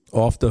Podcast.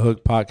 Off the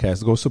Hook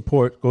Podcast. Go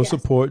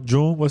support.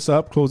 June, what's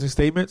up? Closing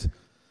statements?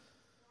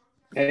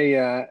 Hey,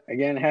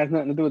 again, it has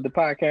nothing to do with the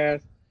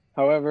podcast.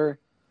 However,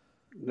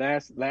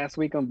 last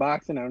week on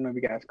boxing, I don't know if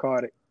you guys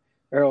caught it,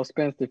 Errol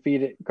Spence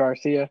defeated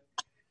Garcia.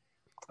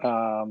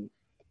 The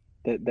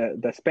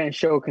Spence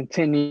show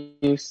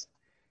continues.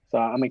 So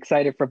I'm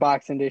excited for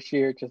boxing this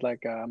year, just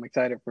like I'm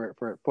excited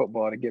for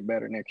football to get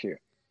better next year.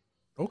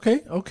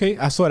 Okay.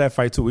 I saw that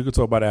fight too. We could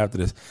talk about it after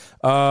this.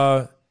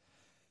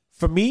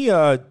 For me,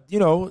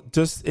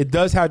 just it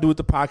does have to do with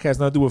the podcast,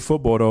 not to do with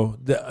football though.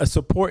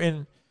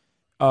 Supporting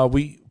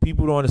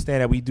people don't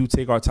understand that we do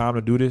take our time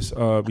to do this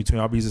between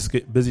our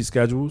busy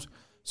schedules.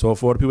 So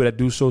for the people that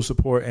do show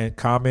support and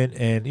comment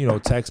and,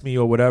 text me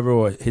or whatever,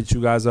 or hit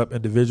you guys up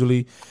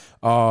individually,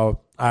 I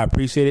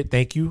appreciate it.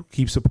 Thank you.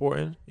 Keep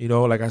supporting.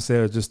 Like I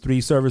said, just 3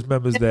 service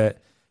members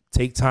that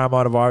take time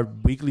out of our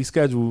weekly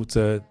schedule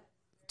to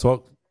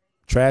talk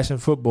trash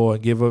and football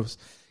and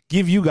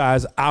give you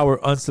guys our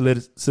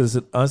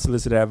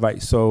unsolicited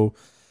advice. So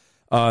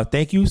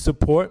thank you.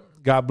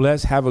 Support. God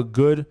bless. Have a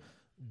good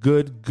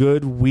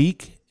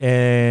week.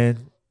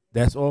 And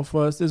that's all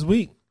for us this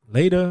week.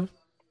 Later.